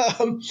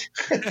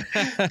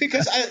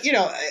 because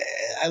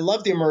I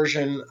love the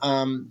immersion,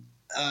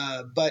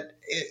 but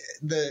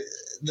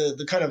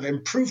the kind of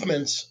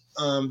improvements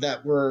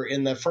that were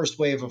in the first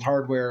wave of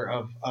hardware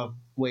of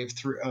wave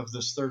 3 of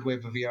this third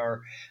wave of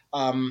VR,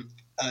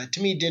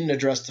 to me, didn't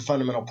address the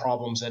fundamental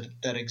problems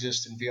that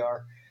exist in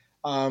VR.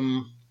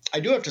 I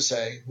do have to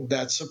say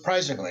that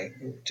surprisingly,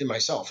 to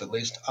myself at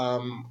least,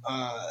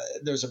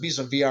 there's a piece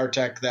of VR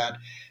tech that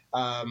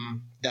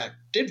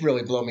did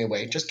really blow me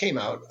away. It just came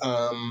out.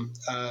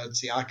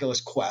 It's the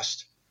Oculus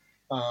Quest,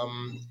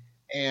 um,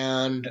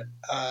 and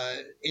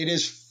it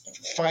is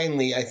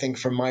finally, I think,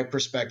 from my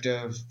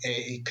perspective,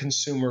 a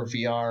consumer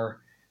VR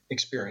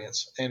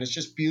experience, and it's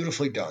just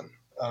beautifully done.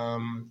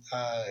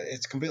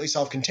 It's completely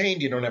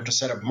self-contained. You don't have to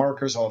set up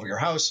markers all over your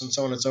house and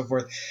so on and so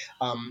forth.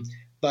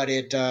 But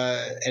it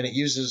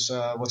uses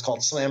what's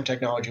called SLAM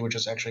technology, which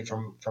is actually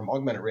from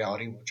augmented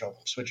reality, which I'll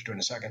switch to in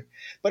a second.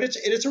 But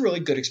it's a really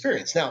good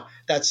experience. Now,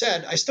 that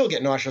said, I still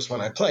get nauseous when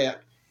I play it,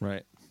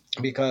 Right.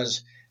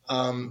 because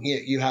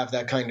you have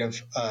that kind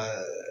of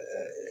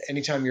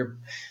anytime you're,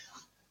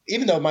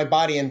 even though my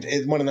body, and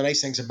one of the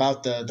nice things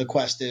about the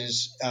Quest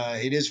is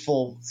it is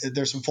full.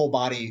 There's some full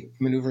body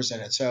maneuvers in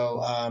it,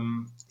 so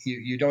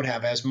you don't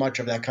have as much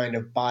of that kind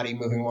of body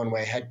moving one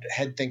way,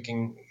 head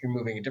thinking you're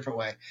moving a different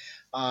way,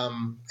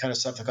 kind of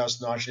stuff that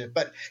causes nausea.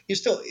 But it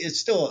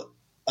still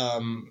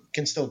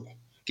can still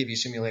give you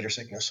simulator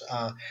sickness.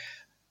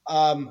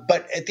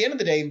 But at the end of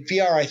the day,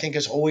 VR, I think,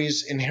 is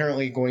always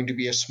inherently going to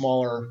be a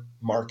smaller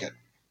market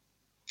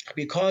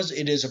because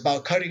it is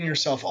about cutting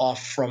yourself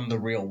off from the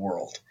real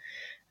world.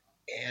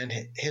 And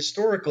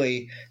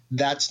historically,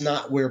 that's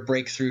not where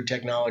breakthrough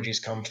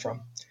technologies come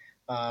from.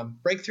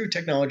 Breakthrough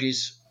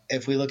technologies,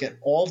 if we look at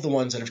all of the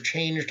ones that have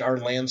changed our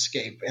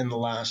landscape in the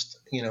last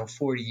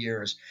 40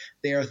 years,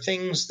 they are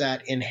things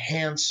that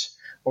enhance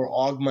or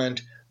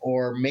augment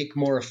or make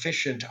more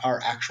efficient our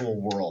actual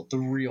world, the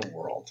real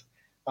world.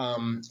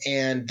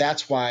 And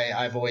that's why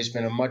I've always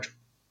been a much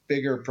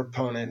bigger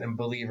proponent and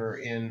believer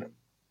in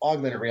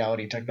augmented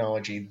reality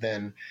technology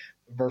than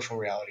virtual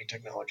reality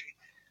technology.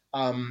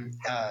 I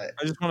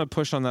just want to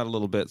push on that a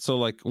little bit. So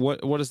like,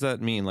 what does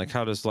that mean? Like,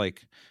 how does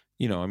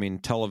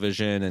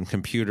television and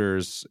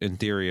computers in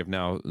theory have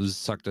now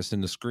sucked us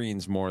into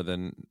screens more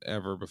than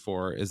ever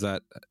before. Is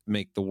that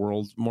make the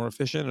world more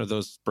efficient, or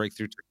those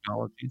breakthrough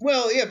technologies?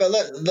 Well, yeah, but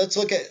let's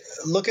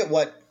look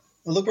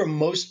where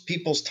most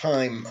people's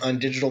time on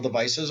digital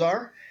devices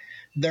are.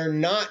 They're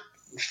not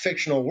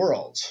fictional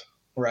worlds,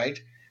 right?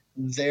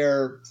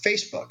 They're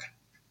Facebook.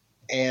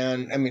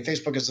 And I mean,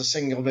 Facebook is the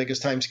single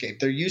biggest timescape.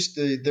 They're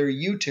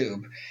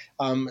YouTube.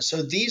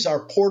 So these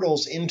are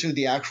portals into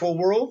the actual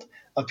world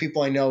of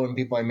people I know and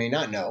people I may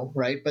not know,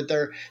 right? But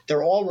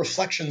they're all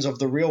reflections of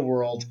the real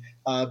world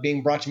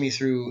being brought to me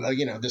through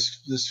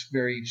this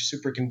very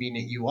super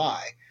convenient UI,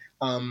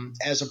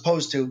 as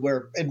opposed to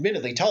where,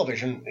 admittedly,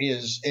 television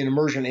is an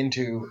immersion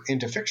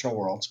into fictional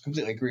worlds.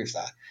 Completely agree with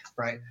that,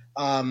 right?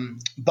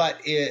 But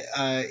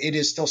it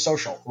is still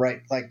social,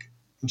 right? Like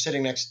I'm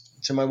sitting next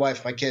to my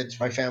wife, my kids,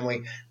 my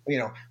family.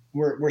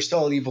 We're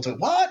still able to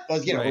But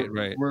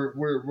Right.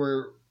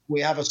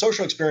 we have a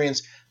social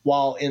experience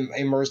while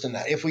immersed in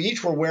that. If we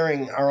each were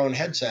wearing our own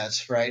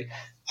headsets, right?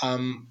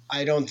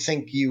 I don't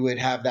think you would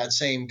have that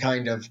same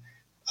kind of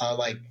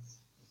like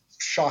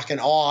shock and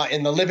awe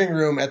in the living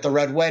room at the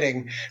red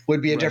wedding.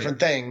 Would be a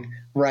different thing,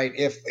 right?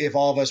 If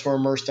all of us were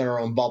immersed in our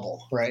own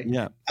bubble, right?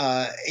 Yeah.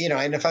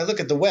 And if I look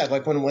at the web,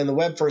 like when the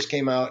web first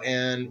came out,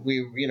 and a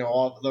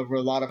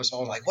lot of us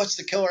all like, what's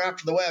the killer app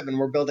for the web? And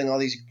we're building all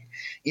these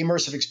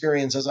immersive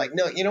experiences. Like,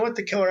 no, you know what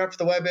the killer app for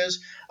the web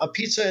is? A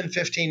pizza in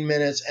 15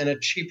 minutes and a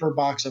cheaper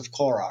box of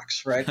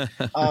Clorox, right?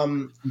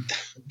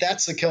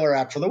 That's the killer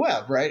app for the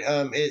web, right?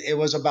 It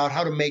was about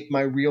how to make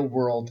my real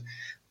world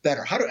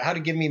better, how to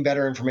give me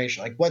better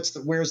information, like where's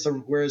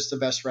the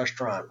best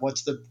restaurant,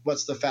 what's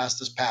the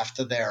fastest path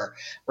to there,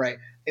 right?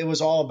 It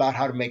was all about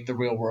how to make the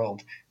real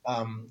world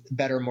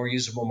better, more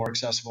usable, more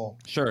accessible.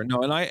 Sure.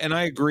 No, and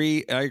I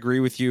agree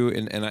with you,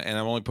 and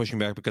I'm only pushing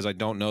back because I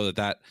don't know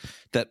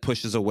that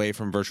pushes away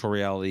from virtual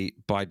reality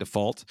by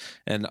default.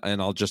 And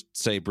I'll just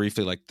say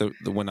briefly, like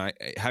when I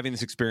having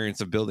this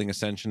experience of building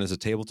Ascension as a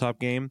tabletop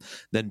game,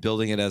 then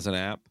building it as an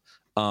app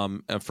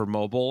for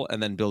mobile,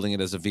 and then building it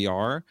as a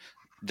VR.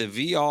 The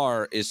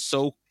VR is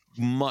so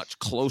much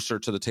closer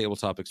to the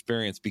tabletop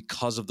experience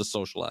because of the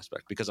social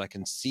aspect, because I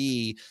can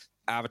see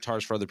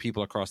avatars for other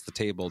people across the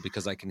table,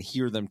 because I can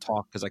hear them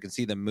talk, because I can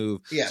see them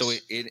move. Yes. So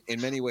it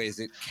in many ways,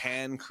 it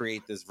can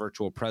create this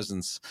virtual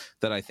presence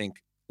that I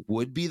think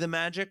would be the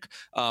magic,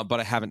 but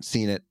I haven't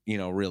seen it,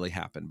 really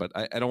happen. But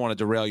I don't want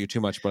to derail you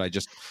too much, but I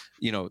just,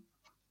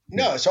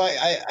 No, so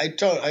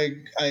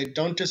I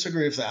don't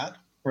disagree with that.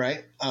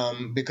 Right,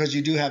 because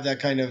you do have that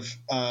kind of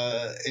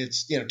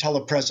it's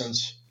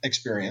telepresence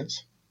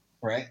experience,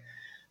 right?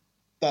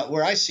 But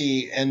where I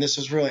see, and it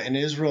is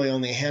really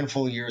only a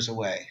handful of years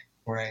away,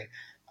 right?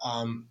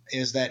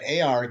 Is that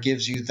AR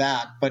gives you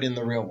that, but in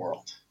the real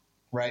world,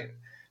 right?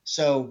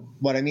 So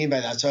what I mean by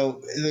that,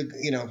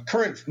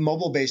 current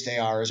mobile-based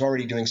AR is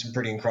already doing some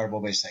pretty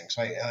incredible-based things,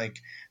 right? Like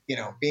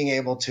being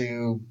able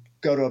to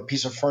go to a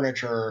piece of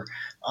furniture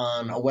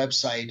on a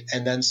website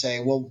and then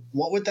say, well,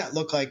 what would that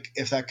look like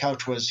if that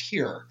couch was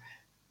here?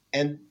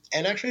 And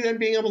actually then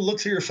being able to look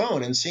through your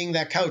phone and seeing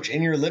that couch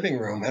in your living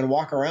room and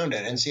walk around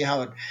it and see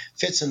how it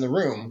fits in the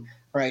room.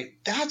 right?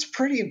 That's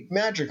pretty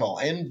magical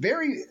and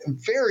very,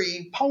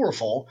 very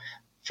powerful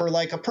for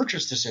like a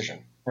purchase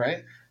decision,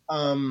 right?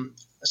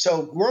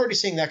 So we're already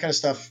seeing that kind of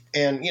stuff.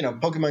 And,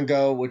 Pokemon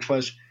Go, which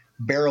was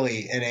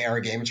barely an AR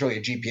game, it's really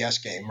a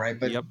GPS game, right?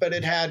 Yep. But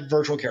it had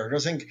virtual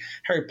characters. I think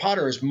Harry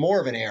Potter is more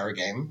of an AR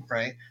game,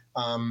 right?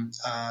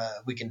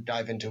 We can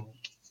dive into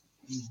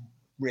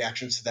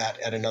reactions to that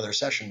at another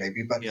session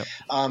maybe, but Yep.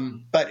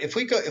 but if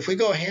we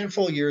go a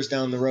handful of years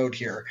down the road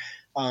here,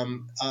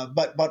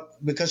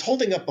 but because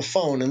holding up a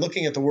phone and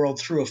looking at the world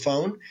through a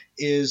phone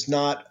is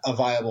not a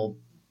viable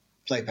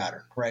play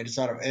pattern, right? It's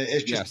not.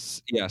 It's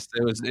just yes.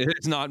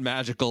 It's not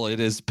magical. It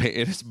is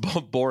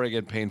boring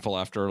and painful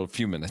after a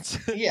few minutes.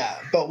 yeah.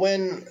 But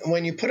when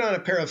you put on a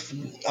pair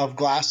of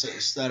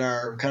glasses that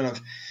are kind of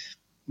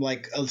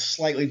like a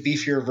slightly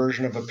beefier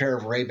version of a pair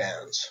of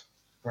Ray-Bans,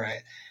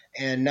 right?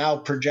 And now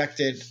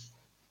projected,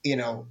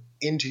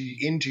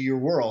 into your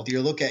world.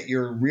 You look at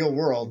your real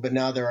world, but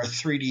now there are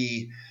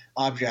 3D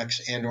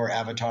objects and or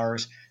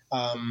avatars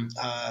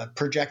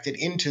projected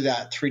into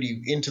that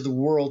 3D, into the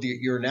world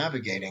you're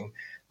navigating.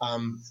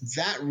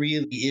 That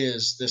really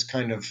is this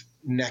kind of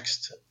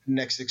next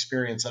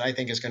experience that I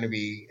think is going to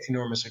be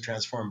enormously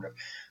transformative.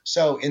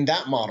 So in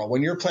that model,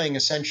 when you're playing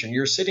Ascension,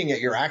 you're sitting at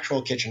your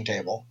actual kitchen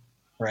table,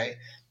 right?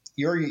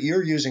 You're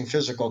using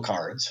physical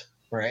cards,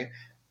 right?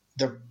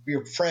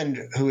 Your friend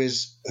who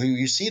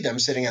you see them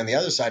sitting on the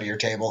other side of your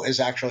table is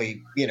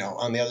actually,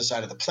 on the other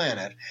side of the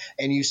planet,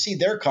 and you see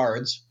their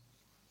cards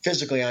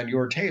physically on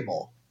your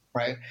table,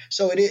 right?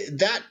 So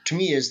that to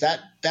me is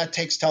that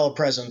takes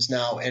telepresence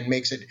now and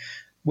makes it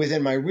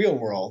within my real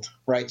world,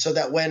 right? So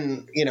that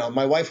when,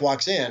 my wife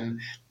walks in,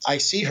 I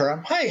see her,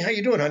 I'm, hi, how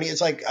you doing, honey?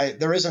 It's like,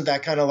 there isn't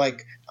that kind of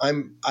like,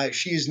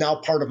 she's now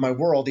part of my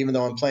world, even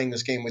though I'm playing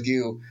this game with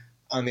you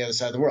on the other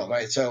side of the world,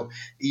 right? So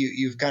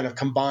you've kind of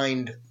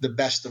combined the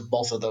best of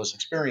both of those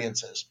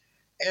experiences.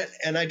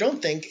 And I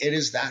don't think it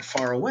is that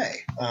far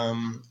away.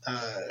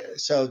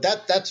 So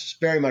that's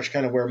very much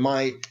kind of where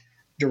my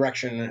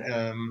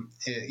direction,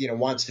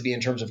 wants to be in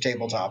terms of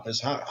tabletop is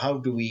how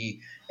do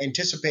we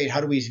anticipate,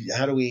 how do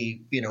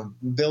we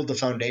build the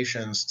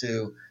foundations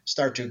to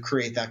start to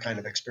create that kind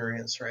of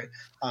experience, right?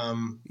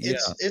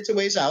 It's a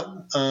ways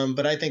out,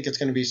 but I think it's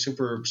going to be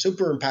super,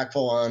 super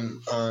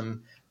impactful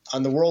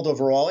on the world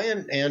overall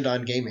and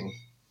on gaming.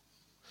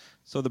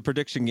 So the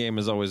prediction game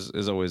is always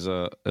a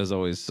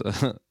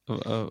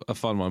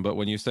fun one. But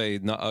when you say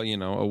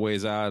a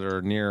ways out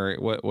or near,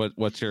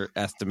 what's your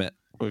estimate?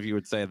 If you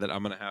would say that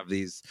I'm going to have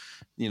these,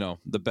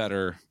 the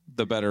better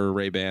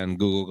Ray-Ban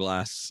Google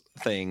Glass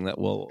thing that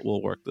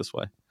will work this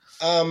way.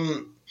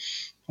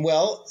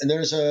 Well,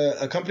 there's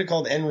a company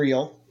called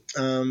Nreal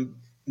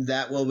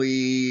that will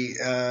be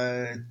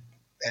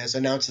has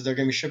announced that they're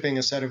going to be shipping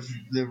a set of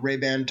the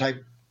Ray-Ban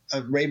type.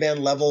 A Ray-Ban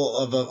level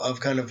of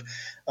kind of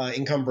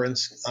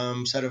encumbrance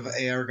set of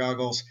AR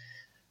goggles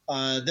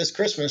this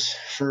Christmas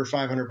for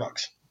 $500.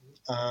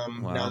 Wow.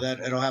 Now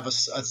that it'll have a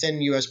thin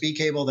USB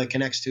cable that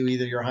connects to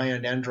either your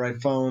high-end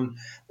Android phone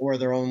or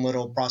their own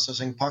little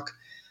processing puck.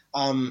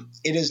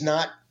 It is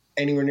not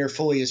anywhere near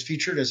fully as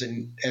featured as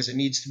it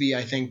needs to be,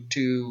 I think,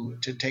 to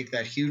take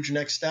that huge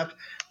next step.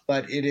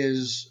 But it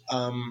is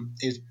an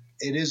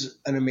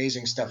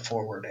amazing step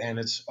forward, and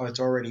it's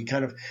already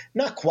kind of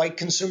not quite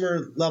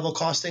consumer level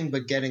costing,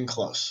 but getting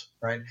close,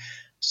 right?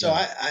 So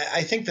yeah.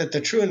 I think that the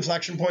true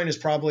inflection point is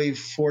probably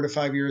 4 to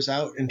 5 years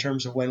out in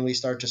terms of when we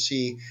start to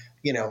see,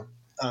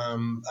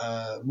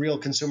 real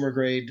consumer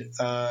grade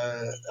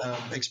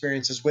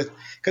experiences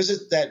because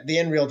the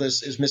Nreal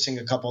is missing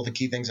a couple of the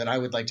key things that I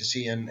would like to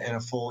see in a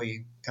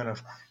fully kind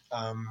of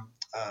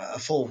a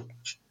full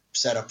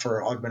setup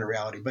for augmented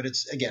reality. But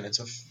it's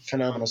a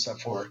phenomenal step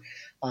forward.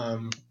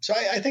 So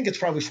I think it's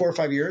probably 4 or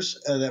 5 years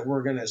that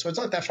we're gonna. So it's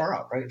not that far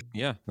out, right?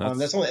 Yeah,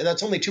 that's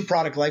only 2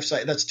 product life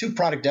cycle. That's 2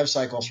 product dev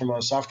cycles from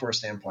a software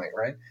standpoint,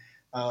 right?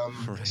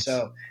 Right.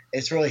 So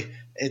it's really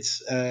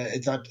it's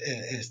not.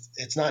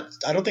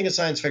 I don't think it's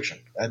science fiction.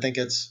 I think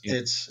it's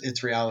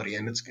reality,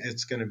 and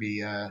it's going to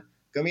be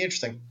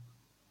interesting.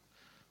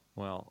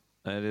 Well,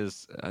 it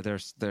is.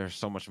 There's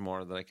so much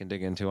more that I can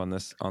dig into on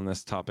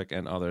this topic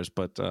and others,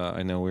 but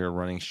I know we are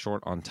running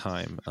short on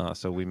time,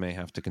 so we may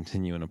have to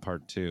continue in a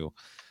part 2.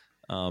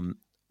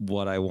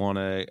 What I want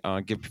to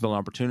give people an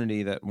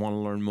opportunity that want to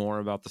learn more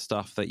about the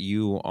stuff that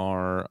you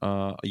are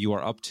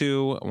up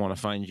to, want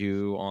to find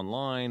you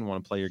online,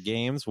 want to play your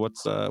games. What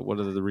are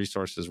the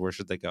resources? Where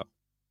should they go?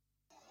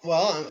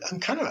 Well,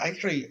 I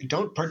actually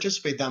don't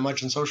participate that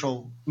much in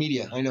social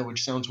media. I know,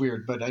 which sounds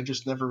weird, but I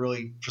just never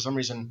really, for some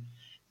reason,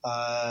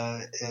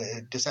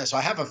 decide. So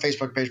I have a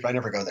Facebook page, but I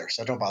never go there,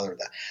 so don't bother with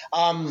that.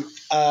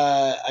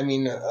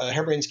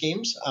 Harebrained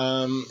Schemes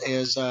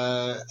is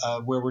where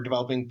we're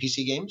developing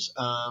PC games,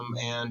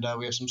 and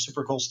we have some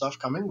super cool stuff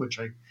coming, which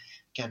I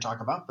can't talk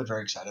about, but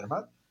very excited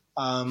about.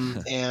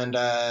 And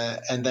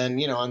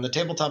then on the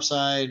tabletop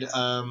side,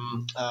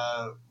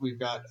 we've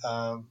got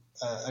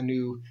a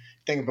new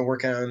thing I've been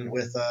working on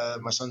with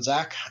my son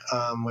Zach,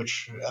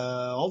 which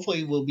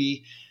hopefully will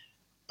be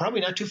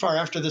probably not too far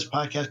after this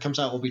podcast comes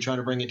out, we'll be trying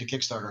to bring it to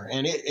Kickstarter.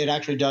 And it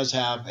actually does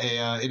have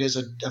it is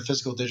a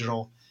physical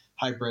digital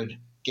hybrid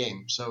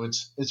game. So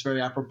it's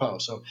very apropos.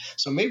 So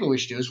maybe what we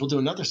should do is we'll do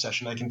another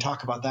session. I can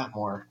talk about that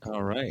more.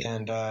 All right.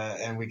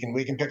 And we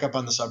can pick up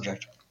on the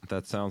subject.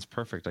 That sounds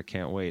perfect. I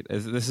can't wait.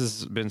 This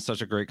has been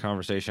such a great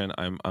conversation.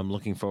 I'm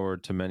looking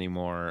forward to many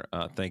more.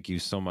 Thank you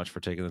so much for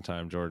taking the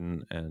time,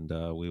 Jordan, and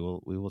we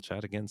will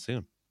chat again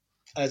soon.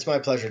 It's my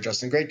pleasure,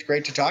 Justin.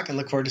 Great to talk, and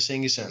look forward to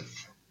seeing you soon.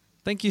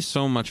 Thank you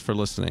so much for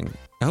listening.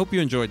 I hope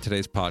you enjoyed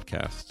today's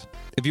podcast.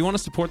 If you want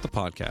to support the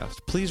podcast,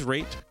 please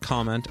rate,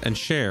 comment, and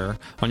share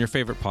on your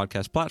favorite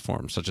podcast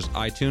platforms, such as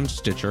iTunes,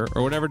 Stitcher,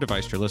 or whatever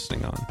device you're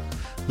listening on.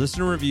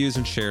 Listener reviews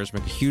and shares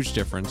make a huge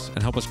difference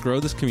and help us grow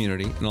this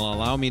community, and will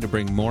allow me to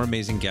bring more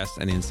amazing guests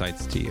and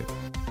insights to you.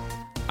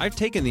 I've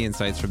taken the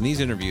insights from these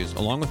interviews,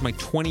 along with my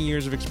 20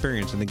 years of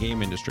experience in the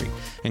game industry,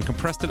 and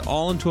compressed it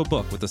all into a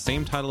book with the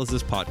same title as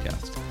this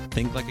podcast,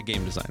 Think Like a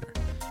Game Designer.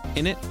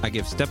 In it, I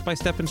give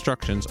step-by-step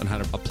instructions on how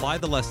to apply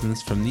the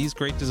lessons from these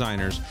great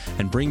designers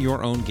and bring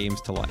your own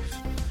games to life.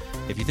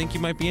 If you think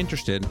you might be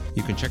interested,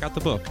 you can check out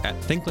the book at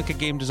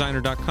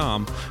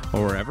thinklikeagamedesigner.com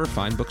or wherever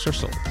fine books are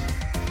sold.